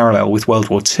drawing the parallel with World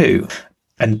War II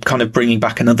and kind of bringing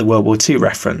back another World War II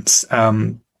reference.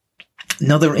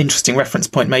 Another interesting reference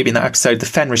point maybe in that episode, the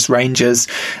Fenris Rangers.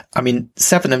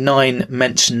 7 of 9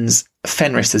 mentions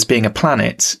Fenris as being a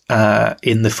planet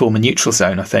in the former neutral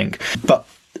zone, I think. But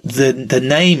the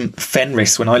name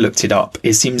Fenris, when I looked it up,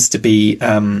 it seems to be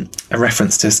a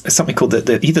reference to something called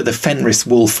either the Fenris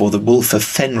Wolf or the Wolf of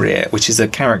Fenrir, which is a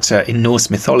character in Norse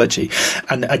mythology.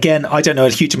 And again, I don't know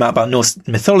a huge amount about Norse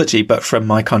mythology, but from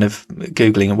my kind of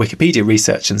Googling and Wikipedia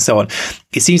research and so on,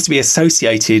 it seems to be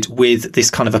associated with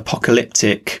this kind of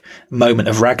apocalyptic moment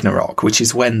of Ragnarok, which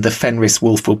is when the Fenris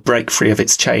Wolf will break free of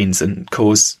its chains and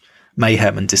cause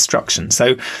mayhem and destruction.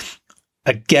 So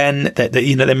again,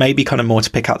 there may be kind of more to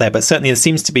pick up there, but certainly there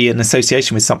seems to be an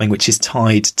association with something which is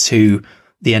tied to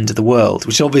the end of the world,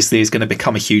 which obviously is going to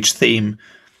become a huge theme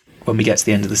when we get to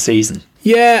the end of the season.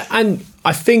 Yeah, and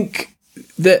I think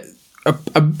that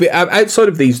a bit outside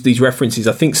of these references,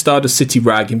 I think Stardust City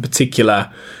Rag in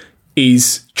particular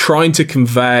is trying to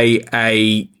convey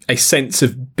a sense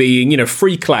of being,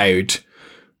 Free Cloud,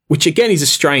 which again is a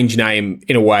strange name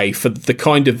in a way for the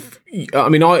kind of, I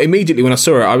immediately when I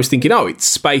saw it, I was thinking, oh, it's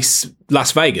space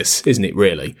Las Vegas, isn't it,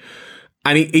 really?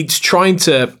 And it's trying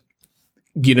to,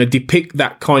 depict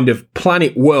that kind of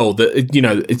planet world that,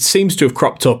 it seems to have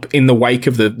cropped up in the wake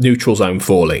of the neutral zone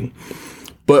falling.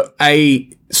 But a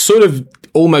sort of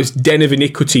almost den of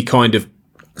iniquity kind of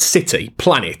city,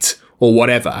 planet, or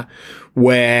whatever,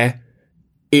 where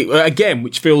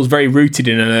which feels very rooted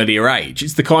in an earlier age.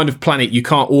 It's the kind of planet you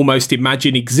can't almost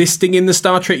imagine existing in the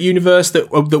Star Trek universe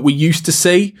that we used to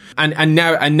see, and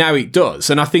now it does.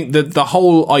 And I think that the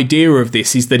whole idea of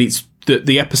this is that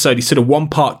the episode is sort of one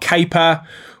part caper,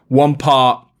 one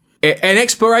part an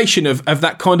exploration of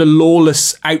that kind of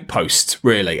lawless outpost,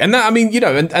 really. And that,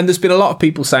 and there's been a lot of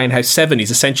people saying how Seven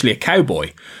is essentially a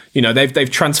cowboy.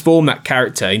 They've transformed that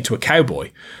character into a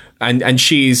cowboy. And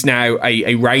she is now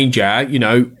a ranger,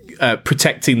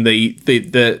 protecting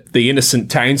the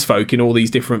innocent townsfolk in all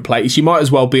these different places. She might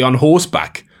as well be on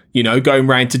horseback, going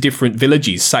around to different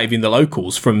villages, saving the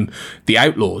locals from the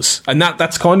outlaws. And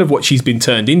that's kind of what she's been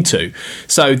turned into.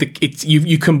 So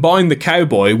you combine the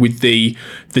cowboy with the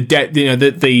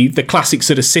classic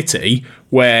sort of city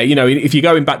where, if you're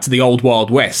going back to the old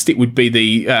Wild West, it would be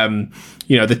the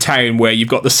town where you've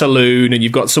got the saloon and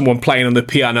you've got someone playing on the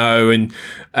piano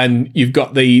and you've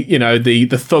got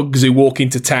the thugs who walk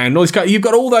into town. You've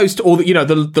got all those,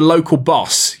 the local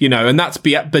boss, and that's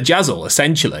Bejazzle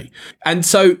essentially. And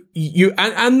so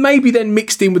and maybe then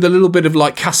mixed in with a little bit of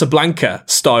like Casablanca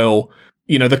style,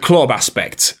 the club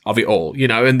aspect of it all,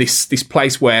 and this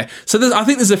place where, I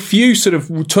think there's a few sort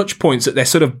of touch points that they're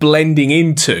sort of blending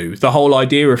into the whole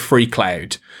idea of Free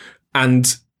Cloud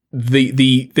and and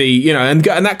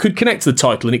that could connect to the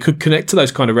title and it could connect to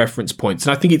those kind of reference points.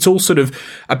 And I think it's all sort of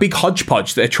a big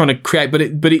hodgepodge that they're trying to create, but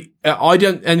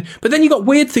then you got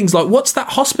weird things like, what's that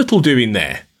hospital doing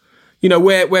there?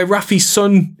 Where Raffi's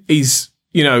son is,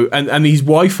 and his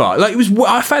wife are. Like,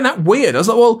 I found that weird. I was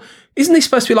like, well, isn't this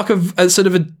supposed to be like a sort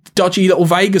of a dodgy little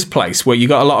Vegas place where you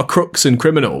got a lot of crooks and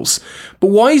criminals? But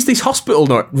why is this hospital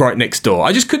not right next door?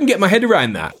 I just couldn't get my head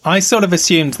around that. I sort of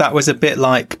assumed that was a bit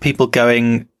like people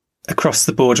going across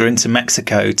the border into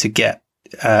Mexico to get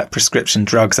prescription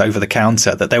drugs over the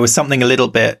counter, that there was something a little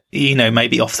bit,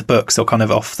 maybe off the books or kind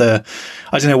of off the,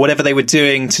 I don't know, whatever they were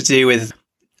doing to do with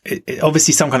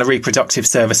obviously some kind of reproductive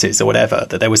services or whatever,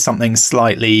 that there was something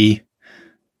slightly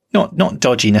not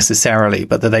dodgy necessarily,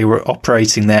 but that they were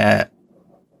operating there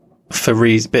for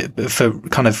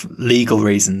kind of legal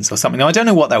reasons or something. Now, I don't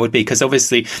know what that would be, because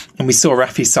obviously, and we saw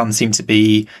Raffi's son seem to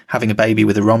be having a baby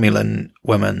with a Romulan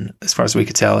woman, as far as we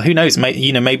could tell. Who knows?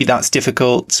 Maybe that's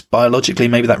difficult biologically.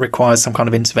 Maybe that requires some kind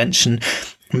of intervention.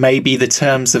 Maybe the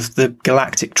terms of the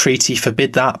Galactic Treaty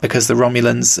forbid that because the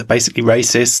Romulans are basically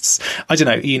racists. I don't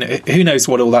know. Who knows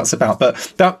what all that's about? But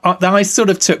that I sort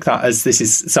of took that as this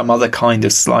is some other kind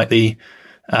of slightly,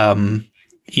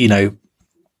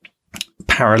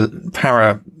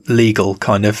 paralegal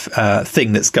kind of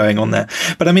thing that's going on there.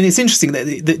 But I mean, it's interesting that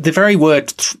the very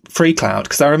word free cloud,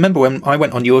 because I remember when I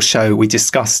went on your show, we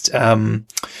discussed the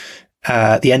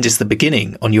end is the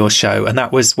beginning on your show, and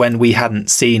that was when we hadn't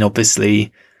seen,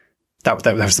 obviously, that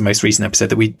was the most recent episode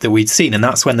that we'd seen, and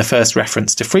that's when the first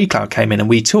reference to free cloud came in, and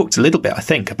we talked a little bit, I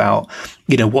think, about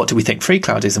what do we think free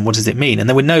cloud is and what does it mean, and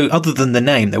there were other than the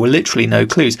name, there were literally no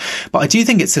clues. But I do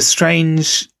think it's a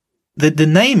strange. The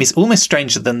name is almost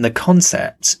stranger than the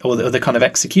concept or the kind of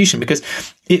execution, because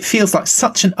it feels like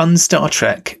such an un-Star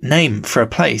Trek name for a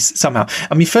place somehow.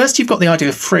 I mean, first you've got the idea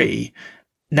of free.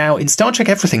 Now, in Star Trek,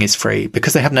 everything is free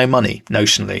because they have no money,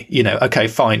 notionally. Okay,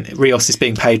 fine. Rios is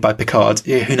being paid by Picard.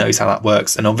 Who knows how that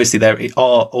works? And obviously there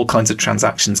are all kinds of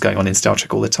transactions going on in Star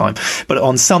Trek all the time. But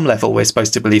on some level, we're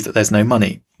supposed to believe that there's no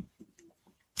money.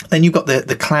 Then you've got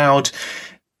the cloud.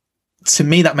 To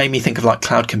me, that made me think of like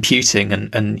cloud computing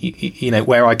and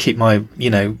where I keep my,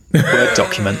 Word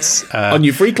documents. On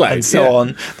your free cloud. And so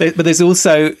on. But there's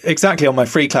also, exactly, on my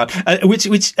free cloud, which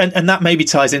that maybe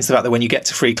ties into the fact that when you get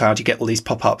to free cloud, you get all these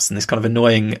pop-ups and this kind of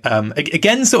annoying,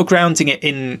 again, sort of grounding it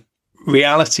in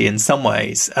reality in some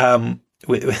ways,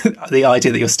 with the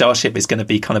idea that your starship is going to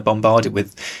be kind of bombarded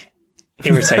with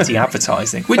irritating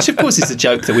advertising, which of course is a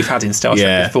joke that we've had in Star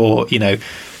Trek before,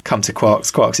 come to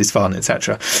Quarks is fun,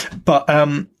 etc. But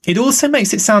it also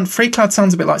makes it sound, free cloud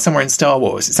sounds a bit like somewhere in Star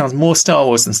Wars. It sounds more Star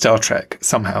Wars than Star Trek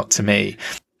somehow to me.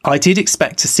 I did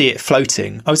expect to see it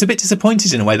floating. I was a bit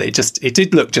disappointed in a way that it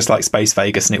did look just like Space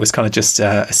Vegas, and it was kind of just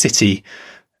a city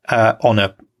on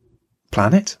a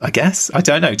planet, I guess. I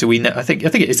don't know. Do we know? I think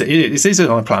it is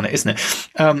on a planet, isn't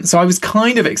it? So I was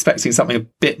kind of expecting something a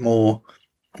bit more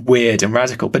weird and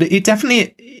radical, but it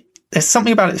definitely, there's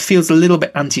something about it that feels a little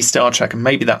bit anti-Star Trek, and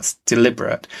maybe that's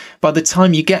deliberate. By the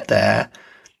time you get there,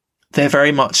 they're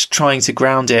very much trying to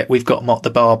ground it. We've got Mott the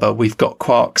Barber, we've got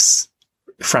Quark's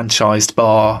franchised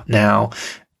bar now.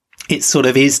 It sort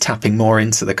of is tapping more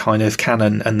into the kind of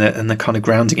canon and the kind of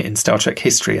grounding it in Star Trek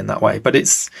history in that way. But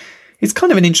it's kind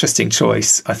of an interesting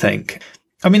choice, I think.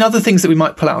 I mean, other things that we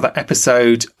might pull out of that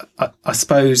episode, I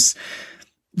suppose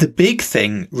the big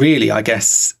thing, really, I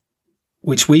guess,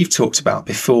 which we've talked about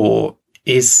before,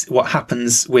 is what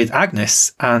happens with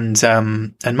Agnes and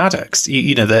Maddox.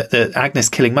 The Agnes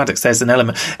killing Maddox. There's an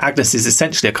element. Agnes is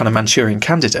essentially a kind of Manchurian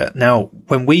candidate. Now,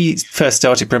 when we first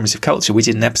started Primitive Culture, we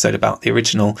did an episode about the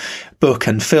original book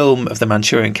and film of the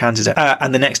Manchurian Candidate,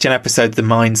 and the Next Gen episode, The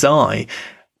Mind's Eye.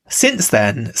 Since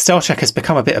then, Star Trek has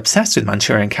become a bit obsessed with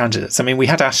Manchurian candidates. I mean, we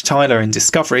had Ash Tyler in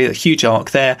Discovery, a huge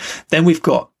arc there. Then we've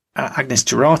got Agnes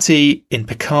Jurati in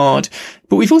Picard,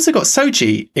 but we've also got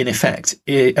Soji in effect,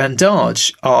 and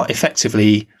Dahj are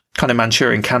effectively kind of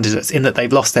Manchurian candidates in that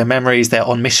they've lost their memories, they're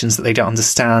on missions that they don't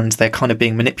understand, they're kind of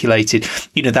being manipulated.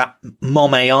 That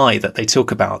mom AI that they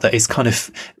talk about that is kind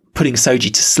of putting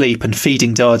Soji to sleep and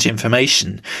feeding Dahj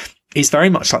information is very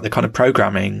much like the kind of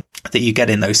programming that you get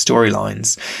in those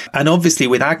storylines. And obviously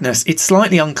with Agnes, it's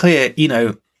slightly unclear,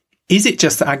 is it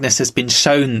just that Agnes has been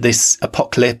shown this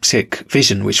apocalyptic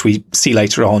vision, which we see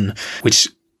later on, which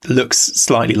looks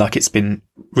slightly like it's been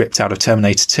ripped out of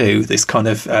Terminator 2, this kind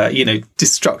of,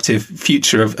 destructive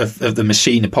future of the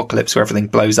machine apocalypse where everything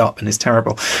blows up and is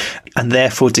terrible, and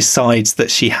therefore decides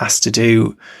that she has to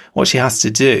do what she has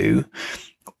to do?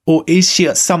 Or is she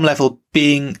at some level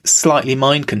being slightly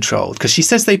mind controlled? Because she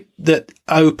says that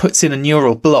O puts in a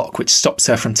neural block which stops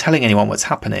her from telling anyone what's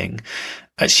happening.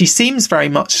 She seems very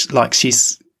much like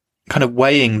she's kind of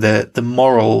weighing the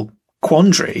moral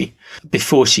quandary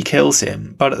before she kills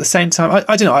him. But at the same time,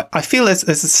 I don't know. I feel there's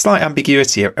a slight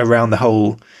ambiguity around the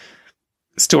whole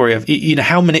story of,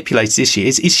 how manipulated is she?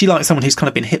 Is she like someone who's kind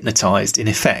of been hypnotized in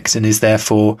effect and is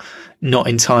therefore not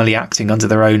entirely acting under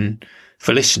their own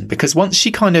volition? Because once she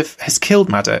kind of has killed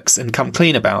Maddox and come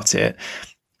clean about it,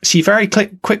 she very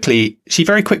quickly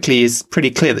is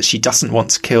pretty clear that she doesn't want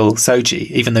to kill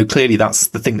Soji, even though clearly that's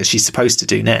the thing that she's supposed to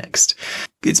do next.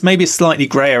 It's maybe a slightly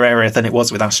grayer area than it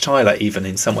was with Ash Tyler, even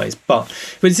in some ways. But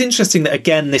it's interesting that,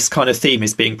 again, this kind of theme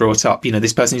is being brought up.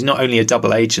 This person is not only a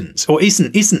double agent, or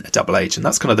isn't a double agent.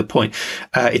 That's kind of the point.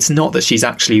 It's not that she's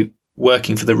actually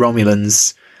working for the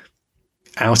Romulans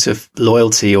out of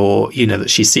loyalty, or, you know, that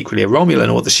she's secretly a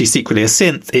Romulan, or that she's secretly a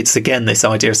synth. It's again this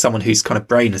idea of someone whose kind of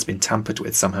brain has been tampered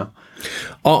with somehow.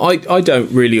 I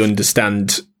don't really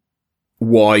understand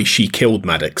why she killed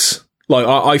Maddox. Like,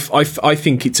 I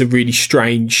think it's a really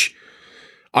strange.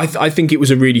 I think it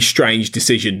was a really strange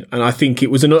decision, and I think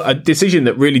it was a decision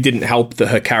that really didn't help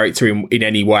her character in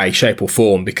any way, shape, or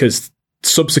form, because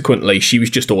subsequently she was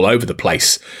just all over the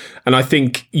place. And I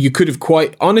think you could have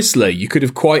quite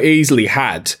easily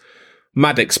had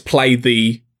Maddox play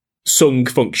the Sung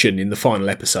function in the final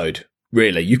episode.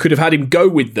 Really, you could have had him go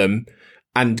with them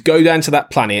and go down to that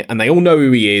planet, and they all know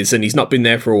who he is, and he's not been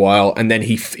there for a while, and then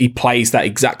he plays that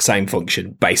exact same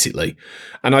function basically.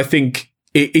 And I think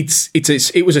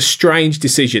it was a strange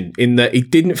decision in that it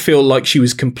didn't feel like she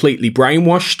was completely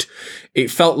brainwashed.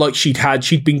 It felt like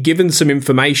she'd been given some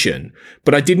information,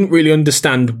 but I didn't really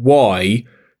understand why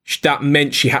that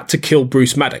meant she had to kill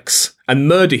Bruce Maddox and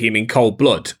murder him in cold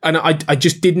blood. And I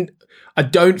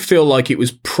don't feel like it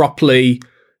was properly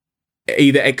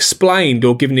either explained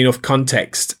or given enough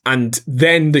context. And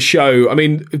then the show, I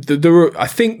mean, I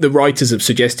think the writers have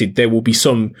suggested there will be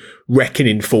some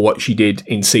reckoning for what she did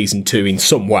in season 2 in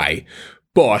some way,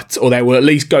 or they will at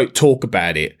least go talk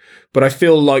about it. But I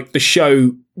feel like the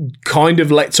show kind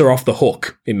of lets her off the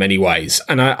hook in many ways.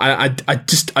 And I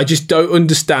just don't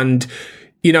understand.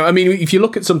 You know, I mean, if you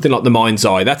look at something like The Mind's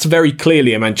Eye, that's very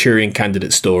clearly a Manchurian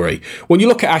Candidate story. When you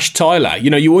look at Ash Tyler, you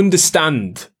know, you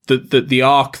understand the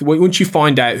arc. Once you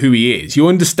find out who he is, you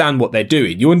understand what they're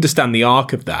doing. You understand the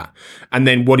arc of that. And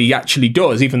then what he actually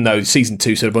does, even though season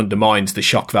 2 sort of undermines the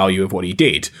shock value of what he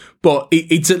did. But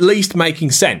it's at least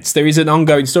making sense. There is an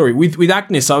ongoing story. With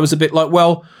Agnes, I was a bit like,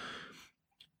 well,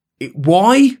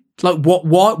 why? Like,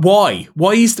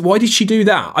 why did she do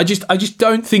that? I just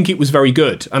don't think it was very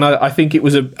good. And I think it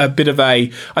was a bit of I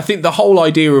think the whole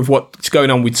idea of what's going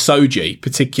on with Soji,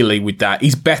 particularly with that,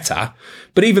 is better.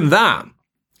 But even that,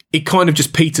 it kind of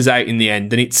just peters out in the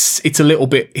end, and it's a little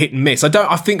bit hit and miss.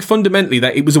 I think fundamentally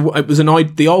that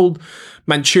the old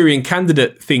Manchurian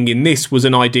Candidate thing in this was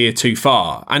an idea too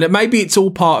far. And maybe it's all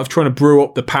part of trying to brew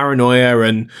up the paranoia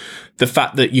and the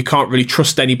fact that you can't really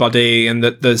trust anybody, and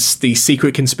that there's these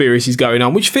secret conspiracies going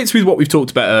on, which fits with what we've talked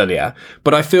about earlier.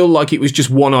 But I feel like it was just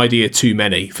one idea too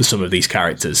many for some of these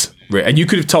characters. And you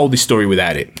could have told this story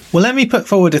without it. Well, let me put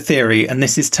forward a theory, and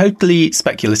this is totally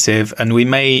speculative, and we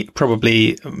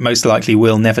most likely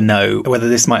will never know whether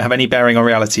this might have any bearing on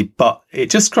reality, but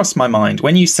it just crossed my mind.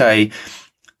 When you say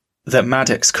that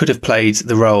Maddox could have played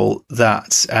the role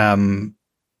that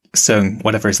Sung,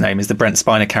 whatever his name is, the Brent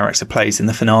Spiner character, plays in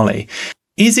the finale,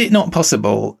 is it not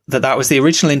possible that that was the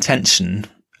original intention,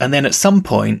 and then at some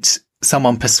point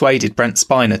someone persuaded Brent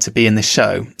Spiner to be in this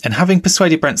show? And having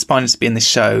persuaded Brent Spiner to be in this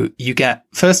show, you get,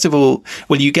 first of all,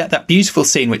 you get that beautiful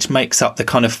scene which makes up the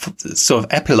kind of sort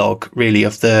of epilogue, really,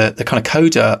 of the kind of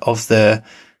coda of the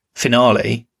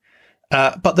finale.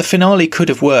 But the finale could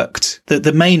have worked.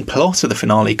 The main plot of the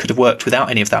finale could have worked without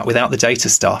any of that, without the data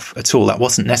stuff at all. That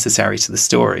wasn't necessary to the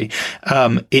story.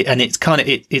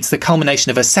 It's the culmination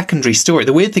of a secondary story.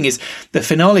 The weird thing is the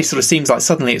finale sort of seems like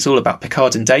suddenly it's all about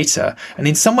Picard and Data. And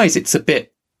in some ways it's a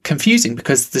bit confusing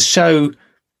because the show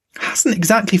hasn't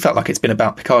exactly felt like it's been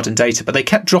about Picard and Data, but they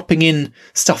kept dropping in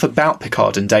stuff about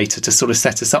Picard and Data to sort of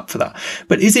set us up for that.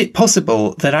 But is it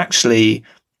possible that actually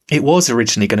it was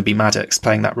originally going to be Maddox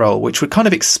playing that role, which would kind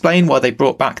of explain why they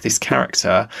brought back this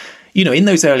character? You know, in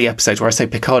those early episodes where I say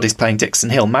Picard is playing Dixon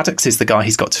Hill, Maddox is the guy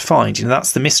he's got to find. You know,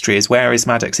 that's the mystery, is where is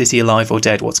Maddox? Is he alive or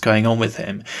dead? What's going on with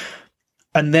him?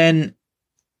 And then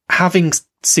having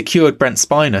secured Brent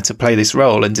Spiner to play this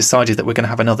role and decided that we're going to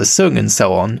have another Sung and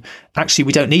so on, actually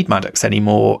we don't need Maddox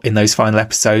anymore in those final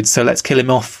episodes, so let's kill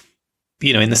him off,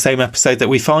 you know, in the same episode that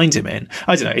we find him in.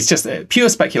 I don't know. It's just pure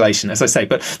speculation, as I say.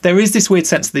 But there is this weird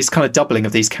sense of this kind of doubling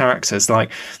of these characters.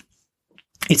 Like,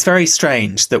 it's very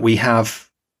strange that we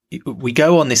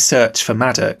go on this search for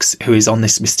Maddox, who is on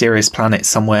this mysterious planet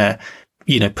somewhere,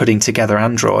 you know, putting together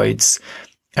androids.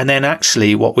 And then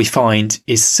actually what we find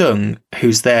is Sung,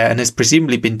 who's there and has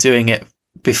presumably been doing it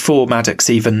before Maddox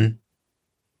even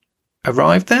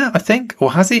arrived there, I think,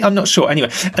 or has he? I'm not sure.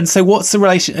 Anyway, and so what's the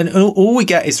relation? And all we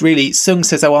get is really Sung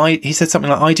says, he said something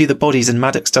like, I do the bodies and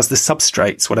Maddox does the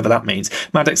substrates, whatever that means.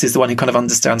 Maddox is the one who kind of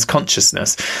understands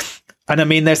consciousness. And I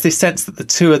mean, there's this sense that the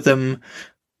two of them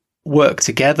work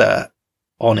together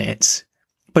on it,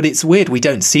 but it's weird. We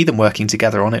don't see them working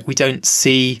together on it. We don't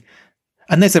see,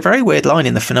 and there's a very weird line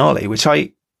in the finale, which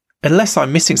unless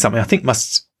I'm missing something, I think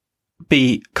must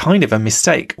be kind of a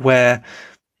mistake, where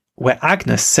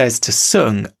Agnes says to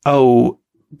Sung, oh,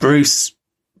 Bruce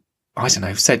I don't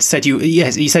know, said you,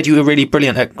 yes, he said you were really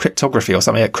brilliant at cryptography or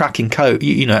something, at cracking code,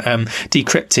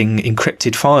 decrypting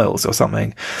encrypted files or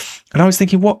something. And I was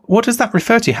thinking, what does that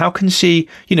refer to? How can she,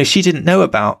 she didn't know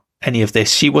about any of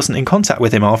this. She wasn't in contact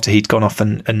with him after he'd gone off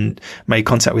and made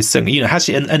contact with Sung. Has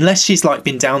she, unless she's like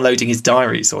been downloading his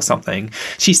diaries or something.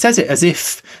 She says it as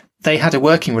if they had a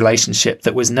working relationship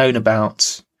that was known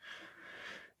about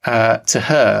to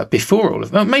her before all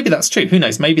of them. Maybe that's true. Who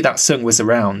knows? Maybe that Sung was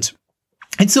around.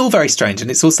 It's all very strange and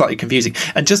it's all slightly confusing.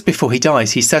 And just before he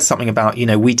dies, he says something about,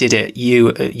 we did it,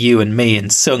 you and me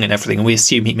and Sung and everything. And we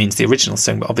assume he means the original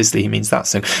Sung, but obviously he means that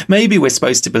Sung. Maybe we're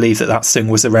supposed to believe that Sung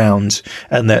was around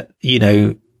and that,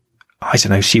 I don't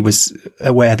know, she was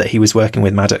aware that he was working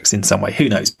with Maddox in some way. Who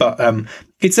knows? But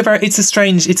it's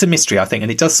a mystery, I think.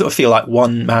 And it does sort of feel like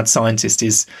one mad scientist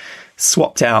is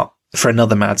swapped out for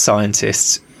another mad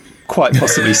scientist, quite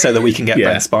possibly so that we can get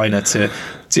Brent Spiner to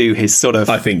do his sort of,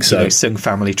 I think so, Sung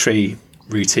family tree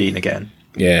routine again.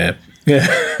 Yeah.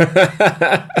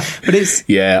 But it's,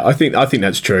 I think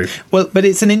that's true. Well, but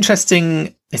it's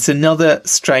another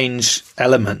strange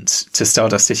element to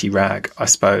Stardust City Rag, I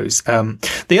suppose.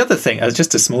 The other thing,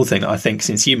 just a small thing, I think,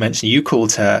 since you mentioned you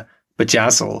called her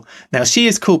Bajazzle. Now, she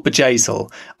is called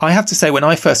Bajazzle. I have to say, when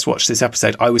I first watched this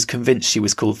episode, I was convinced she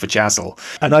was called Vajazzle.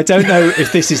 And I don't know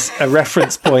if this is a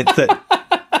reference point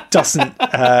that doesn't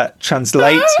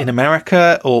translate in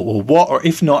America or what, or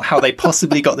if not, how they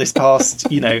possibly got this past,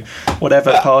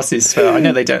 whatever passes for. I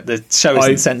know they don't, the show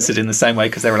isn't censored in the same way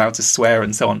because they're allowed to swear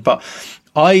and so on. But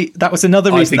that was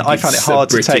another reason that I found it hard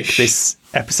to take this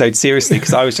episode seriously,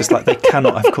 because I was just like, they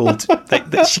cannot have called,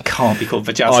 she can't be called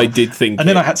Vajazzle. I did think, and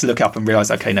then I had to look up and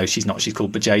realise, okay, no, she's not. She's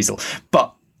called Bajazzle.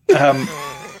 But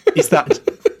is that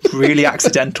really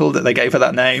accidental that they gave her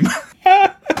that name?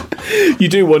 You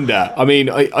do wonder. I mean,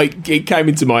 it came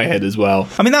into my head as well.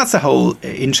 I mean, that's a whole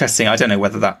interesting. I don't know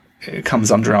whether that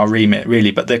comes under our remit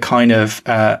really, but the kind of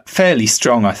fairly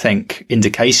strong, I think,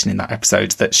 indication in that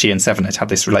episode that she and Seven had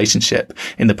this relationship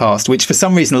in the past, which for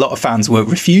some reason a lot of fans were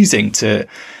refusing to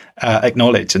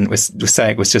acknowledge and was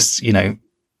saying was just,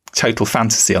 total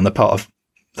fantasy on the part of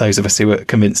those of us who were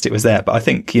convinced it was there. But I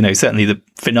think, certainly the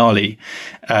finale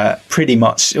pretty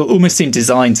much almost seemed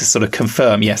designed to sort of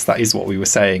confirm, yes, that is what we were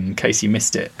saying in case you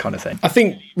missed it, kind of thing. I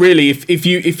think really if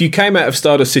you came out of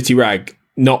Stardust City Rag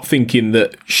not thinking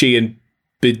that she and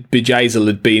Bajazzle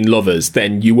had been lovers,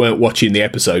 then you weren't watching the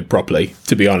episode properly,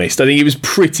 to be honest. I think it was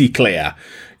pretty clear,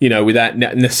 without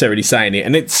necessarily saying it.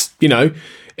 And it's,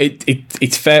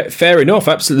 it's fair enough.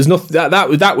 Absolutely. There's not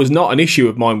that was not an issue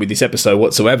of mine with this episode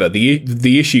whatsoever.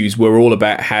 The issues were all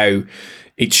about how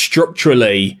it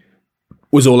structurally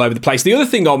was all over the place. The other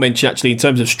thing I'll mention, actually, in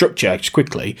terms of structure, just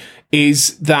quickly,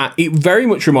 is that it very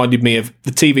much reminded me of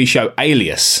the TV show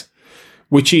Alias,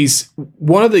 which is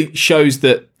one of the shows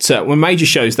that, major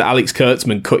shows that Alex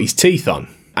Kurtzman cut his teeth on.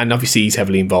 And obviously he's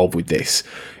heavily involved with this.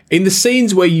 In the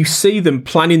scenes where you see them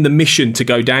planning the mission to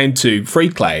go down to Free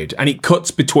Cloud, and it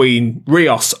cuts between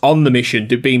Rios on the mission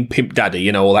to being Pimp Daddy,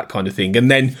 all that kind of thing.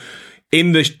 And then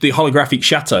in the holographic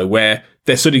chateau where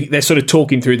they're sort of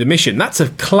talking through the mission. That's a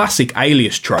classic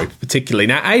Alias trope, particularly.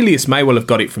 Now, Alias may well have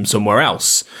got it from somewhere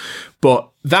else, but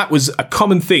that was a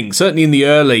common thing, certainly in the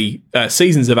early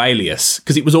seasons of Alias,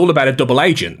 because it was all about a double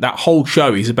agent. That whole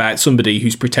show is about somebody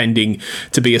who's pretending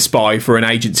to be a spy for an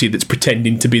agency that's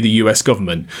pretending to be the US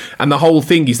government. And the whole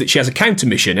thing is that she has a counter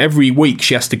mission. Every week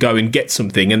she has to go and get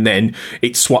something, and then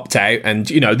it's swapped out, and,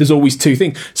 there's always two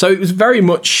things. So it was very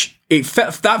much...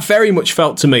 That very much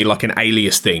felt to me like an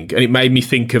Alias thing, and it made me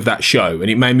think of that show, and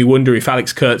it made me wonder if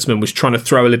Alex Kurtzman was trying to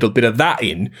throw a little bit of that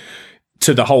in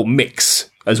to the whole mix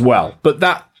as well. But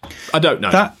that, I don't know.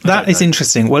 That is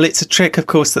interesting. Well, it's a trick, of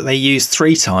course, that they use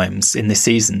 3 times in this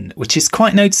season, which is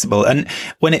quite noticeable. And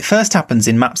when it first happens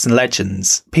in Maps and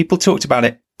Legends, people talked about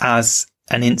it as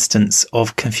an instance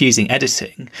of confusing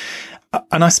editing.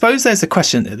 And I suppose there's a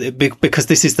question, because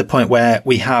this is the point where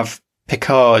we have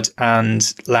Picard and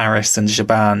Laris and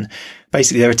Chabon.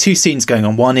 Basically, there are 2 scenes going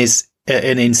on. One is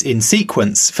in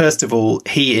sequence. First of all,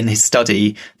 he in his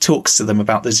study talks to them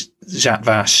about the Zhat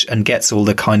Vash and gets all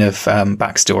the kind of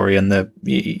backstory and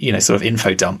the sort of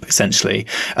info dump, essentially.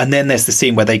 And then there's the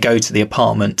scene where they go to the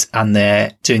apartment and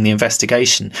they're doing the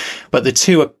investigation. But the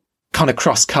 2 are kind of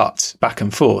cross-cut back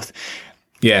and forth.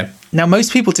 Yeah. Now,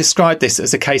 most people describe this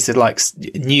as a case of like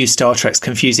new Star Trek's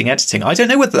confusing editing. I don't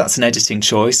know whether that's an editing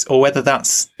choice or whether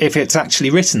if it's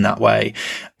actually written that way.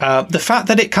 The fact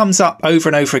that it comes up over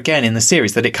and over again in the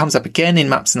series, that it comes up again in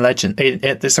Maps and Legend,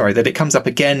 that it comes up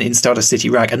again in Stardust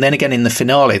City Rag, and then again in the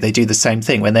finale, they do the same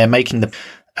thing when they're making the,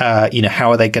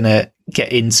 how are they going to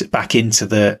get back into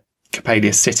the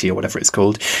Capalius City or whatever it's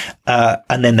called,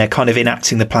 and then they're kind of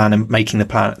enacting the plan and making the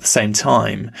plan at the same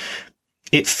time.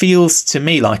 It feels to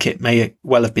me like it may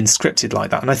well have been scripted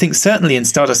like that. And I think certainly in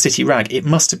Stardust City Rag, it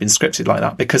must have been scripted like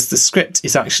that, because the script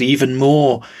is actually even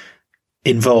more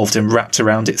involved and wrapped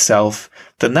around itself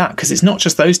than that. Because it's not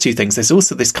just those two things. There's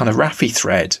also this kind of Raffi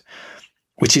thread,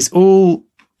 which is all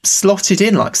slotted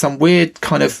in like some weird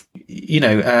kind of,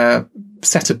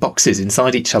 set of boxes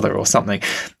inside each other or something.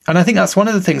 And I think that's one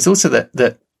of the things also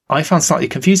that I found slightly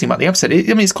confusing about the episode.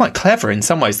 It's quite clever in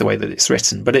some ways, the way that it's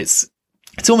written, but it's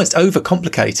almost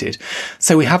overcomplicated.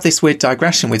 So we have this weird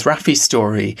digression with Raffi's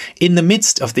story in the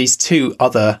midst of these two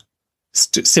other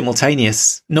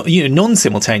simultaneous,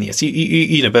 non-simultaneous,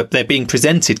 but they're being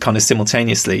presented kind of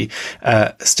simultaneously,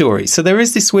 stories. So there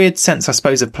is this weird sense, I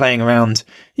suppose, of playing around.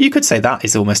 You could say that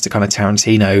is almost a kind of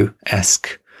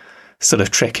Tarantino-esque sort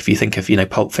of trick if you think of,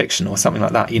 Pulp Fiction or something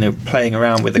like that, playing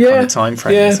around with the kind of time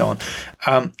frame and so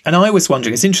on. And I was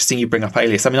wondering, it's interesting you bring up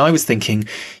Alias. I mean, I was thinking,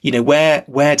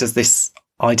 where does this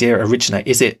idea originate?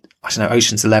 Is it, I don't know,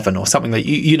 Ocean's 11 or something that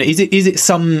is it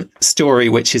some story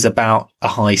which is about a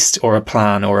heist or a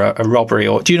plan or a robbery,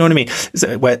 or do you know what I mean?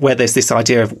 Where there's this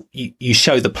idea of you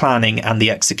show the planning and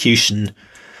the execution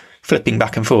flipping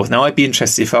back and forth. Now, I'd be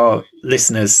interested if our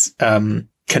listeners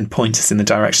can point us in the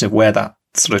direction of where that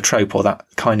sort of trope or that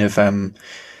kind of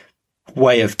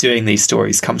way of doing these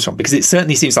stories comes from, because it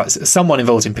certainly seems like someone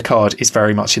involved in Picard is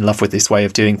very much in love with this way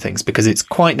of doing things, because it's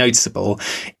quite noticeable.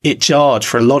 It jarred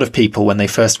for a lot of people when they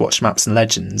first watched Maps and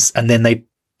Legends, and then they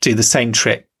do the same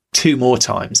trick 2 more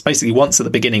times, basically once at the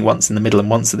beginning, once in the middle, and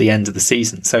once at the end of the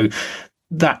season. So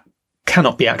that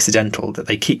cannot be accidental, that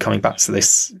they keep coming back to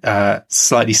this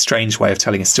slightly strange way of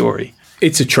telling a story.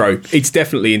 It's a trope. It's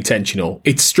definitely intentional.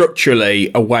 It's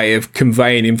structurally a way of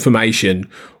conveying information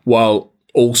while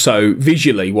also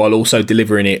visually, while also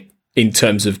delivering it in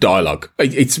terms of dialogue.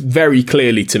 It's very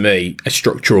clearly, to me, a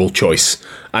structural choice.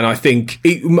 And I think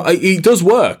it does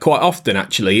work quite often,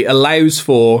 actually. It allows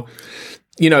for,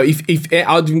 if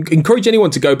I'd encourage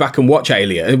anyone to go back and watch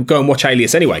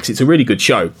Alias anyway, because it's a really good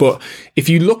show. But if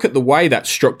you look at the way that's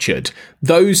structured,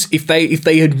 if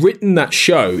they had written that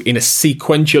show in a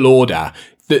sequential order,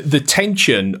 the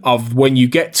tension of when you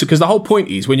get to, because the whole point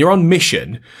is when you're on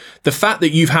mission, the fact that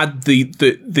you've had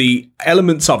the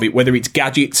elements of it, whether it's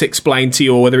gadgets explained to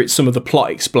you or whether it's some of the plot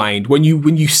explained, when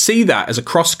you see that as a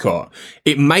crosscut,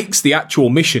 it makes the actual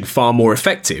mission far more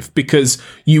effective, because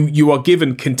you are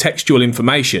given contextual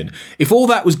information. If all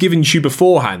that was given to you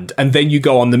beforehand and then you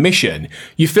go on the mission,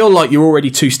 you feel like you're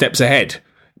already 2 steps ahead,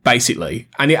 basically,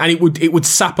 and it would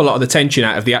sap a lot of the tension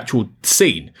out of the actual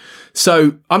scene.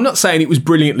 So I'm not saying it was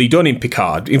brilliantly done in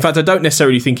Picard. In fact, I don't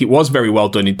necessarily think it was very well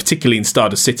done, particularly in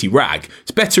Stardust City Rag.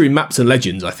 It's better in Maps and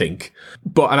Legends, I think.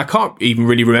 And I can't even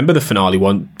really remember the finale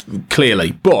one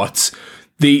clearly. But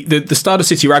the Stardust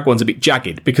City Rag one's a bit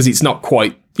jagged because it's not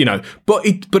quite, But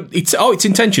it's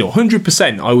intentional.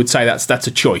 100%. I would say that's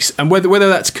a choice. And whether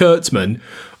that's Kurtzman,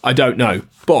 I don't know.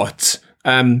 But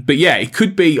yeah, it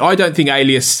could be. I don't think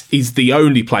Alias is the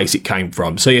only place it came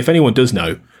from. So if anyone does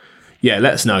know, yeah,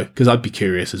 let us know, because I'd be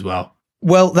curious as well.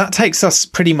 Well, that takes us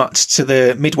pretty much to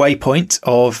the midway point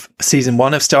of season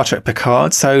 1 of Star Trek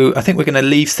Picard. So I think we're going to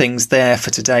leave things there for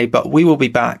today, but we will be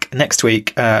back next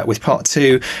week with part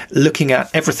 2, looking at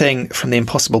everything from the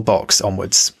Impossible Box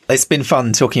onwards. It's been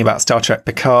fun talking about Star Trek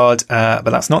Picard, but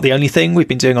that's not the only thing we've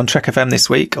been doing on Trek FM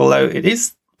this week, although it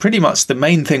is pretty much the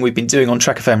main thing we've been doing on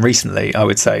Trek FM recently, I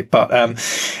would say. But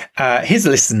here's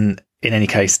a listen, in any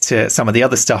case, to some of the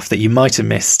other stuff that you might have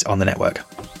missed on the network.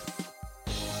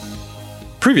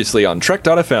 Previously on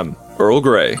Trek.fm, Earl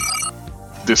Grey.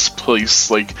 This place,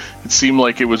 it seemed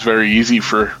like it was very easy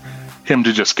for him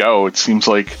to just go. It seems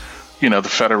like, the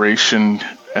Federation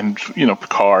and,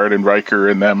 Picard and Riker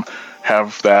and them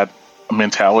have that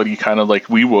mentality kind of like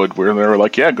we would, where they're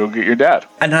like, yeah, go get your dad.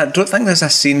 And I don't think there's a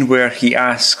scene where he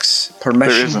asks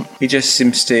permission. There isn't. He just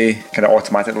seems to kind of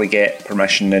automatically get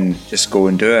permission and just go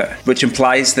and do it, which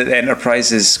implies that the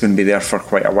Enterprise is going to be there for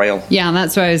quite a while. Yeah,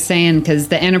 that's what I was saying, because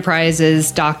the Enterprise is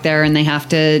docked there and they have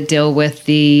to deal with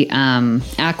the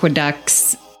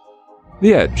aqueducts.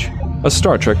 The Edge, a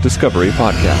Star Trek Discovery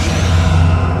podcast.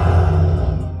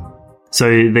 So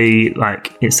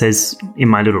it says in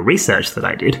my little research that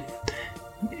I did,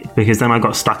 because then I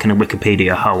got stuck in a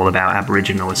Wikipedia hole about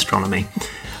Aboriginal astronomy.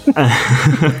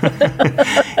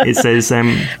 It says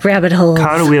rabbit hole.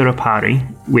 Karawirapari,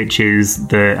 which is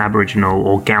the Aboriginal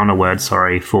or Gauna word,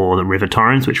 for the River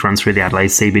Torrens, which runs through the Adelaide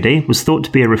CBD, was thought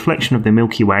to be a reflection of the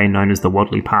Milky Way known as the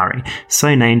Wadley Pari,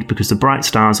 so named because the bright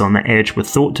stars on the edge were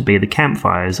thought to be the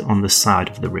campfires on the side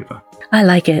of the river. I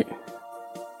like it.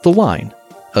 The Line,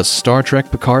 a Star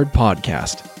Trek Picard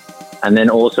podcast. And then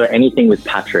also anything with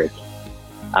Patrick.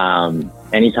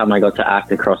 Anytime I got to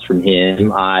act across from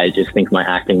him, I just think my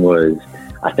acting was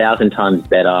 1,000 times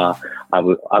better. I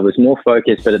was more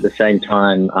focused, but at the same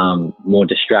time, more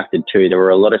distracted too. There were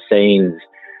a lot of scenes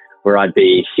where I'd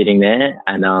be sitting there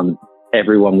and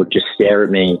everyone would just stare at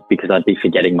me because I'd be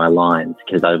forgetting my lines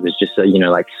because I was just,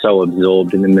 so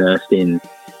absorbed and immersed in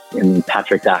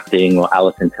Patrick's acting or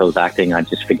Alison Till's acting. I'd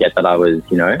just forget that I was,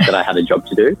 that I had a job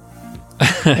to do.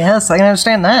 Yes, I can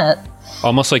understand that.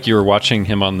 Almost like you were watching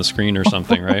him on the screen or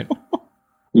something, right?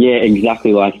 Yeah,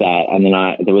 exactly like that. And then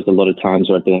there was a lot of times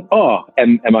where I'd be like, oh,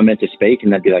 am I meant to speak?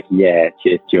 And they'd be like, yeah,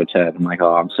 it's your turn. I'm like,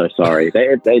 oh, I'm so sorry.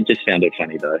 They just found it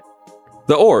funny, though.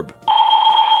 The orb.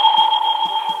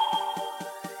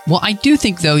 Well, I do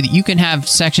think, though, that you can have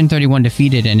Section 31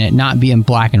 defeated and it not be a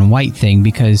black and white thing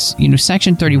because,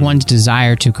 Section 31's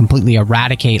desire to completely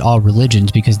eradicate all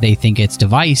religions because they think it's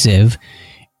divisive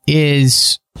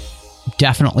is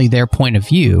definitely their point of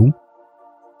view.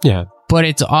 Yeah. But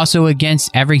it's also against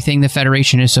everything the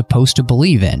Federation is supposed to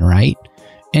believe in, right?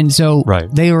 And so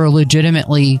they were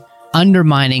legitimately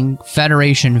undermining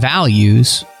Federation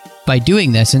values by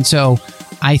doing this. And so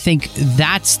I think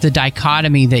that's the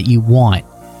dichotomy that you want.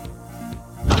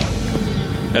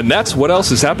 And that's what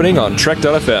else is happening on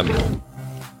Trek.fm.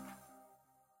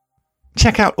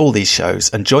 Check out all these shows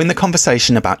and join the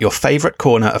conversation about your favourite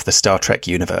corner of the Star Trek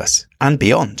universe and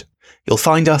beyond. You'll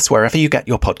find us wherever you get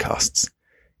your podcasts.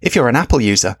 If you're an Apple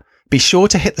user, be sure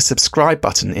to hit the subscribe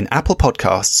button in Apple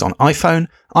Podcasts on iPhone,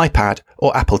 iPad,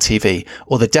 or Apple TV,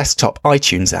 or the desktop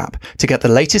iTunes app to get the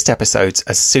latest episodes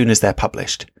as soon as they're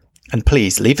published. And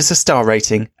please leave us a star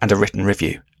rating and a written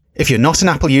review. If you're not an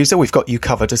Apple user, we've got you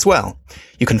covered as well.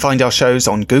 You can find our shows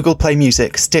on Google Play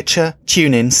Music, Stitcher,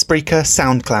 TuneIn, Spreaker,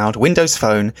 SoundCloud, Windows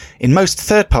Phone, in most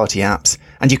third-party apps,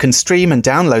 and you can stream and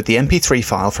download the MP3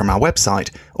 file from our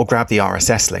website or grab the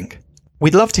RSS link.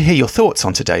 We'd love to hear your thoughts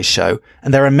on today's show,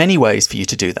 and there are many ways for you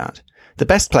to do that. The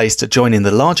best place to join in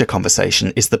the larger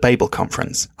conversation is the Babel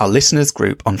Conference, our listeners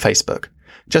group on Facebook.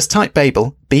 Just type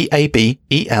Babel,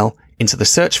 B-A-B-E-L, into the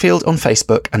search field on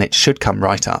Facebook and it should come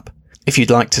right up. If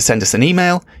you'd like to send us an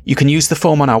email, you can use the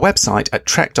form on our website at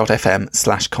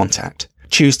trek.fm/contact.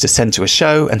 Choose to send to a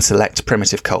show and select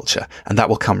Primitive Culture, and that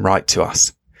will come right to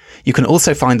us. You can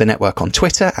also find the network on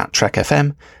Twitter at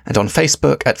TrekFM and on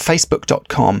Facebook at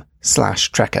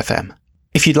facebook.com/TrekFM.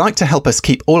 If you'd like to help us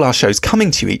keep all our shows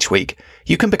coming to you each week,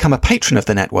 you can become a patron of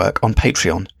the network on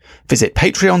Patreon. Visit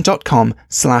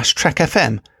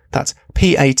patreon.com/TrekFM. That's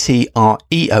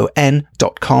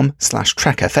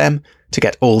patreon.com/TrekFM to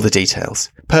get all the details.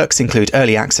 Perks include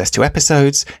early access to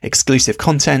episodes, exclusive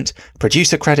content,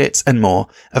 producer credits, and more,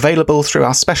 available through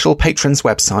our special patrons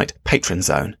website, Patron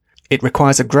Zone. It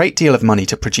requires a great deal of money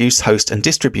to produce, host, and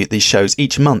distribute these shows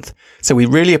each month, so we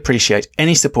really appreciate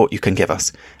any support you can give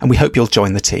us, and we hope you'll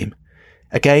join the team.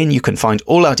 Again, you can find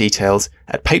all our details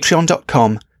at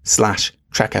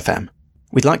patreon.com/TrekFM.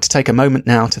 We'd like to take a moment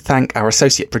now to thank our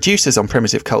associate producers on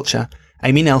Primitive Culture,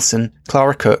 Amy Nelson,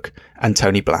 Clara Cook, and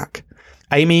Tony Black.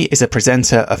 Amy is a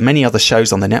presenter of many other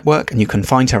shows on the network, and you can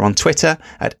find her on Twitter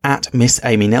at Miss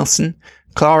Amy Nelson.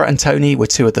 Clara and Tony were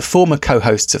two of the former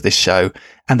co-hosts of this show,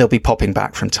 and they'll be popping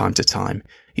back from time to time.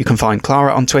 You can find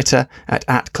Clara on Twitter at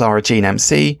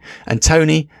ClaraJeanMC, and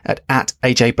Tony at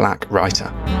AJ Black Writer.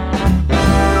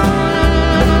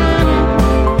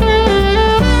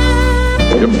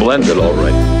 You're blended all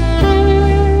right.